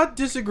 what's- I'm not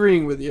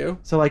disagreeing with you.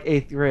 So like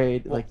 8th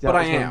grade, like that but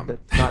was I one am. that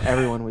not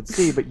everyone would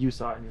see, but you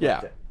saw it. And you Yeah.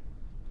 liked it.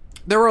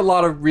 There were a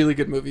lot of really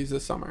good movies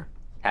this summer,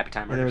 Happy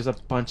Time And there Murders. was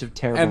a bunch of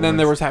terrible. and then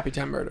there was ones. Happy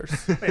Time Murders.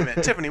 Wait a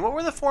minute, Tiffany. What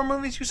were the 4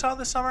 movies you saw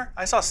this summer?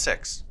 I saw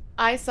 6.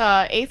 I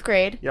saw 8th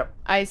grade. Yep.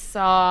 I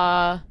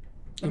saw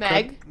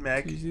Meg. Did you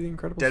Meg, see the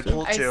Incredible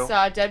Deadpool I 2,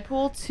 saw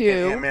Deadpool 2.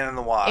 and Ant-Man and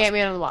the Wasp.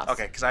 Ant-Man and the Wasp.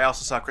 Okay, because I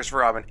also saw Christopher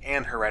Robin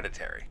and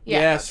Hereditary. Yeah.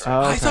 Yes, That's right.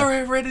 Oh, I okay. saw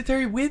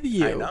Hereditary with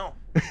you. I know.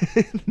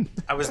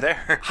 I was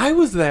there. I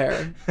was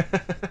there.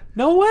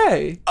 No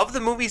way. Of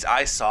the movies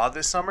I saw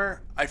this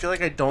summer, I feel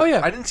like I don't. Oh,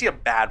 yeah. I didn't see a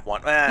bad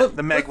one. Look,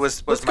 The Meg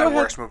let's was go my ahead.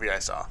 worst movie I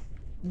saw.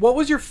 What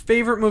was your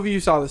favorite movie you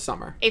saw this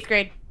summer? 8th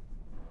grade.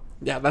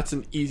 Yeah, that's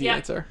an easy Yeah.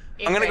 answer.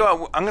 I'm gonna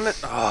go. I'm gonna.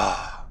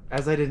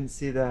 As I didn't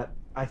see that,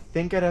 I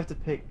think I'd have to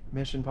pick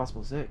Mission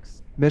Impossible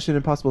 6. Mission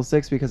Impossible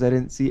 6 because I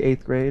didn't see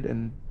 8th grade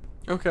and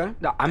Okay.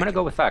 No, I'm gonna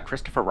go with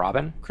Christopher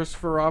Robin.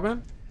 Christopher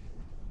Robin.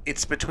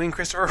 it's between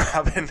Christopher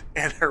Robin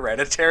and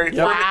Hereditary.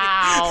 Yep.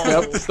 Wow.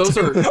 Yep, those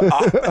are opposite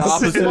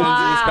ends of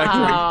the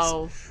spectrum.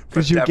 Wow.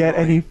 Could you get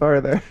Definitely. any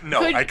further?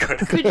 No, I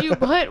couldn't. Could you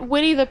put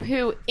Winnie the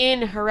Pooh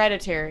in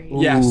Hereditary?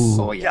 Yes.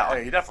 Ooh. Oh Yeah,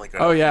 yeah. you definitely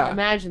could. Oh yeah.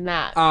 Imagine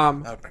that. That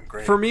would have been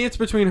great. For me, it's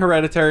between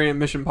Hereditary and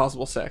Mission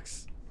Impossible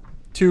 6.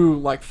 Two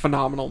like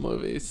phenomenal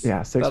movies.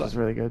 Yeah, 6 That- was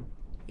really good.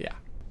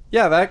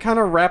 Yeah, that kind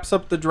of wraps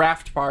up the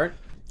draft part.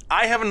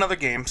 I have another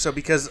game. So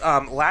because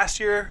last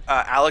year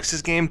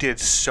Alex's game did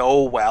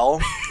so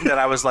well that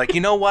I was like, you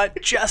know what?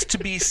 Just to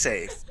be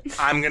safe,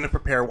 I'm gonna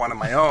prepare one of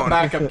my own.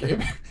 Backup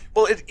game.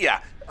 Well,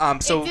 yeah.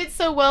 So it did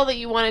so well that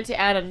you wanted to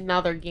add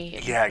another game.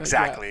 yeah,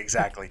 exactly. It's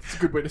a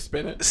good way to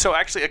spin it. So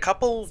actually, a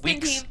couple Spin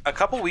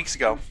weeks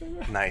team. ago,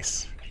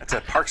 nice. That's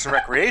a Parks and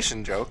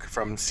Recreation joke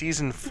from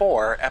season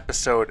 4,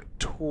 episode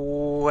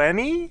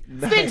 20.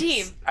 Spin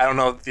Team. I don't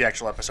know the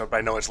actual episode, but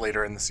I know it's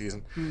later in the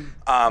season.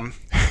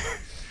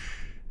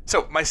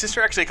 So my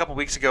sister actually a couple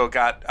weeks ago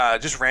got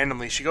just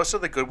randomly. She goes to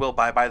the Goodwill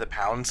Buy the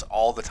Pounds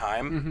all the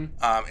time,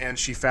 and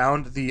she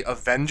found the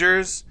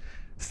Avengers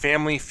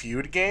Family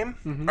Feud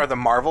game or the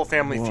Marvel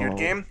Family Feud Whoa.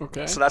 game.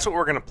 Okay. So that's what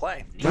we're gonna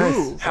play. Nice.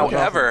 Ooh,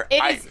 However,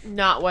 It is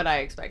not what I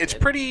expected. it's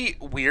pretty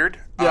weird.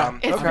 Yeah.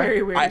 It's Okay.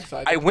 very weird.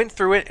 I went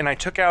through it and I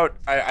took out.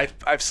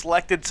 I've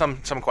selected some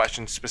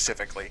questions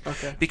specifically.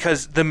 Okay.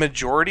 Because the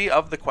majority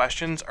of the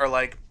questions are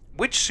like,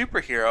 which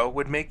superhero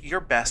would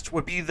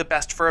be the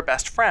best for a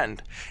best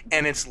friend?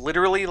 And it's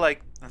literally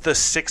like the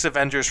 6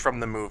 Avengers from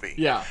the movie.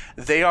 Yeah.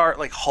 They are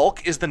like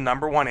Hulk is the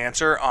number one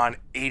answer on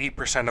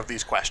 80% of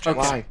these questions.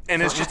 Okay. Why?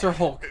 And it's just Mr.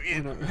 Hulk.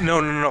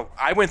 no.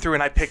 I went through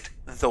and I picked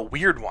the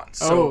weird ones.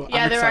 Oh, So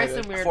yeah, I'm there are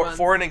excited. some weird ones.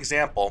 for an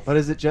example, But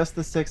is it just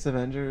the 6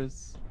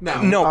 Avengers? No.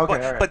 no, Okay,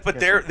 but all right.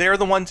 but Yes, they're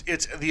the ones.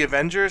 It's the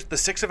Avengers, the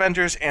 6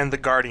 Avengers, and the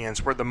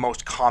Guardians were the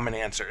most common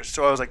answers.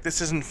 So I was like,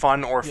 this isn't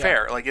fun or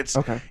fair. Like it's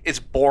Okay. it's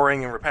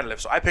boring and repetitive.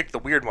 So I picked the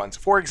weird ones.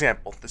 For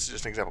example, this is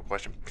just an example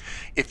question: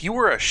 if you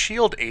were a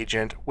SHIELD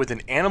agent with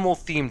an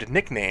animal-themed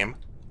nickname,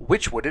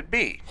 which would it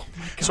be?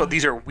 So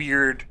these are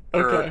weird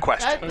Okay.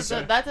 questions.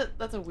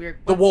 That's a weird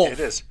The one. wolf. It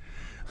is.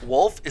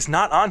 Wolf is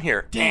not on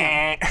here.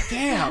 Damn.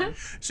 Damn.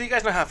 So you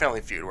guys know how Family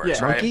Feud works,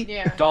 Yeah. right? Monkey?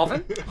 Yeah.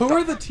 Dolphin? Who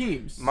are the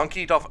teams?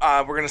 Monkey, dolphin.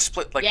 We're gonna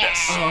split like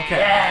this. Yeah. Okay.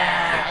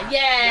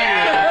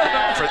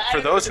 Yeah.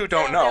 For those who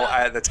don't know,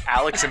 that's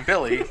Alex and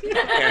Billy,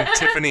 and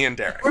Tiffany and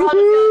Derek. We're all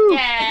just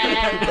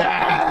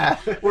yeah.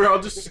 We're all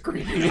just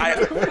screaming.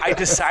 I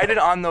decided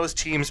on those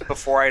teams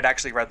before I'd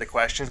actually read the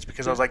questions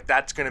because I was like,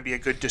 that's going to be a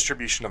good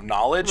distribution of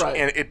knowledge, Right.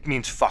 and it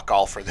means fuck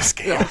all for this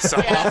game. Yeah. So,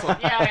 Yeah,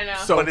 yeah, I know.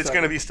 So but it's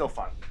going to excited. be still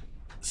fun.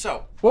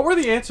 So, What were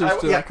the answers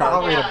to that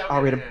I'll card? read Yeah. them.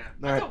 I'll read them. All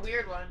That's right. a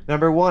weird one.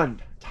 Number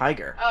 1,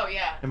 tiger. Oh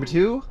yeah. Number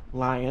 2,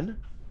 lion.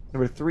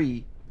 Number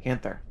 3,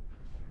 panther.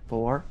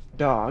 4,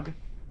 dog.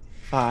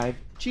 5,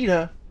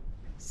 cheetah.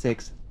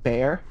 6,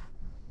 bear.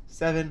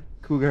 7,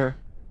 cougar.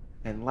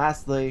 And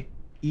lastly,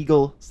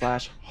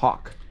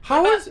 eagle/hawk.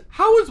 How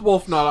is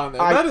Wolf not on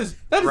there? I- that is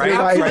Right,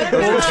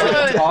 absolutely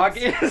right. Dog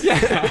is?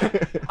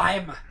 Yeah.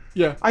 I'm.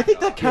 Yeah. I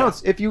think that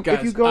counts. If you Guys,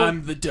 if you go,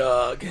 I'm the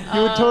dog.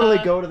 you would totally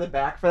go to the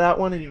back for that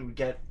one, and you would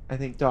get. I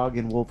think dog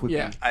and wolf would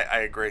Yeah. be. I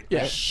agree.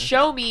 Yeah.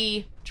 Show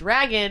me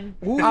dragon.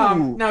 Ooh.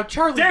 Now,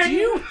 Charlie, Dang. do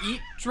you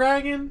eat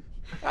dragon?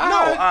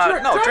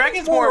 No,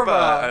 dragon's more of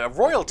a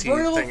royalty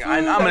royal thing. food,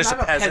 I'm just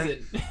and a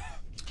peasant.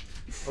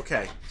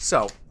 Okay,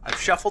 so I've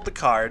shuffled the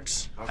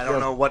cards. I don't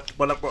know what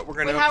we're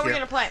going to do. How we're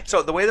gonna play?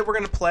 So the way that we're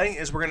going to play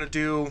is we're going to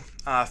do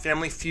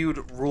Family Feud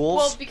rules.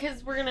 Well,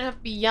 because we're gonna have to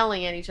be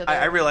yelling at each other.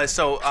 I realize.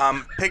 So,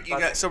 pick you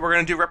guys. So we're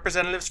gonna do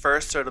representatives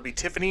first. So it'll be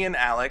Tiffany and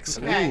Alex,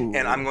 Okay. Ooh.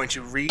 and I'm going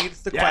to read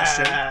the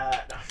question.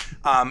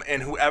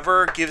 And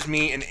whoever gives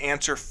me an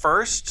answer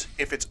first,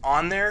 if it's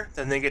on there,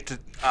 then they get to.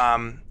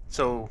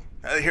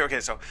 Here. Okay.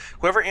 So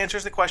whoever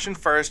answers the question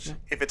first,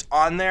 if it's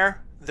on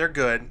there, they're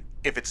good.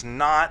 If it's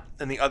not,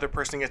 then the other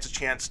person gets a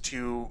chance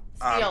to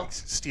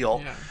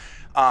steal. Yeah.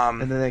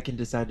 And then they can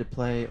decide to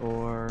play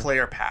or. Play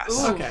or pass.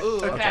 Ooh, Okay. ooh,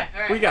 Okay. okay.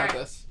 All right, We got all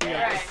right. this. All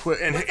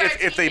right. And We'll start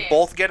if they teaming.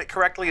 both get it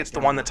correctly, it's the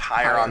one that's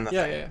higher on the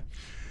Yeah, thing.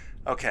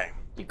 yeah. Okay.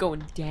 You're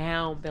going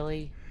down,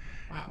 Billy.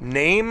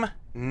 Name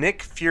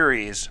Nick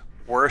Fury's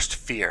worst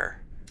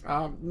fear.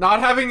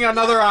 Not having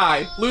another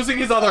eye, losing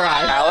his other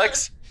eye.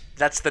 Alex,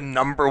 that's the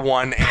number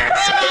one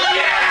answer.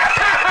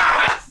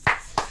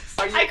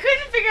 I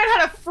couldn't figure out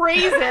how to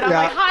phrase it. I'm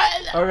Yeah. like,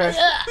 how, Okay,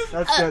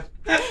 that's good.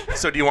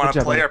 So do you want Good to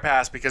job, play buddy. or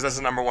pass? Because that's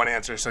the number one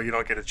answer, so you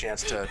don't get a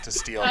chance to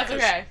steal. That's 'cause-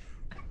 okay.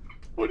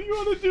 What do you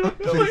want to do,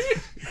 Billy?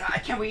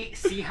 Can we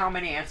see how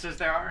many answers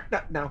there are?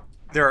 No.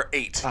 There are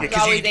 8. There's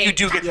Because always you 8.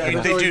 do get Yeah, they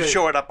there's do always 8.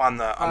 show it up on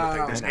the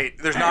thing. There's I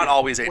 8. There's not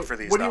always 8 for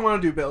these. What do you though.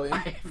 want to do, Billy? I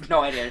have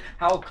no idea.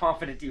 How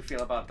confident do you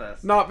feel about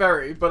this? Not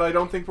very, but I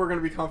don't think we're going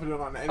to be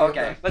confident on any of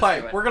Okay, them. let's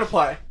Play. do it. We're going to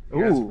play. Ooh.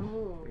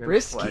 Ooh.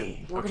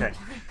 Risky. We're Okay. gonna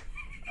play.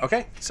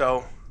 Okay.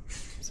 So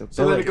So,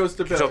 So then it goes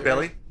to Billy. so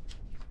Billy.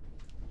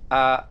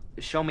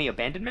 Show me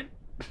abandonment.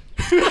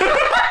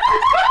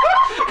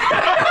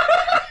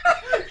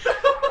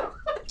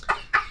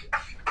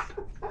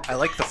 I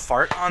like the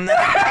fart on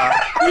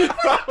that.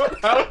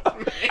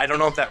 I don't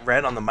know if that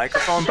read on the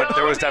microphone, but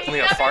there was definitely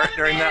a fart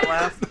during that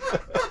laugh.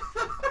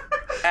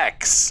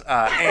 X.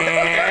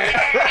 And...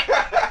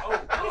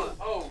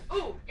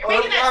 Ooh, you're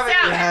making that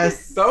sound.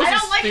 Yes. That was I a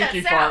don't like that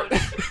stinky sound.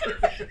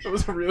 fart. It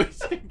was a really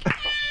stinky fart.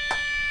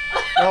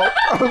 No,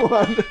 wrong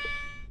one.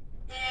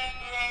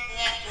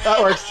 That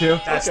works too.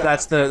 That's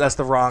Okay. that's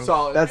the wrong.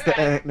 Solid. That's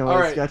the noise. All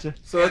right. Gotcha.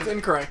 So that's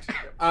incorrect.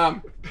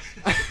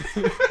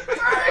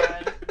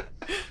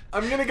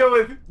 I'm gonna go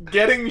with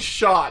getting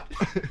shot.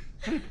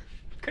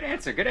 Good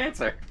answer. Good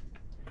answer.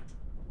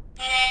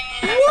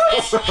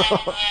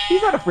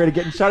 He's not afraid of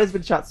getting shot. He's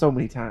been shot so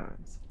many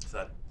times.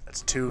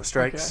 That's 2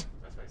 strikes.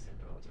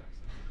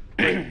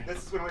 Wait,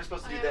 this is when we're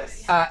supposed to do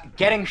this.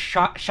 Getting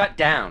shut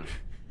down.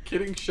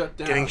 Getting shut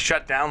down. Getting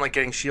shut down, like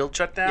getting shield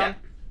shut down.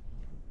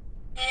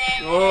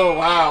 Oh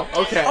wow.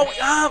 Okay.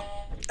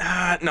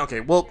 Oh, no. Okay.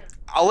 Well,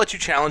 I'll let you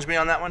challenge me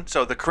on that one.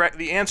 So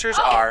the answers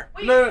are.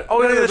 Wait. No. Oh,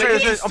 no, that's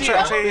right. they I'm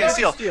can sorry. They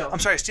Steal. can steal. I'm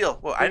sorry. Steal.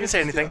 Well, I didn't say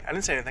can anything. steal. I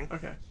didn't say anything.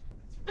 Okay.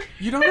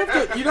 You don't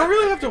have to. You don't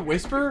really have to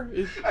whisper. I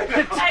know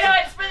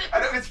it's for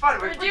the, It's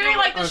fun. we're doing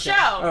like the Okay.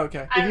 show.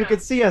 Okay. I If you don't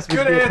could see us, we'd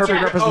Good be a answer.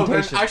 perfect Oh, then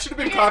representation. I should have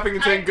been clapping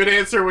and saying good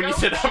answer when you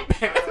said up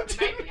band.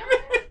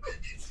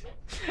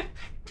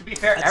 To be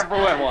fair,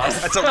 everyone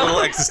was. That's a little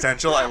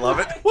existential. I love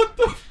it. What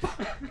the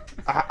fuck?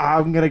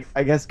 I'm gonna,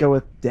 I guess, go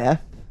with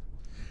death.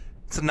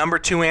 It's a number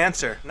 2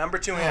 answer. Number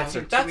 2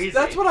 answer.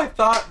 That's what I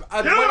thought.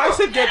 When I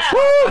said get shot.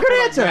 Woo! that's Good what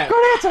I answer. meant.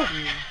 Good answer.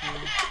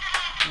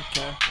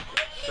 Okay.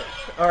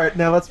 All right,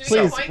 now let's Do we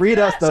get please points read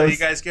for us that? So those. you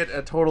guys get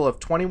a total of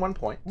 21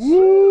 points.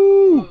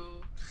 Woo!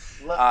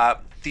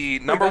 The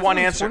Wait, number that's 1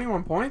 only answer.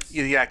 21 points.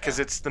 Yeah, because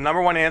it's the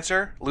number 1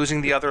 answer.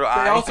 Losing the other They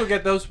eye. also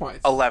get those points.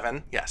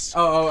 11. Yes.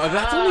 Oh,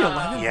 that's only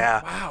 11.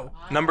 Yeah. Wow.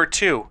 Number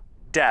 2,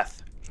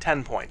 death.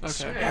 10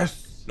 points. Okay.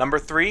 Yes. Number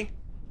 3,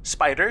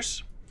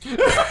 spiders.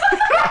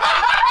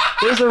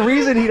 There's a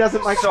reason he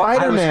doesn't like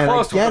Spider-Man. I I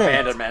was close get with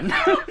it. abandonment.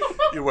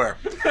 You were.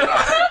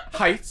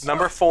 Heights.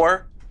 Number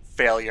 4,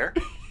 failure.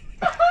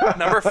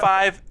 Number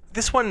 5,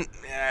 this one,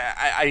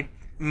 Again,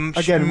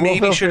 we'll maybe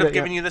feel should free have to-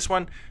 given you this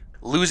one.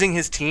 Losing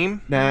his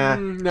team. Nah.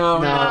 No.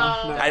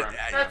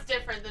 That's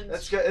different than.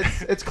 That's good.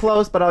 It's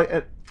close, but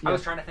I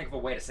was trying to think of a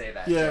way to say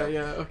that. Yeah, so.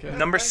 yeah, okay.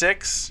 Number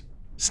 6,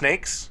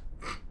 snakes.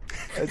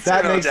 that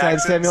Samuel makes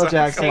sense. Jackson, Samuel so-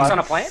 Jackson. Snakes on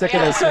a plane? Sick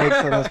of those snakes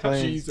on those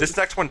planes. Jesus. This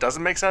next one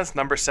doesn't make sense.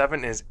 Number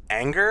 7 is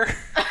anger.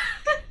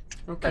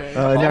 Okay.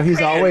 No,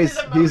 he's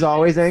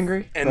always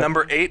angry. And but-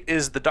 number 8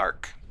 is the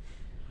dark.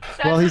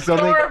 well, he's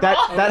only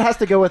that has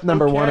to go with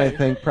number 1, I Okay.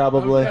 think,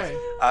 probably. Okay.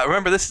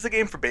 Remember, this is a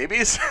game for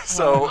babies,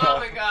 so Oh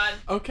my god.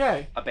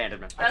 Okay.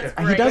 Abandonment. That's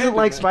He great. doesn't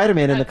like That's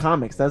Spider-Man in the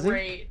comics, does he?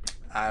 Great.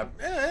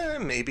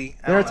 maybe.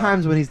 I There are don't know.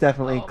 times when he's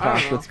definitely Oh,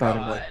 crossed I with don't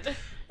know. Spider-Man. God.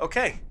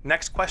 Okay,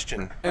 next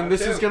question. And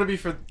this is gonna be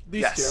for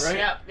these Yes. two,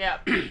 right?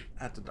 Yep.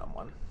 That's a dumb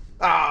one.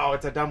 Oh,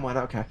 it's a dumb one.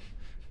 Okay.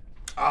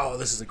 Oh,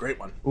 this is a great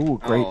one. Ooh,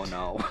 great. Oh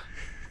no.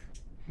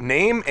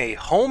 Name a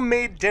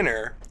homemade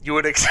dinner you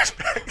would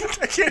expect.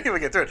 I can't even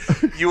get through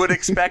it. You would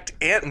expect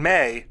Aunt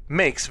May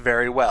makes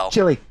very well.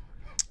 Chili.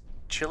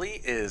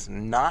 Chili is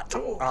not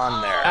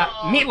on there.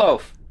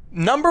 Meatloaf.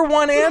 Number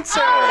 1 answer.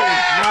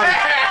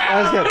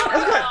 That was good.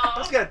 That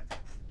was good.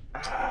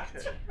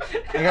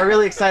 I got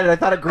really excited. I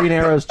thought of Green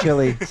Arrow's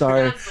chili.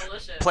 Sorry. Sounds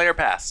delicious. Player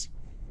pass.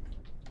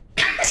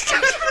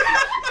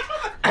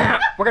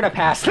 We're gonna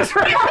pass this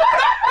round.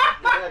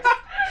 Oh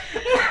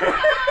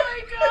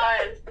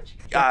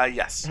my god.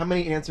 Yes. How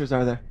many answers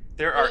are there?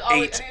 There are Well,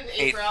 always- 8. I think it's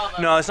 8 for all of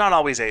them. No, it's not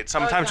always 8.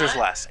 Sometimes there's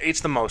not? less.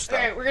 8's the most though.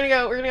 Okay, we're gonna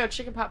go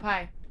chicken pot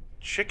pie.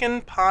 Chicken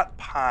pot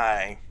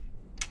pie.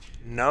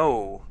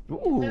 No. Ooh.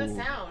 What a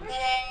sound.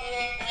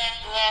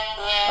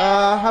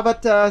 How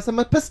about some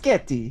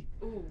paschetti?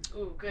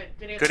 Ooh, good.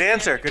 Good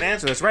answer. Good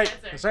answer. That's right. Good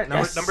That's answer. right.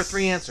 Number Yes. number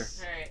 3 answer.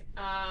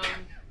 Alright.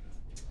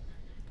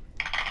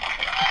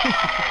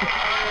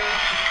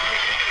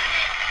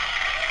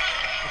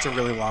 It's a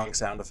really long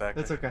sound effect.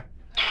 That's okay.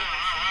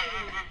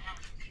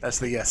 That's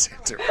the yes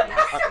answer.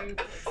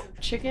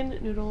 Chicken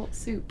noodle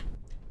soup.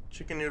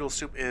 Chicken noodle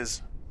soup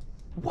is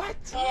What?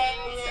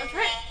 That's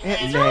right. Aunt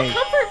These are all May.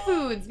 comfort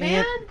foods,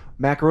 man.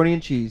 Macaroni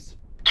and cheese.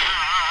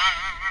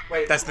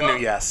 that's the new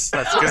yes.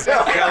 That's because the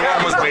other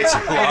one was way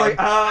too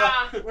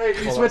long.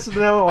 Wait, you switched to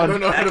the number I one.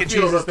 don't know how Mac to and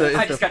feel cheese is about this.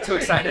 I just got too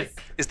excited.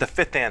 Is the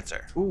 5th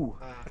answer. Ooh.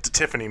 It's a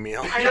Tiffany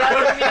meal. I know that's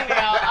what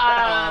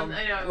I mean,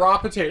 I know. Raw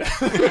potato.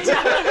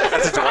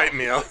 That's a Dwight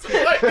meal.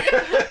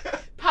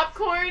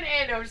 Popcorn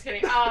and no, I'm just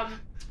kidding.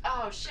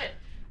 Oh shit.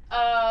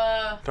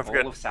 Don't Bowl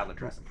forget of salad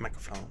dressing.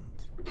 microphone.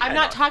 I'm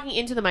not talking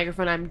into the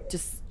microphone.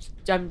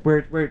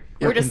 We're we're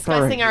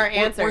discussing conferring. our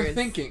answers. We're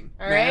thinking.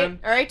 All right, man.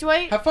 all right,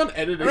 Dwight. Have fun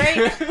editing. All right.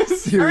 All right,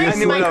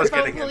 Seriously. I knew what I was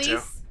microphone getting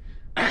into.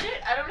 police.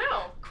 Shit, I don't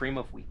know. Cream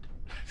of wheat.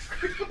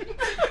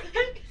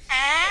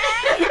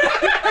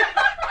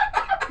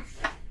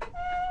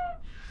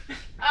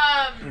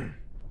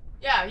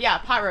 Yeah,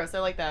 pot roast. I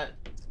like that.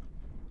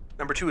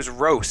 Number 2 is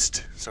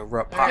roast. So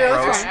pot Yeah,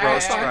 that's roast, fine.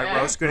 roast, Yeah, right? yeah.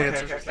 Roast. Good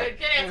answer. Good answer.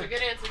 Good answer.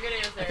 Good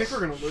answer. I think we're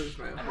gonna lose,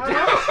 man.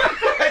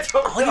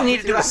 All you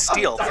need to do is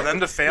steal for them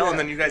to fail, and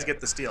then you guys get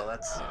the steal.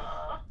 That's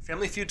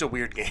Family Feud's a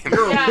weird game.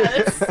 Yeah,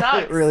 this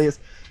sucks. It really is.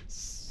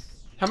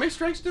 How many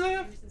strikes do they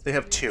have? They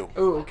have 2.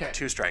 Oh, okay.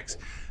 2 strikes.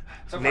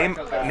 So far, Name it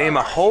feels like- name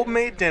a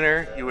homemade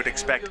dinner you would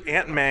expect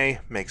Aunt May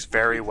makes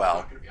very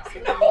well.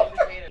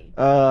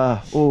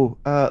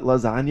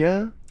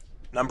 Lasagna.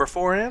 Number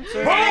 4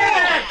 answer.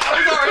 Yes.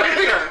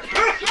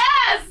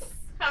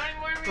 How many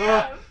more do we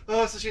have?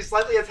 Oh, so she's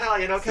slightly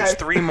Italian. Okay. There's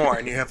 3 more,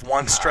 and you have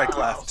 1 strike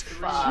left.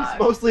 Fuck.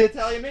 Mostly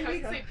Italian, I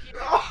maybe. would say Peter.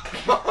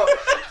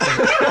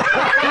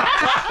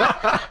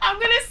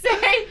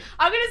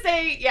 I'm gonna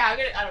say, yeah.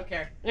 I don't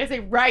care. I'm gonna say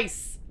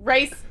rice.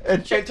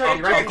 And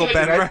Uncle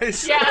Ben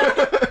rice. Yeah.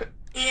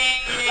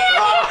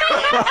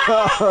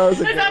 That was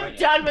a good I'm one.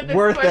 done with this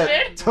Worth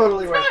question. it.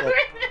 Totally worth it.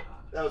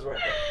 That was worth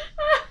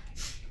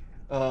it.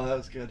 Oh, that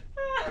was good.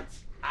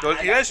 You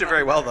guys did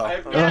very well, though.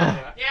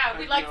 Yeah,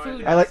 we like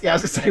food. I was gonna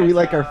say we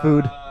like our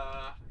food.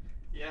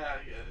 Yeah.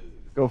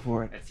 Go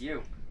for it. It's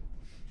you.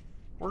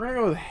 We're gonna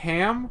go with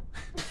ham.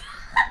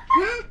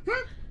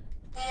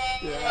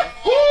 Yeah.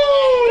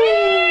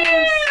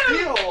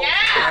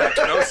 Yeah.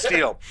 No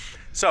steal.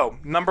 So,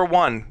 number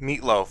 1,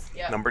 meatloaf.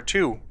 Yep. Number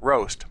 2,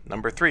 roast.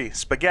 Number 3,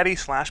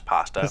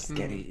 spaghetti/pasta.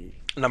 Spaghetti.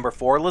 Number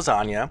 4,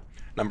 lasagna.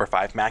 Number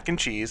 5, mac and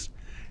cheese.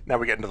 Now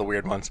we get into the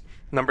weird ones.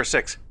 Number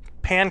 6,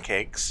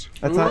 pancakes.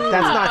 That's not Ooh.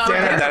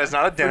 dinner. That is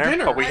not a dinner,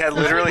 dinner. but we had That's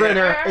literally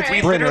Brinner. had, It's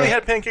we Brinner. literally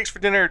had pancakes for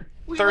dinner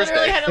We Thursday.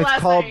 literally had it It's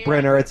last called night.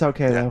 Brinner. It's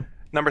okay though.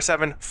 Number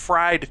 7,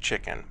 fried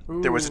chicken.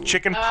 There was a Ooh.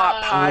 chicken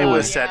pot pie Oh,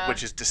 was said, yeah.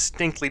 which is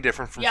distinctly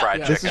different from Yep. fried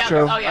Yeah. This chicken. is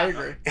true. Oh yeah. I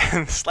agree.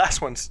 And this last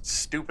one's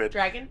stupid.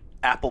 Dragon.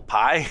 Apple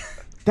pie.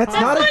 That's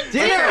not a not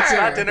dinner. dinner. It's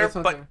not dinner, That's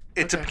not but dinner.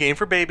 it's a Okay. game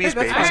for babies.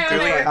 Hey, that's Babies fine.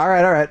 clearly.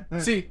 Alright. All right.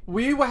 See,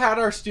 we had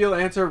our steal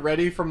answer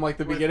ready from like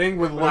the beginning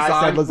with When I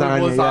said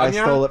lasagna, with yeah, I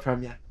lasagna. stole it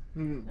from you.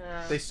 Mm,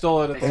 They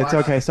stole it at the It's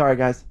last. okay. Sorry,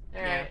 guys.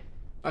 All right.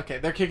 Okay,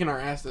 they're kicking our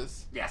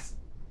asses. Yes.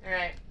 All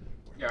right.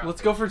 You're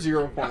Let's go for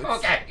 0 points.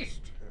 Okay.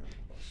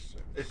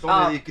 If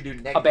only you could do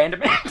negative.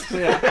 Abandonment.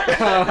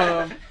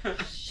 Yeah.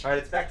 All right,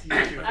 it's back to you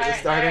two for All the right,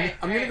 starting. all right.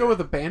 I'm gonna go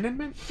with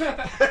abandonment.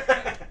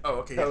 Oh,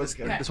 okay. That was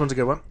good. Okay. This one's a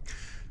good one.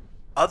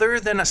 Other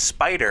than a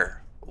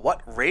spider,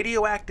 what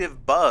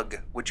radioactive bug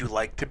would you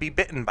like to be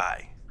bitten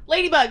by?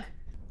 Ladybug.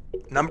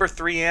 Number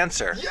 3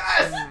 answer.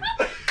 Yes.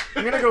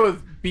 I'm gonna go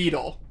with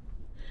beetle.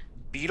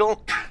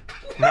 Beetle.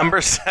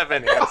 Number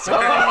 7 answer.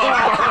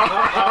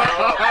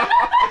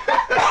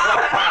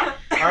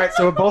 All right,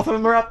 so both of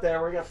them are up there.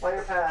 We're gonna play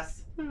or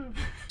pass. We're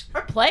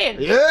playing.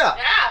 Yeah.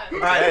 Yeah. All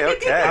right.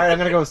 Okay. All right, I'm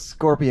gonna go with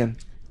scorpion.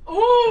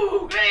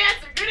 Ooh, good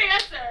answer. Good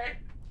answer.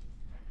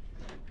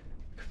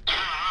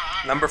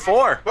 Number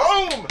 4.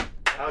 Boom.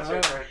 That was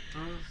your turn.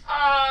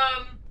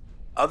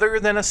 Other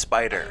than a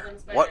spider, Other than a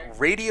spider. what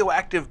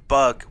radioactive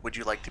bug would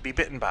you like to be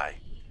bitten by?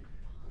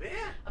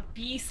 A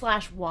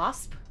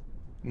bee/wasp.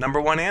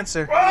 Number 1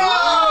 answer.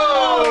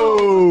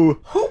 Oh.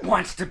 Who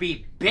wants to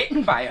be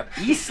bitten by a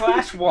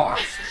bee/wasp? Give you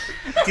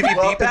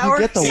Well, bee if power? you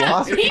get the Yeah,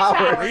 wasp bee power.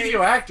 power.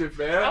 Radioactive,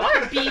 I man.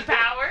 want a bee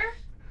power.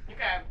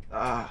 Okay.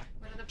 Ah,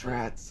 What are the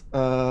drats.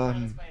 Not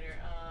a spider.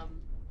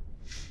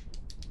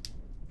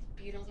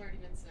 Beetle's already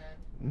been said.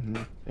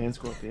 And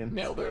scorpion.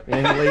 Nailed it.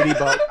 And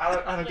ladybug.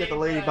 I don't get the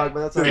ladybug,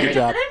 but that's all Good right.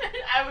 job.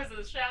 I was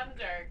a shot in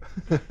the dark.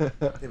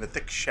 They have a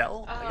thick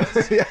shell. Oh. I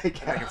guess. Yeah, I They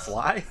can guess.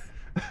 fly.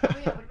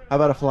 How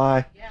about a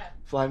fly? Yeah.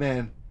 Fly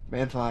man.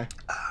 Man fly.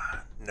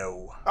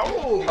 No.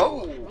 Oh.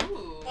 Oh. Ooh.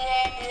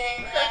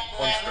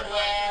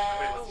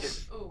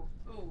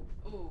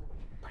 Ooh.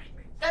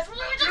 That's what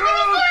we were just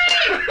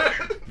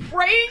gonna say!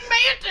 Praying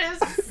mantis!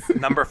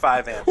 Number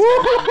 5 answer.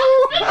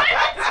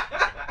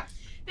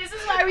 This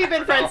is why we've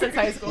been friends since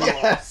high school.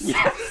 Yes.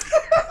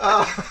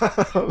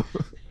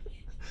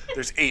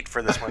 There's 8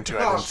 for this one too.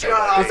 I Oh, didn't say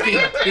God.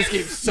 that. This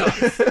game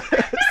sucks.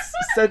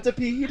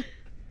 Centipede.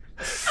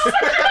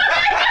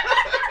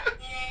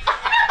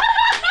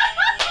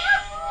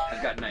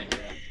 I've got 9.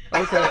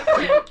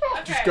 Okay.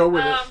 Just go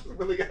with it.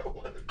 Really got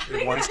one.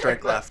 There's 1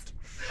 strike left.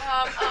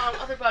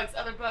 Other bugs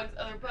that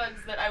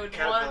I would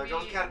want to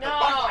be.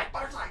 No.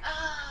 Butterfly.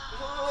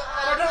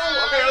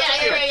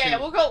 Yeah.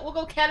 We'll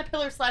go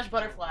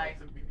caterpillar/butterfly.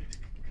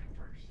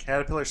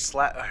 Caterpillar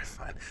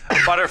fine.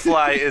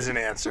 Butterfly is an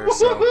answer.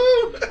 So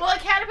Well, a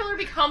caterpillar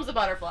becomes a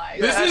butterfly.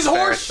 This That's is fair.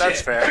 horse That's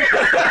shit. fair.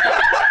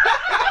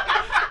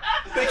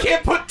 They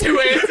can't put 2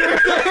 answers.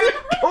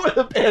 Go with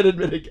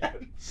abandonment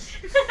again.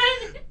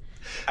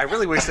 I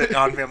really wish that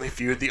on Family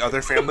Feud, the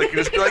other family could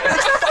just be like,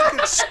 "That's fucking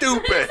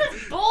stupid." This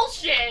is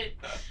bullshit.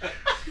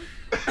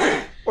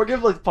 Or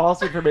give like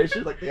false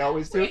information like they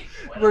always do. Wait,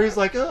 what Where are- he's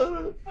like, What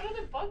other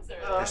bugs are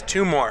there? There's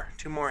 2 more.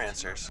 2 more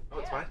answers. Oh,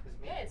 it's mine.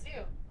 Yeah, it's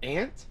you.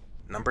 Ant?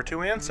 Number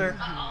 2 answer.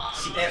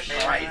 Christ.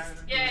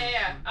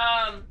 Yeah.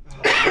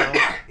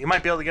 You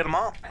might be able to get them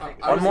all. I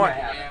One more.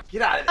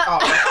 Get out of there. Oh,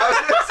 I was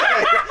gonna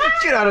say,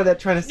 get out of that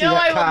trying to see No,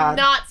 that I will cod.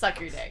 not suck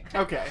your dick.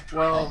 Okay,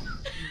 well,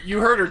 you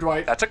heard her,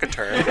 Dwight. That took a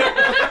turn.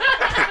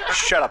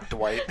 Shut up,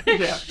 Dwight.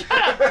 Yeah. Shut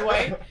up,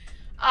 Dwight.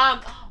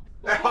 Alex,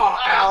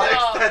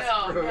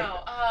 that's rude.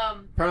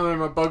 Apparently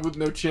I'm a bug with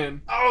no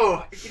chin.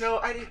 Oh,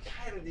 I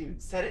haven't even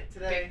said it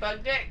today. Big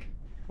bug dick.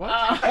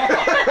 What?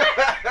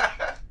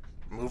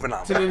 Moving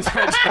on. It's an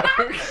inside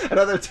joke.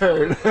 Another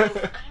turn.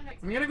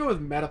 I'm gonna go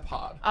with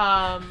Metapod.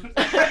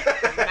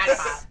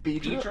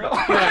 Speed drill.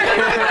 I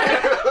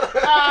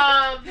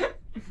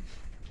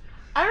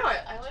don't know.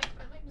 I like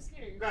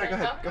mosquito. Go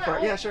ahead. Go for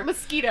it. Yeah, sure.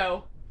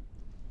 Mosquito.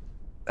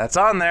 That's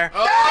on there.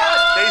 Oh!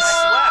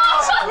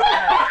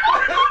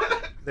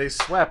 They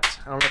swept.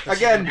 I don't know if this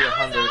Again. is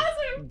gonna be 100.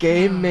 Awesome.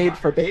 Game made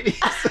for babies.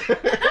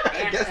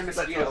 I guess and that's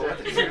mosquito. what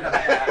it is.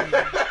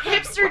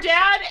 Hipster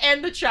dad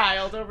and the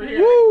child over here.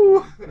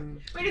 Woo!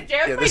 Wait, is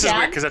Derek Yeah, my this is dad?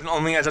 weird because it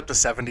only adds up to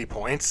 70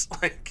 points.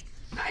 Like,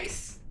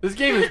 Nice. This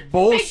game is They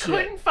bullshit.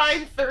 couldn't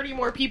find 30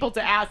 more people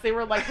to ask. They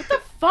were like, "What the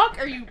fuck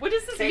are you? What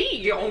does this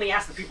mean?" You only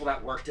asked the people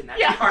that worked in that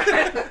Yeah.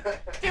 department.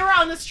 They were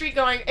on the street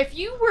going, "If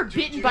you were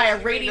bitten by a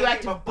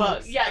radioactive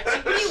bug,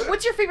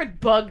 what's your favorite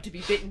bug to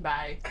be bitten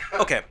by?"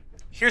 okay,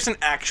 here's an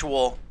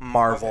actual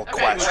Marvel Okay,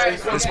 question. right,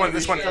 This okay. one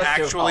Let's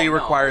actually do- oh,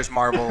 no. requires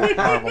Marvel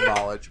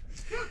knowledge.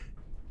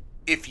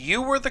 If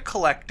you were the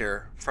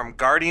collector from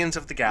Guardians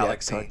of the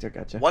Galaxy, collector,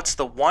 gotcha. what's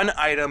the one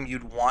item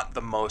you'd want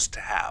the most to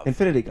have?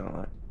 Infinity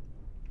Gauntlet.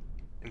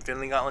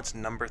 Infinity Gauntlet's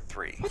number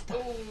 3.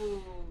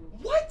 Ooh.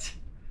 What?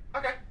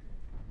 Okay.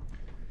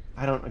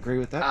 I don't agree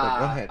with that, but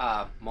go ahead.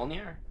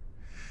 Mjolnir.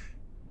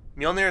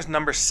 Mjolnir's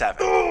number 7.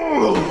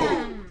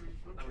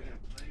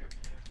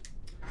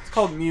 It's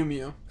called Mew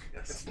Mew.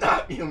 It's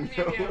not Mew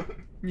Mew.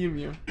 Mew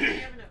Mew. You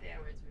have enough yeah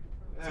words.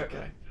 It's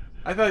okay.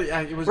 I thought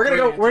it was. We're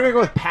gonna great.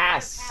 go with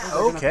pass.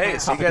 Okay,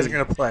 so you guys are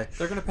going to play.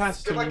 They're gonna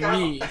pass Good to luck,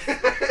 me.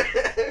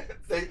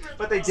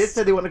 But they did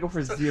say they want to go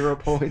for 0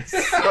 points.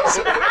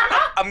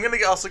 I'm going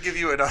to also give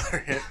you another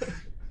hint.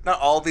 Not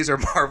all of these are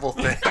Marvel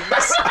things.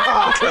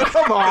 Oh,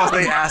 come Because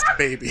they on. asked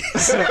babies.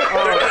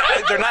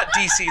 They're not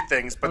DC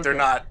things, but they're Okay.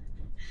 not.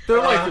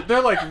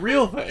 They're like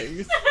real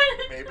things.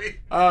 Maybe.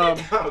 Oh,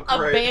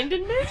 great.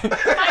 Abandonment?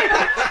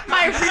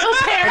 my real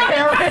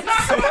parents.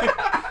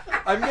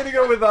 I'm gonna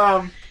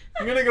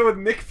go with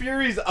Nick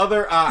Fury's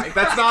other eye.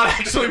 That's not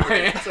actually my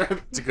answer.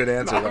 It's a good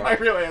answer, Not though. my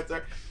real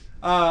answer.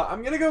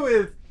 I'm gonna go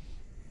with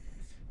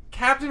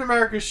Captain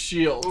America's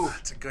shield.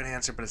 It's a good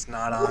answer, but it's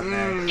not on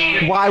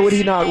there. Why would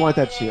he not want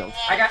that shield?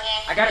 I got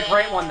a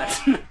great one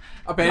that's Not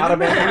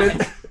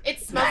abandonment. It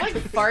smells like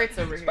farts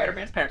over here.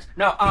 Spider-Man's parents.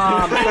 No,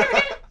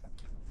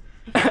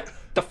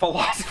 the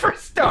Philosopher's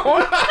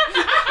Stone.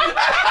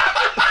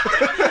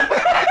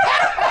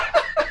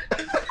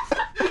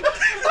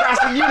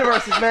 Crossing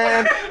universes,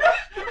 man.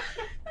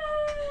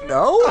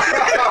 No?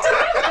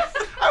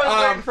 I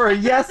was waiting for a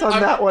yes on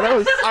that one.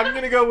 I'm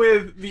gonna go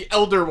with the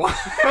Elder One.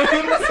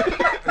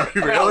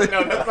 Really?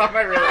 No, that's not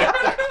my real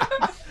answer.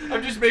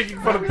 I'm just making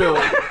fun of Billy.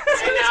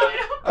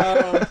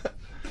 I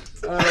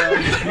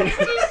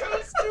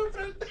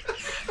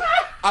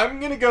I'm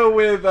gonna go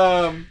with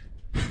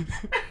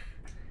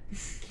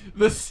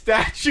the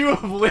Statue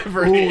of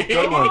Liberty. Ooh,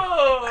 good one.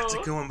 know. That's a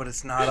good one, but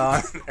it's not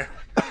on there.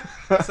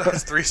 So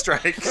that's 3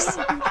 strikes.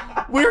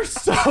 We're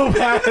so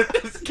bad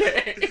at this game.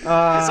 It's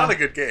not a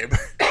good game.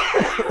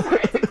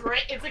 It's a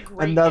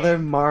great Another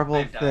game. Marvel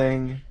I'm done.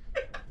 thing.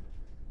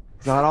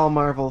 Not all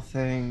Marvel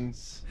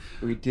things.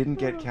 We didn't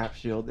get Cap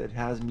Shield. It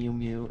has Mew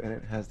Mew and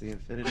it has the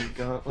Infinity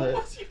Gauntlet.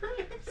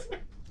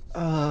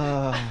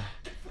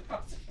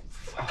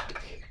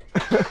 Fuck.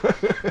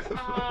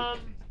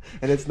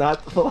 And it's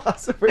not the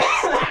Philosopher's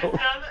Stone.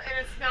 And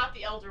it's not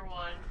the Elder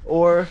One.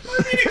 Or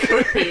It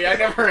could be. I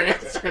never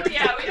answered.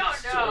 Yeah, we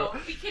don't know.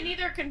 We can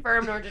neither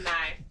confirm nor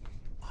deny.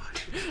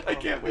 I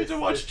can't wait to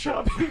watch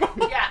Chop.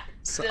 Yeah.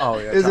 So, oh,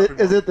 yeah.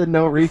 is it the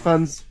no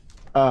refunds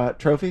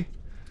trophy?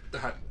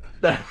 I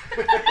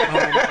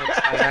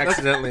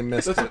accidentally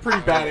missed That's a it.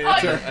 pretty bad Oh,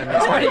 answer.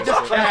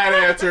 Bad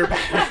answer.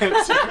 Bad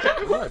answer.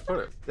 Where did I put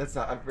it? That's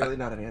not really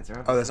not an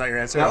answer. Oh, that's not your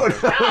answer? No,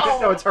 Okay. No.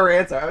 no, it's her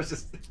answer. I was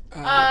just.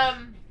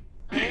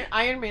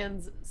 Iron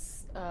Man's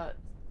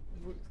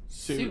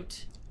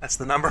suit. That's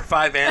the number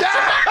 5 answer.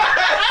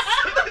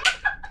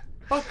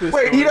 Fuck this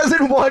Wait, he story.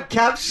 doesn't want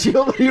Cap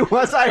Shield. He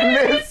wants Iron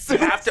Man's You suit.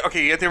 have to.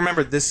 Okay, you have to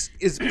remember this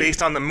is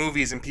based on the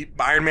movies, and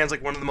Iron Man's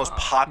like one of the most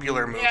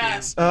popular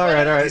movies. All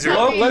right. These are-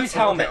 Loki's Let's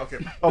helmet. Okay.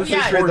 Oh, please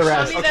Yeah, read the tell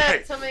rest. me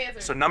Okay. tell me the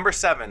answer. So number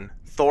 7,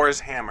 Thor's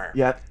hammer.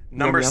 Yep.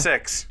 Number Yum, yum.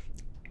 6,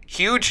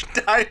 huge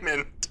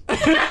diamond.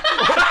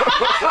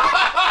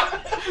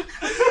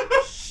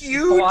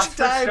 Huge Philosopher's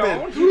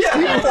diamond.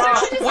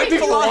 Stone? What did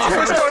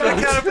Philosopher's Stone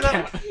account for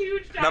that?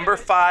 Huge diamond. Number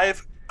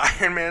 5,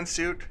 Iron Man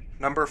suit.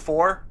 Number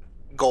 4,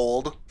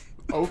 gold.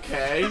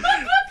 Okay.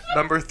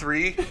 Number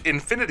 3,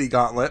 Infinity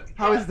Gauntlet.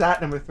 How is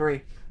that number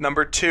 3?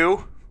 Number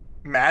 2,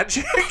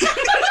 magic.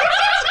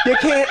 You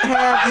can't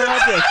have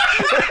magic.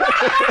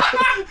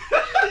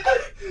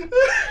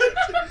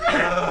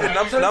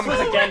 And So this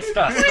was against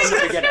us from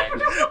the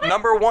beginning.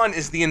 number 1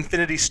 is the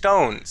Infinity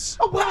Stones.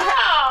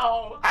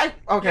 Wow.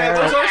 Okay. Yeah,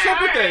 those are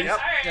separate Alright, things.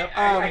 alright.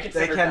 I They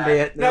consider can that. be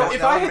it. Now, No, if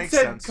that I would had make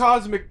said sense.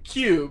 Cosmic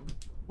Cube,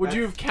 would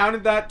you have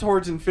counted that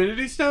towards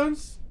Infinity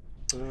Stones?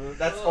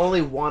 That's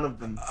only one of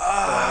them.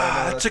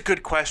 That's a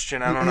good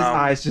question. I don't His know.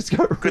 eyes just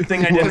got. Good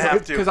thing I didn't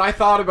have to. Because I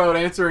thought about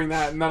answering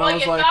that, and then I Well,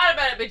 was you like, thought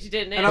about it, but you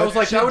didn't. and I was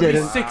like, She that would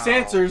didn't. be 6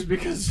 answers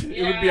because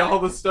it would be Yeah. all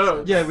the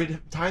stones. Yeah, we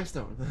time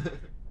stone.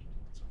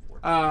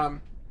 So how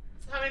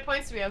many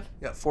points do we have?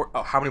 Yeah, 4.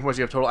 Oh, how many points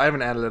do you have total? I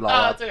haven't added it all Oh,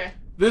 up. it's okay.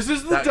 This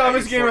is the That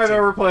dumbest is game I've 14.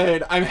 ever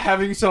played. I'm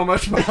having so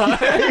much fun.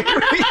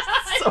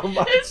 so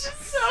much. It's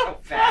just so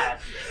bad.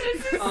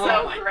 This is Oh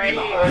so my great.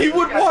 God. He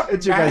would want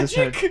It's your guys'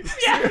 magic.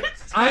 Yeah.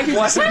 I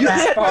wasn't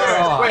that far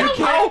off. Wait, You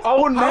can't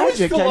own how is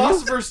magic, can you?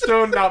 Philosopher's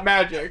Stone not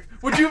magic?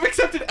 Would you have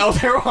accepted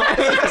Eldaron?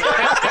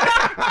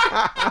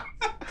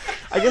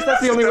 I guess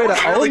that's the only way to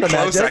Really own the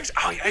close, magic. actually.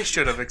 Oh, yeah, I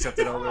should have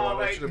accepted Elder Oh One. I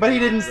my should have But he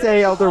didn't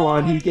say Elder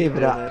One. He gave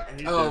it up.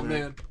 Oh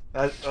man,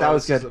 That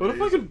was good. what a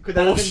fucking Could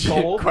that have been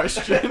bullshit gold?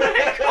 question.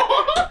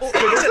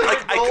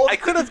 I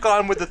could have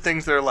gone with the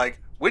things that are like,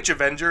 which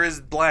Avenger is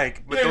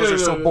blank, but Yeah, those no, are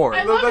no, so no. boring.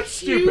 I love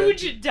That's a huge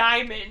stupid.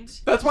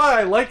 diamond. That's why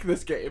I like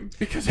this game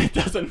because it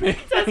doesn't make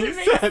any Doesn't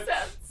make sense.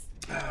 sense.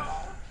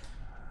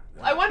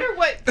 I wonder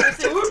what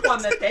person. Food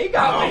one that they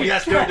got. Oh,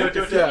 yes, do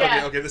it. Yeah.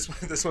 Yeah. Okay,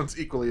 this one's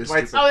equally as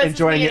White's stupid. Oh, it's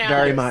enjoying just it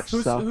very me now. much.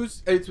 Who's So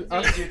who's it's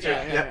us? Yeah.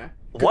 Yeah.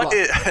 Good What luck.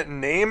 is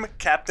name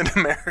Captain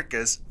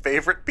America's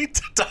favorite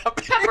pizza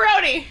topping?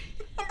 Pepperoni.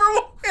 Number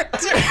 1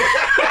 answer.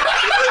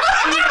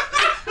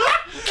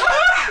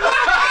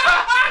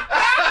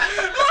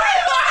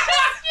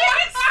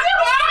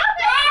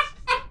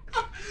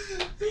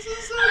 This is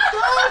so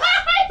dumb.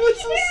 This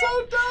is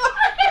so dumb.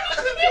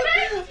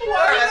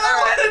 Why did I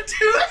want to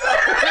do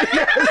that?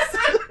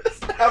 yes.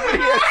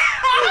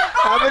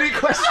 How many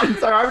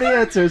questions are how many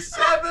answers?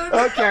 7.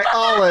 Okay,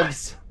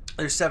 olives.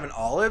 There's 7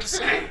 olives.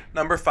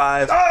 Number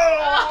 5.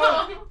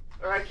 Oh.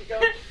 Alright, keep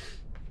going.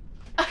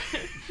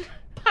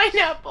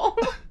 Pineapple.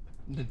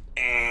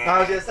 I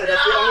was gonna say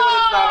that's the only one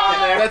that's not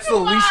on there. That's the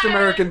least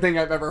American thing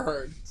I've ever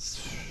heard.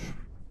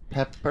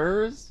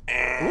 Peppers.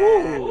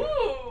 Ooh.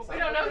 We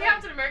don't know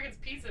Captain America's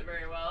pizza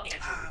very well.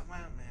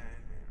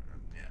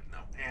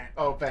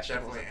 Oh,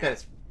 vegetables. Definitely.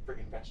 It's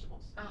freaking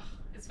vegetables. Oh,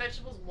 is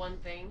vegetables one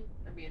thing?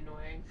 That'd be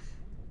annoying.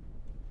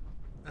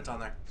 That's on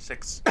there.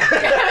 6. Is Number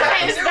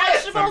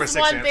vegetables 6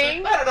 one answer.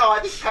 thing? I don't know. I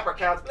think pepper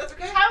counts, but that's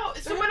okay. How?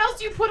 So what else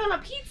do you put on a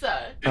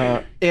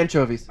pizza?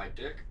 Anchovies. My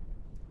dick.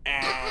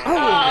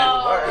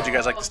 Oh. Would you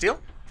guys like to steal?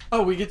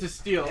 Oh, we get to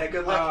steal. Yeah,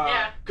 good luck.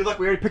 Yeah. Good luck.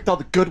 We already picked all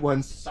the good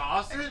ones.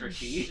 Sausage. Extra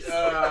cheese.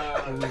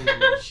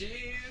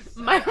 Cheese.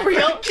 My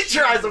real. Get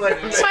your eyes away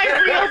from me.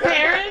 My real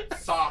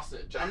parents.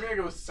 Sausage. I'm gonna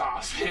go with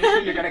sausage.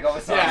 You're gonna go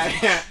with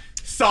sausage. Yeah.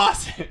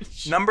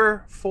 Sausage.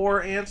 Number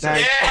 4 answer.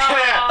 Nice.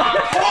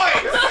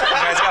 Oh. You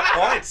guys got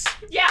points.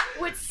 Yeah,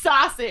 with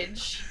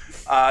sausage.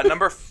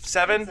 Number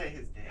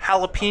 7,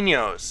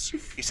 jalapenos.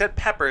 You said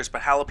peppers,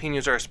 but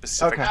jalapenos are a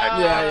specific Okay. type of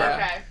Yeah, pepper.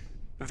 yeah. Okay.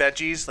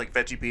 Veggies, like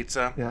veggie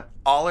pizza. Yeah.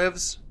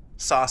 Olives,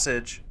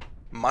 sausage,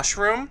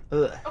 mushroom,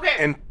 Ugh. Okay.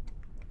 and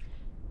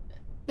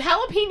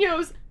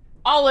Jalapenos,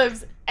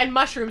 olives, and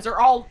mushrooms are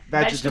all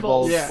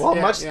vegetables. Yeah. Well,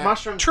 yeah.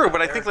 mushrooms. true,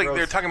 but I are think like gross.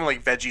 they're talking about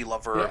like veggie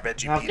lover or Yeah.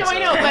 veggie No, pizza. No, I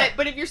know,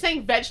 but if you're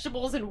saying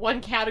vegetables in one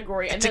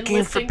category and It's a then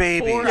game for listing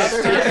babies. 4 Yeah. other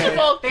Yeah.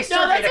 vegetables, They no,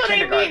 serve it that's at what I mean.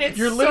 kindergarten. It's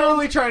You're so-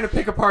 literally trying to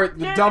pick apart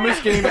the No,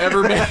 dumbest no. game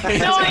ever made.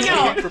 No, I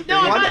know. No,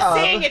 I'm One not of-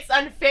 saying it's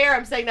unfair.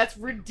 I'm saying that's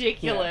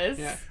ridiculous.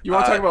 Yeah. You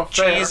want to talk about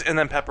fair? cheese and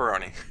then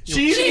pepperoni.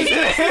 Cheese is an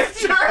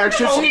answer.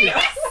 Extra No. cheese.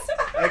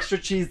 Extra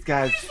cheese,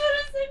 guys.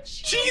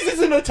 Cheese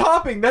isn't a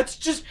topping. That's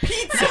just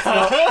pizza.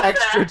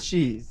 Extra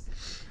cheese.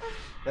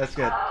 That's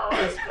good.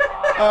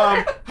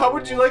 How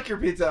would you like your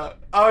pizza?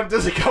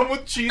 Does it come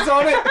with cheese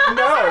on it?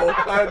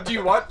 No. Do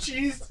you want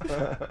cheese?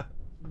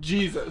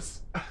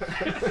 Jesus.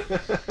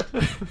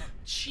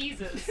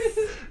 Jesus.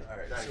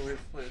 Alright, so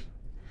we've played.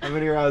 How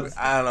many rounds?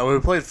 I don't know. We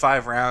played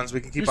 5 rounds.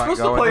 We can keep You're on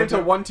supposed going. to play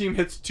until one team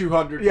hits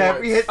 200 Yeah,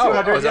 points. we hit Oh,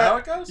 200. is that how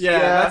it goes? Yeah, Yeah.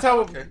 that's how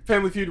Okay.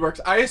 Family Feud works.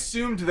 I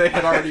assumed they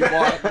had already won.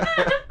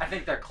 I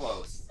think they're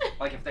close.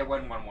 Like if they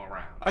win one more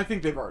round. I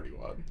think they've already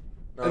won.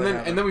 No, and they then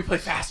haven't. and then we play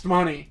Fast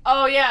Money.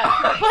 Oh yeah,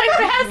 play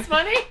fast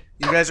money.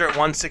 You guys are at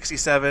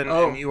 167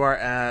 Oh. and you are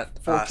at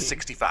 14.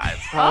 65.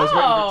 I was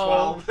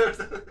Oh. waiting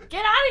for 12.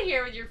 Get out of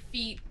here with your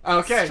feet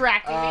Okay.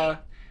 distracting me.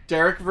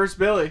 Derek versus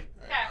Billy.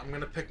 Yeah. I'm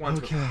gonna pick ones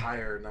Okay. with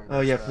higher numbers.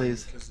 Oh, yeah,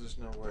 please. Because there's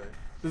no way.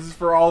 This is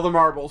for all the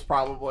marbles,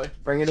 probably.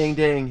 Bring a ding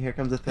ding. Here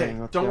comes the Hey, thing.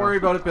 Let's don't go. worry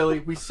about it, Billy.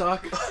 We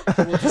suck.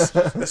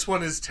 This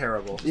one is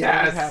terrible.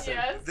 Yeah, it Yes.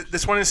 happened. Yes.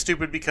 This one is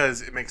stupid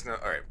because it makes no.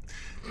 All right.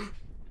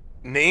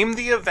 Name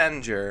the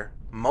Avenger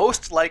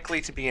most likely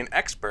to be an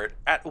expert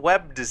at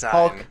web design.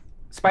 Hulk.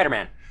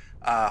 Spider-Man.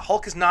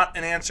 Hulk is not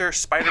an answer.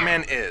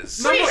 Spider-Man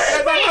is. No, Wait,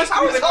 that wait, must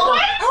how be is the Hulk?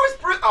 number- How is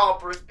Bruce? Oh,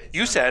 Bruce.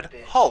 You said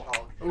Hulk.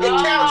 Ooh. It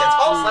counts. It's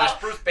Hulk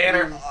 / Bruce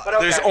Banner. But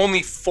okay. There's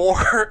only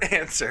 4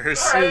 answers.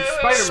 It's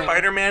Spider-Man.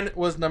 Spider-Man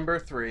was number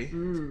 3.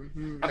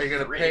 Mm-hmm. Are you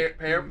gonna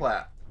pay or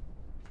plat?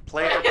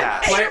 Play or Play-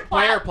 pass?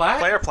 Player plat?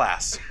 Play or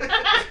pass?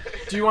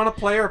 Do you want to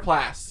play or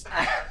pass?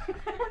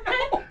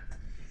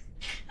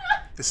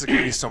 This is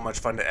gonna be so much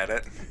fun to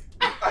edit.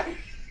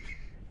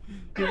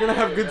 You're gonna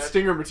have good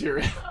stinger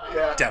material.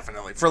 Yeah.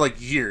 Definitely for like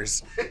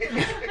years.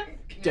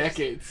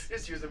 Decades.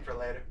 Just use them for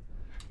later.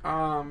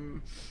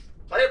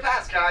 Play it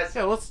past, guys.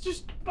 Yeah, let's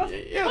just. Yeah,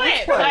 Play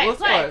let's it, play. play, Let's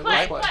play, play. play,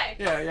 Let's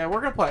play. Yeah,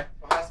 we're gonna play.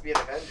 It has to be an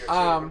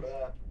Avenger.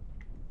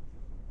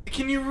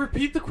 Can you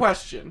repeat the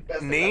question?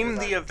 Name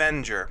the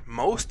Avenger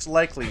most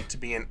likely to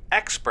be an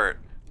expert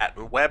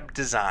at web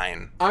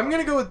design. I'm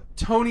gonna go with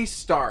Tony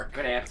Stark.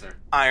 Good answer.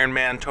 Iron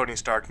Man, Tony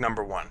Stark,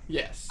 number 1.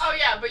 Yes. Oh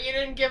yeah, but you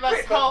didn't give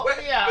us hope.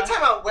 Yeah. We're talking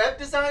about web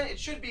design. It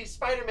should be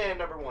Spider-Man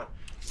number 1.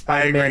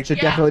 Spider-Man should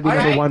Yeah. definitely be I-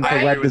 number one I for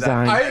agree web with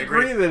that. design. I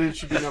agree. agree that it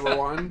should be number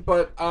 1,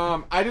 but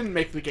I didn't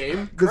make the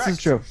game. This is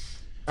true.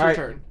 All right,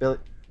 turn. Billy.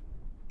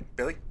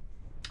 Billy?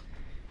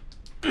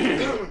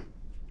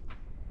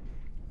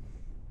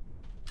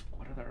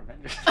 What other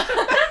Avengers?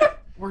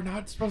 We're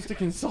not supposed to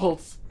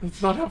consult.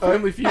 That's not how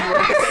Family Feud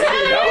works.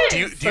 Do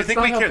you That's think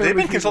not we how care? They've Family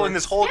been Feud consulting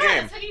works. this whole Yeah,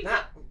 game. that's how you-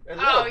 Not.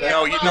 Oh, yeah.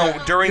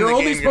 No, during the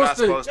game you're not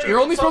supposed to. You're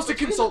only supposed to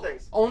Between the consult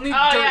things. only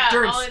Oh, yeah,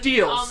 during all in-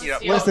 steals. all in Yep.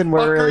 steals. Listen,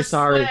 we're really Fuckers.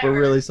 sorry. We're Whatever.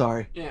 really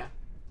sorry. Yeah.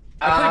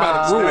 I play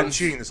by the We've rules. been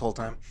cheating this whole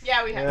time.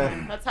 Yeah, we have.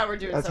 Yeah. That's how we're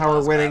doing. That's so how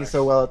well. we're winning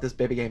so well at this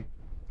baby game.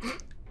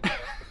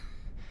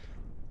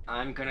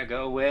 I'm gonna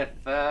go with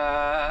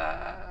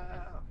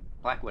Black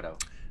Widow.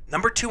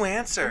 Number 2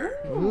 answer.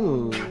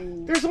 Ooh.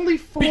 There's only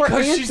 4 Because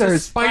answers. she's a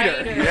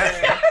spider.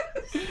 Spider.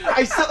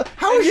 I still,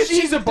 how And is yet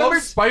she she's above number-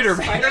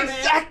 Spider-Man.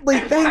 Exactly.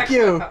 Thank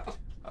you.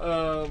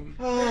 Um,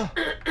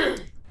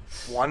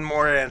 One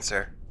more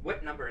answer.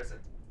 What number is it?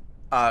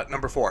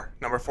 Number 4.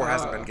 Number 4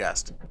 hasn't been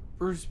guessed.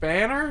 Bruce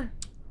Banner?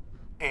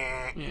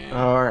 Eh. Yeah.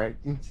 All right.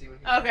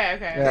 Okay.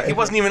 Yeah. He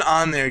wasn't even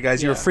on there,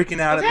 guys. You were Yeah.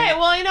 freaking out Okay. at me.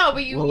 Well, I know,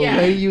 but you. Well, yeah.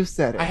 the way you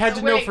said I it. had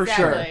to The know way for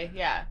sure. exactly,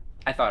 Yeah.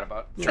 I thought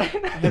about it. I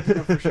had to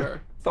know for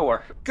sure.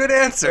 Thor. Good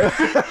answer.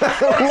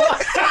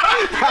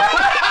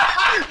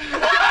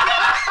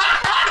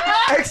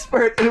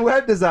 Expert in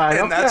web design.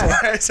 And that's okay.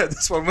 why I said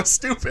this one was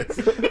stupid.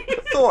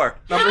 Thor.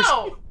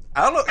 How?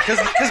 I don't know,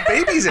 because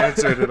babies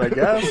answered it, I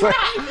guess.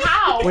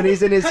 How? When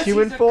he's in his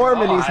human he's a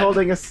form and he's god.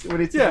 holding when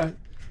he's Yeah.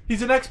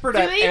 He's an expert Do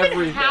at they even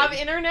everything. have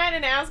internet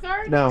in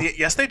Asgard? No,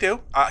 Yes, they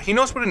do. He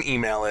knows what an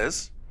email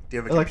is. Do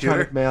you have a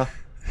electronic computer? mail.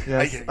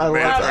 Yes, Yeah, I you may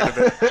have love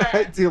heard of that.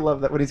 I do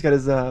love that when he's got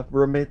his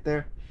roommate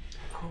there.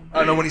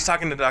 Oh, no, when he's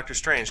talking to Doctor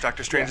Strange.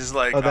 Doctor Strange is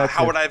like, Oh, that's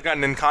how it. would I have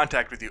gotten in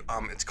contact with you?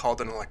 It's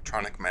called an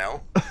electronic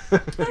mail.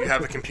 Do you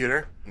have a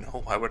computer? No,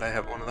 why would I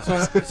have one of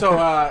those?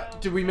 So,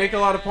 did we make a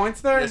lot of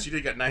points there? Yes, you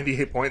did get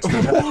 98 points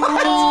for that.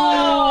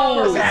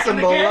 Oh! This is some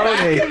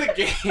Back in baloney. the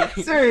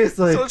game.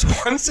 Seriously. So it's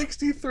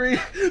 163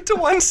 to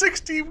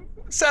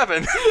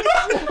 167.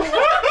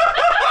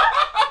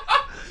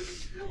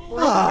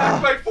 Ah.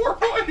 By 4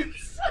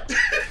 points.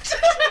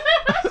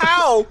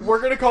 How? We're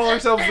gonna call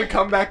ourselves the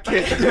Comeback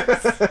Kids.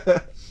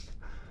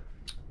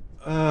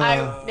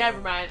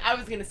 Never mind. I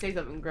was gonna say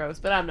something gross,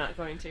 but I'm not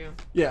going to.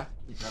 Yeah,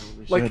 You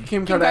probably like should.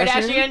 Kim Kim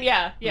Kardashian.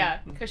 Kardashian? Yeah,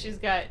 because she's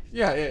got.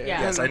 Yeah. Yeah.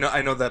 Yes, I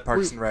know that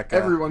Parks and Rec.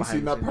 Everyone's behind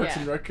seen that the Parks Yeah.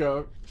 and Rec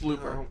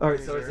blooper. All right,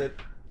 so is it?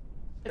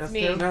 It's That's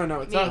me. him? No,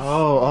 it's Me. us.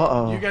 Oh,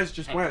 uh-oh. You guys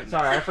just went.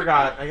 Sorry, I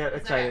forgot. I got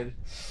excited.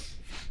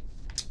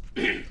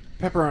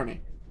 Pepperoni.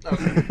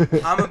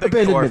 Okay. I'm a big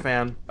Abandonment. Thor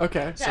fan,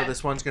 Okay. so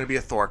this one's going to be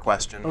a Thor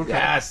question. Okay.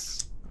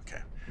 Yes.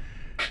 Okay.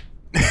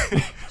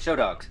 Show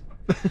dogs.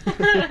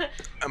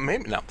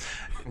 Maybe no.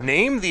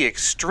 Name the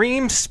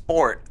extreme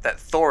sport that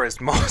Thor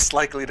is most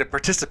likely to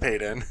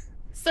participate in.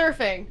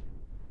 Surfing.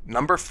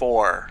 Number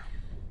 4.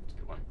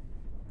 Good one.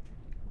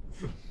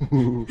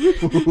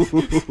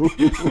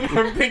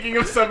 I'm thinking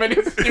of so many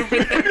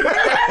stupid things.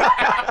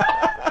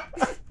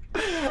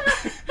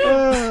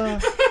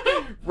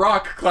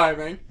 Rock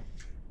climbing.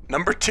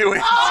 Number 2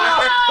 answer.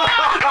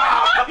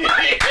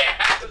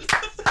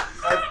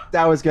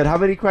 That was good. How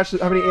many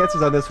questions? How many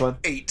answers on this one?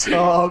 8.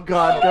 Oh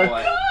God. Oh,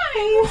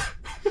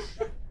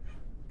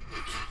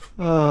 Good.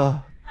 boy.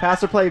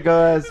 Pass or play,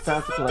 guys.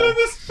 Pass or This is the play.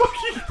 dumbest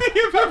fucking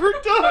thing I've ever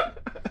done.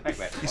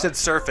 You said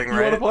surfing, You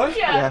want to right? play?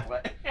 Yeah.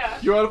 Yeah.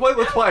 You want to play?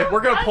 Let's play. We're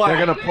gonna play.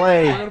 They're gonna We're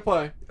play. gonna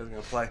play. I was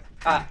going to play.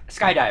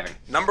 Skydiving.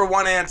 Number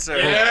 1 answer.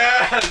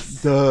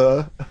 Yes.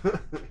 Duh.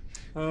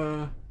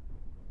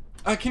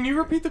 Can you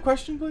repeat the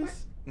question,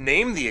 please?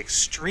 Name the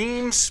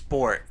extreme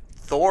sport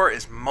Thor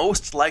is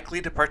most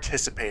likely to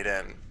participate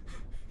in.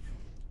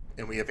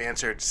 And we have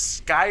answered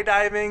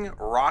skydiving,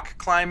 rock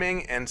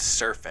climbing, and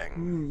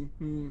surfing.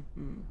 I'm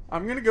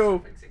gonna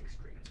go.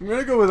 I'm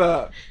gonna go with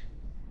a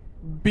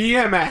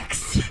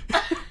BMX.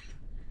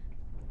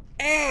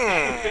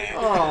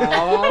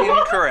 Aww.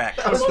 Incorrect.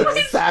 That was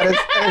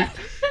the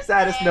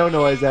saddest no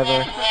noise ever.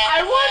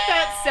 I want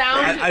that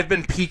sound. I've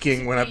been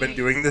peeking when I've been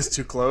doing this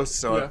too close,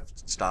 so Yeah. I've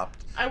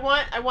stopped. I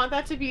want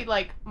that to be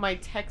like my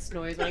text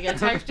noise when I get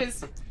text.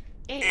 Just.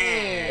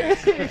 Sorry,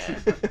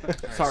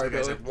 So you guys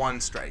Billy. have 1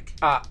 strike.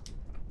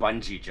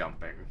 Bungee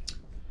jumping.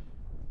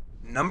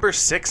 Number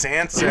 6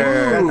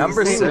 answer. Ooh,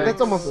 Number same- 6. That's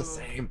almost the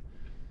same.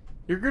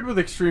 You're good with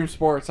extreme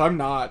sports. I'm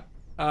not.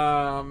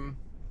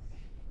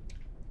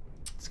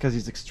 It's because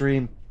he's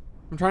extreme.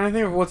 I'm trying to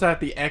think of what's at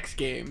the X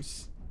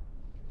Games,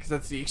 because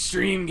that's the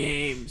extreme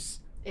games.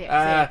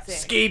 Yeah,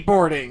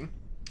 Skateboarding.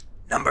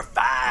 Number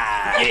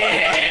 5.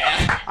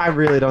 Yeah. I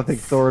really don't think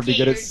Thor would be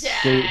good at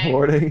Skater dad.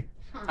 skateboarding.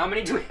 How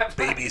many do we have?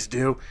 Babies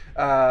do.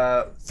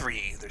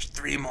 3. There's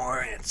 3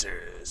 more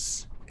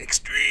answers.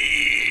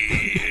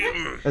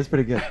 Extreme. That's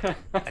pretty good.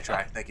 I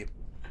try. Thank you.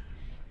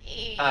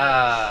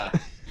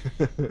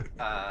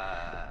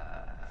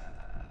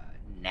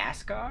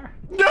 NASCAR?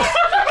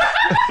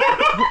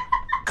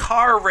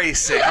 Car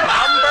racing. Number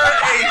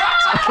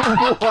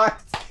 8.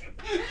 What?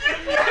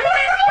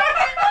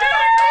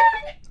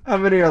 How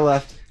many are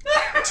left?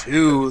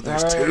 2.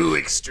 There's All right. 2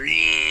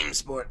 extreme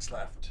sports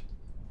left.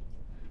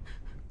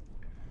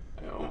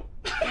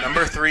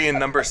 Number 3 and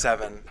number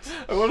 7.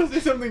 I want to say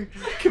something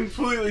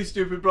completely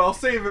stupid, but I'll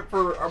save it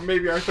for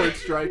maybe our third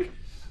strike.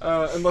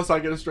 Unless I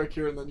get a strike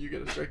here and then you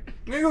get a strike.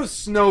 I'm gonna go with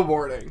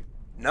snowboarding.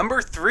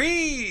 Number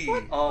 3.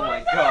 Oh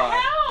my god.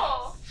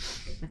 Hell!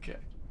 Okay.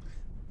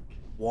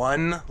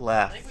 1 I think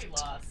left. we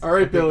lost. All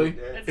right, Billy.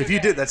 It's If you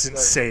okay. did, that's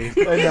insane.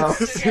 I know.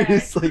 It's okay.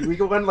 Seriously, we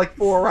won like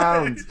 4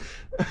 rounds.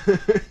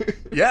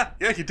 Yeah,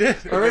 you did.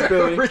 All right,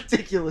 Billy.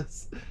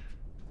 Ridiculous.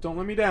 Don't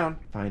let me down.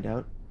 Find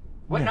out.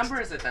 What Next.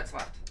 number is it that's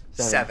left?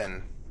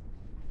 7.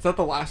 Is that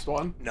the last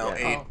one? No,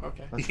 Yeah. 8. Oh,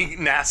 okay.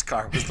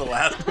 NASCAR was the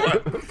last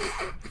one.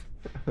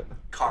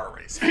 Car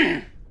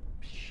racing.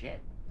 Shit.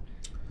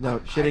 No,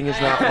 shitting is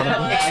not one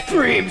of them.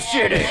 Extreme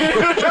shitting.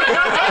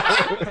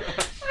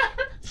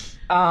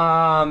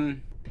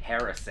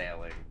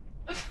 Parasailing.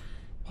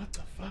 What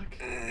the fuck?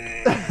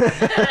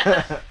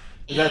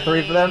 Is that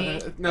 3 for them?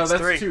 No,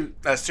 that's 3. 2.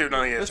 That's 2.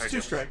 No, yeah, That's sorry, 2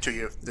 2 strikes. To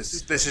you.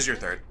 This is your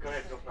third.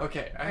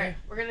 Okay. Alright,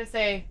 we're gonna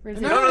say. No, No,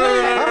 no, no, no, no, no, no,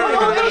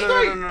 no,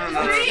 no, no, no,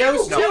 no. That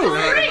was No, 2. no, no,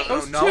 That no,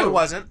 was no, no, 2. it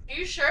wasn't. Are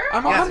you sure?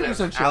 I'm Yeah,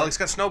 100% sure. Alex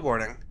got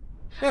snowboarding.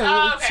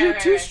 Yeah, Oh, okay,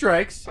 two okay.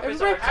 strikes. Okay,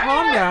 Everybody sorry. calm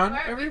Alright, down.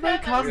 alright, Everybody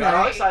we calm got that.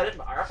 down. excited.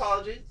 Our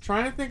apologies.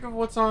 Trying to think of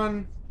what's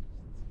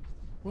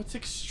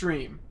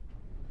extreme.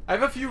 I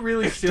have a few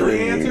really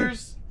silly Extreme.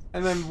 answers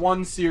and then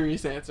one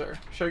serious answer.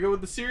 Should I go with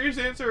the serious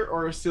answer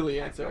or a silly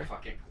No answer?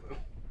 fucking clue.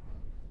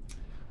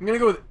 I'm gonna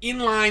go with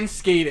inline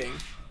skating.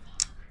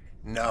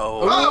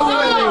 No. Oh! Oh,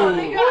 my God,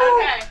 okay.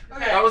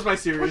 Okay. That was my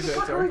serious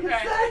answer.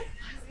 Okay.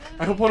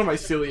 I hope one of my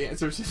silly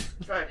answers is.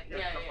 Right.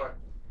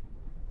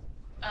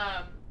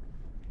 Yeah,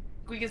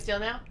 we can steal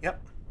now?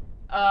 Yep.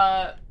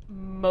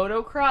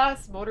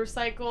 Motocross,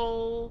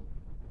 motorcycle,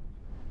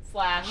 /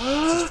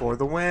 This is for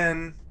the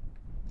win.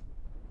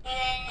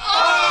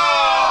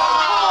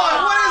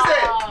 Oh! What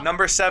is it?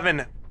 Number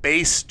 7,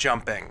 base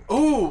jumping.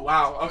 Oh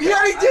wow. Okay. He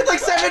already did like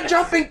 7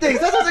 jumping things.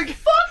 That's like,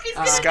 Fuck is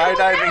gonna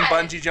Skydiving, know that?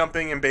 bungee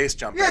jumping, and base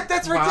jumping. yeah,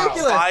 that's Wow.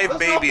 ridiculous. 5 Those are all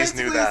babies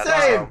knew basically that.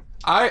 the same.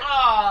 So.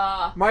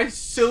 My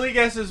silly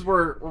guesses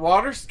were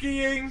water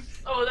skiing,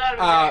 Oh, that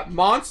would be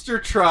monster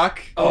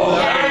truck, Oh,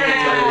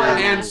 Yeah.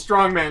 and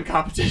strongman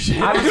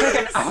competition.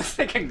 I was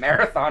thinking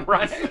marathon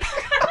running.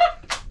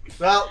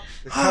 Well,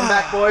 the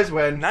comeback boys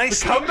win.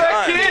 Nice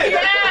comeback done. kid.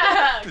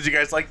 Yeah! Did you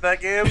guys like that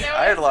game? That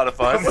I had a lot of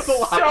fun. That was a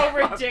lot So of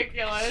fun.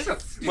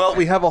 ridiculous. Well,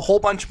 we have a whole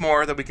bunch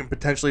more that we can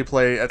potentially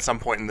play at some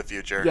point in the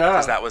future. Yeah.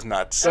 Because that was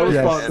nuts. That was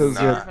Yes, fun. that was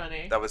And, good.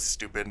 Funny. that was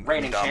stupid. and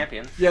Reigning dumb.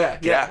 champion. Yeah,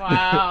 yeah.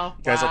 Wow.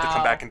 You guys have to come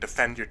Wow. back and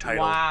defend your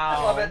title. Wow.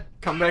 I love it.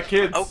 Comeback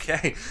kids.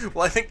 Okay.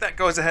 Well, I think that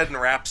goes ahead and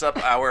wraps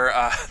up our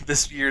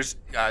this year's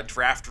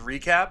draft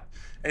recap.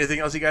 Anything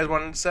else you guys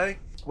wanted to say?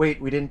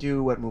 Wait, we didn't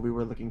do what movie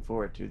we're looking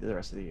forward to the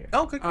rest of the year.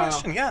 Oh, good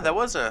question. Yeah, that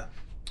was a.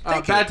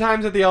 Thank you. Bad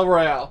Times at the El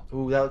Royale.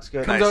 Ooh, that looks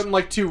good. Comes Nice. out in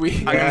like 2 weeks.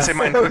 I'm gonna say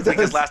mine Yeah. quickly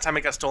because last time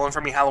it got stolen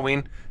from me,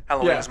 Halloween.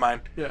 Halloween Yeah. was mine.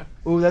 Yeah.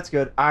 Ooh, that's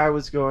good. I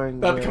was going.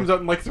 That with- comes out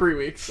in like 3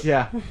 weeks.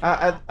 Yeah,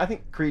 I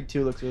think Creed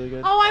 2 looks really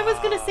good. Oh, I was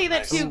gonna say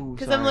that nice. too Ooh,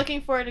 because I'm sorry.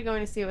 looking forward to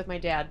going to see it with my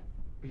dad.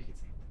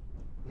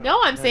 No,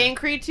 I'm saying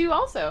Creed 2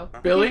 also.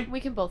 Billy? We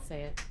can both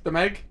say it. The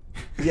Meg?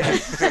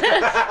 Yes.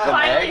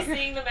 Finally Meg?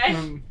 seeing the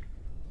Meg.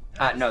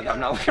 No, I'm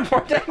not looking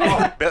forward to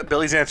Oh, it.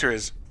 Billy's answer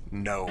is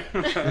no.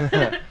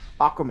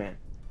 Aquaman.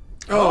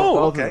 Oh,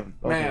 Both okay. of them.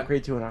 Both of Man. them.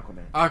 Creed 2 and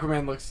Aquaman.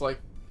 Aquaman looks like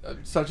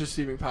such a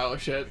steaming pile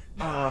of shit.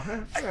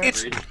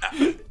 It's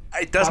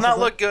it does not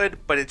Possibly. look good,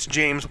 but it's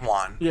James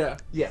Wan. Yeah.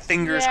 Yes.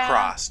 Fingers Yeah.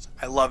 crossed.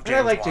 I love And James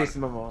I like Wan.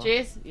 Jason Momoa.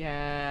 Jace?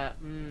 Yeah.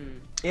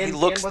 And,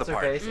 looks and what's the her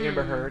part. face?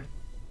 Amber Mm. Heard.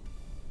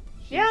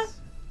 Yeah.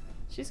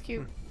 She's She's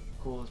cute.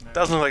 Cool as man.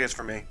 Doesn't look like it's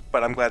for me,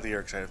 but I'm glad that you're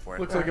excited for it.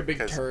 Looks like a big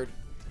 'Cause- turd.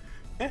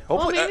 Yeah,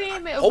 hopefully,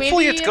 Well,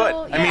 hopefully maybe it's good.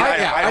 it'll- I mean,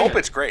 yeah. I I- hope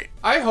it's great.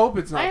 I hope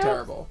it's not I hope-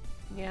 terrible.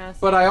 Yes.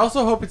 But I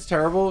also hope it's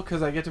terrible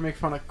because I get to make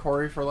fun of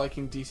Corey for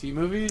liking DC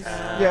movies.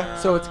 Yeah.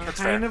 So it's That's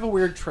kind fair. of a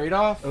weird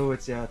trade-off. Oh,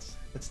 it's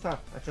tough.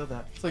 I feel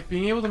that. It's like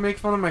being able to make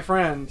fun of my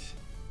friend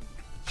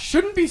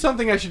shouldn't be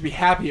something I should be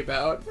happy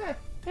about.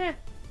 Eh.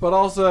 But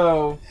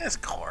also, It's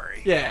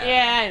Corey. yeah.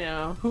 Yeah, I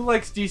know. Who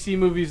likes DC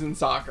movies and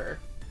soccer?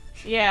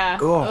 Yeah.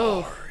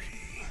 Oh. Oh,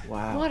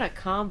 Wow. what a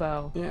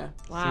combo. Yeah.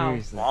 Wow.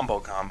 Seriously. Wombo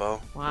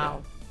combo.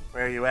 Wow.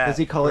 Where are you at? Does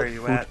he call Where it are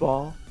you at?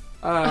 football?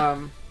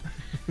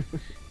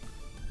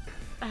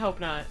 I hope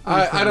not.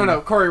 I don't know.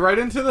 Corey, write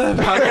into the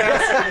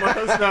podcast and let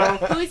us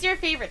know. Who's your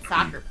favorite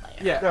soccer player?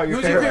 Yeah. No, your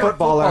Who's favorite your favorite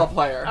footballer. football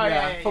player? Oh,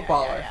 yeah, yeah,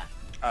 footballer.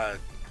 yeah.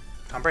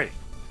 Tom Brady.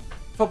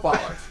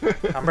 Footballer.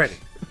 Tom Brady.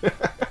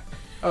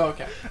 Oh,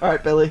 okay. All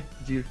right, Billy.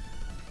 Did you?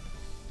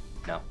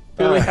 No.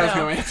 Billy has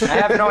no answer. I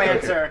have no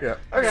answer.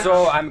 Yeah. Okay.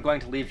 So I'm going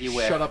to leave you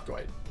with Shut up,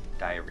 Dwight.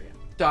 diarrhea.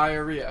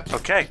 Diarrhea.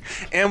 Okay,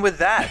 and with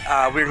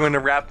that, we're going to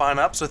wrap on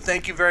up. So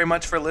thank you very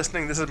much for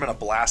listening. This has been a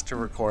blast to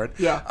record.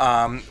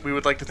 Yeah. We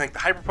would like to thank the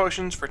Hyper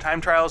Potions for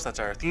Time Trials. That's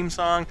our theme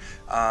song.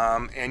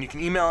 And you can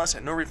email us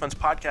at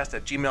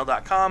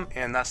norefundspodcast@gmail.com,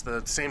 and that's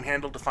the same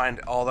handle to find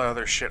all the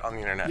other shit on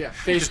the internet. Yeah.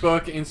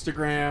 Facebook,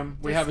 Instagram.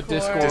 We have a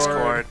Discord.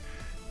 Discord.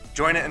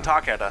 Join it and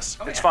talk at us.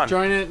 It's fun.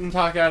 Join it and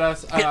talk at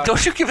us. Yeah,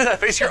 don't you give it that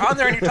face. You're on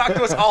there and you talk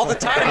to us all the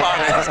time on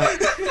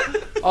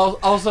it.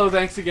 Also,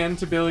 thanks again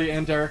to Billy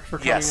and Derek for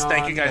coming Yes, on.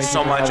 thank you guys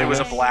so much. It was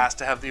a blast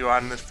to have you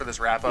on for this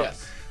wrap up.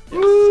 Yes.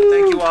 So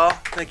thank you all.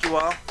 Thank you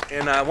all.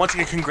 And once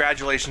again,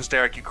 congratulations,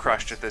 Derek. You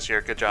crushed it this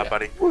year. Good job,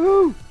 buddy.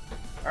 Woohoo!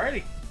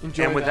 Alrighty.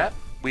 Enjoy And with that,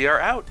 we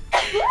are out.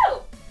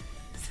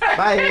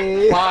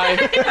 Bye.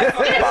 Bye.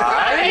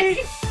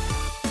 Bye.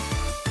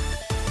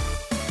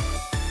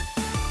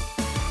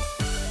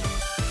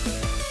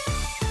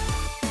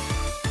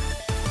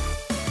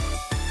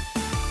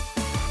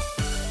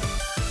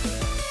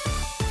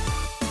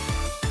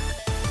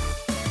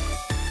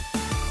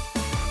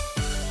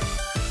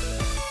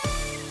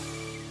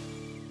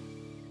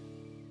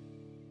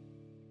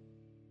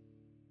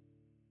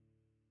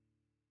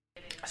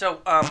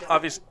 So,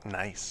 obviously,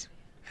 nice.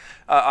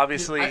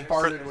 Obviously, I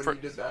farted when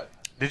you did that.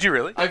 Did you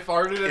really? I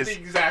farted at Is- the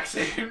exact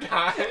same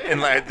time.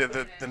 And like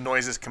the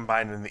noises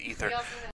combined in the ether.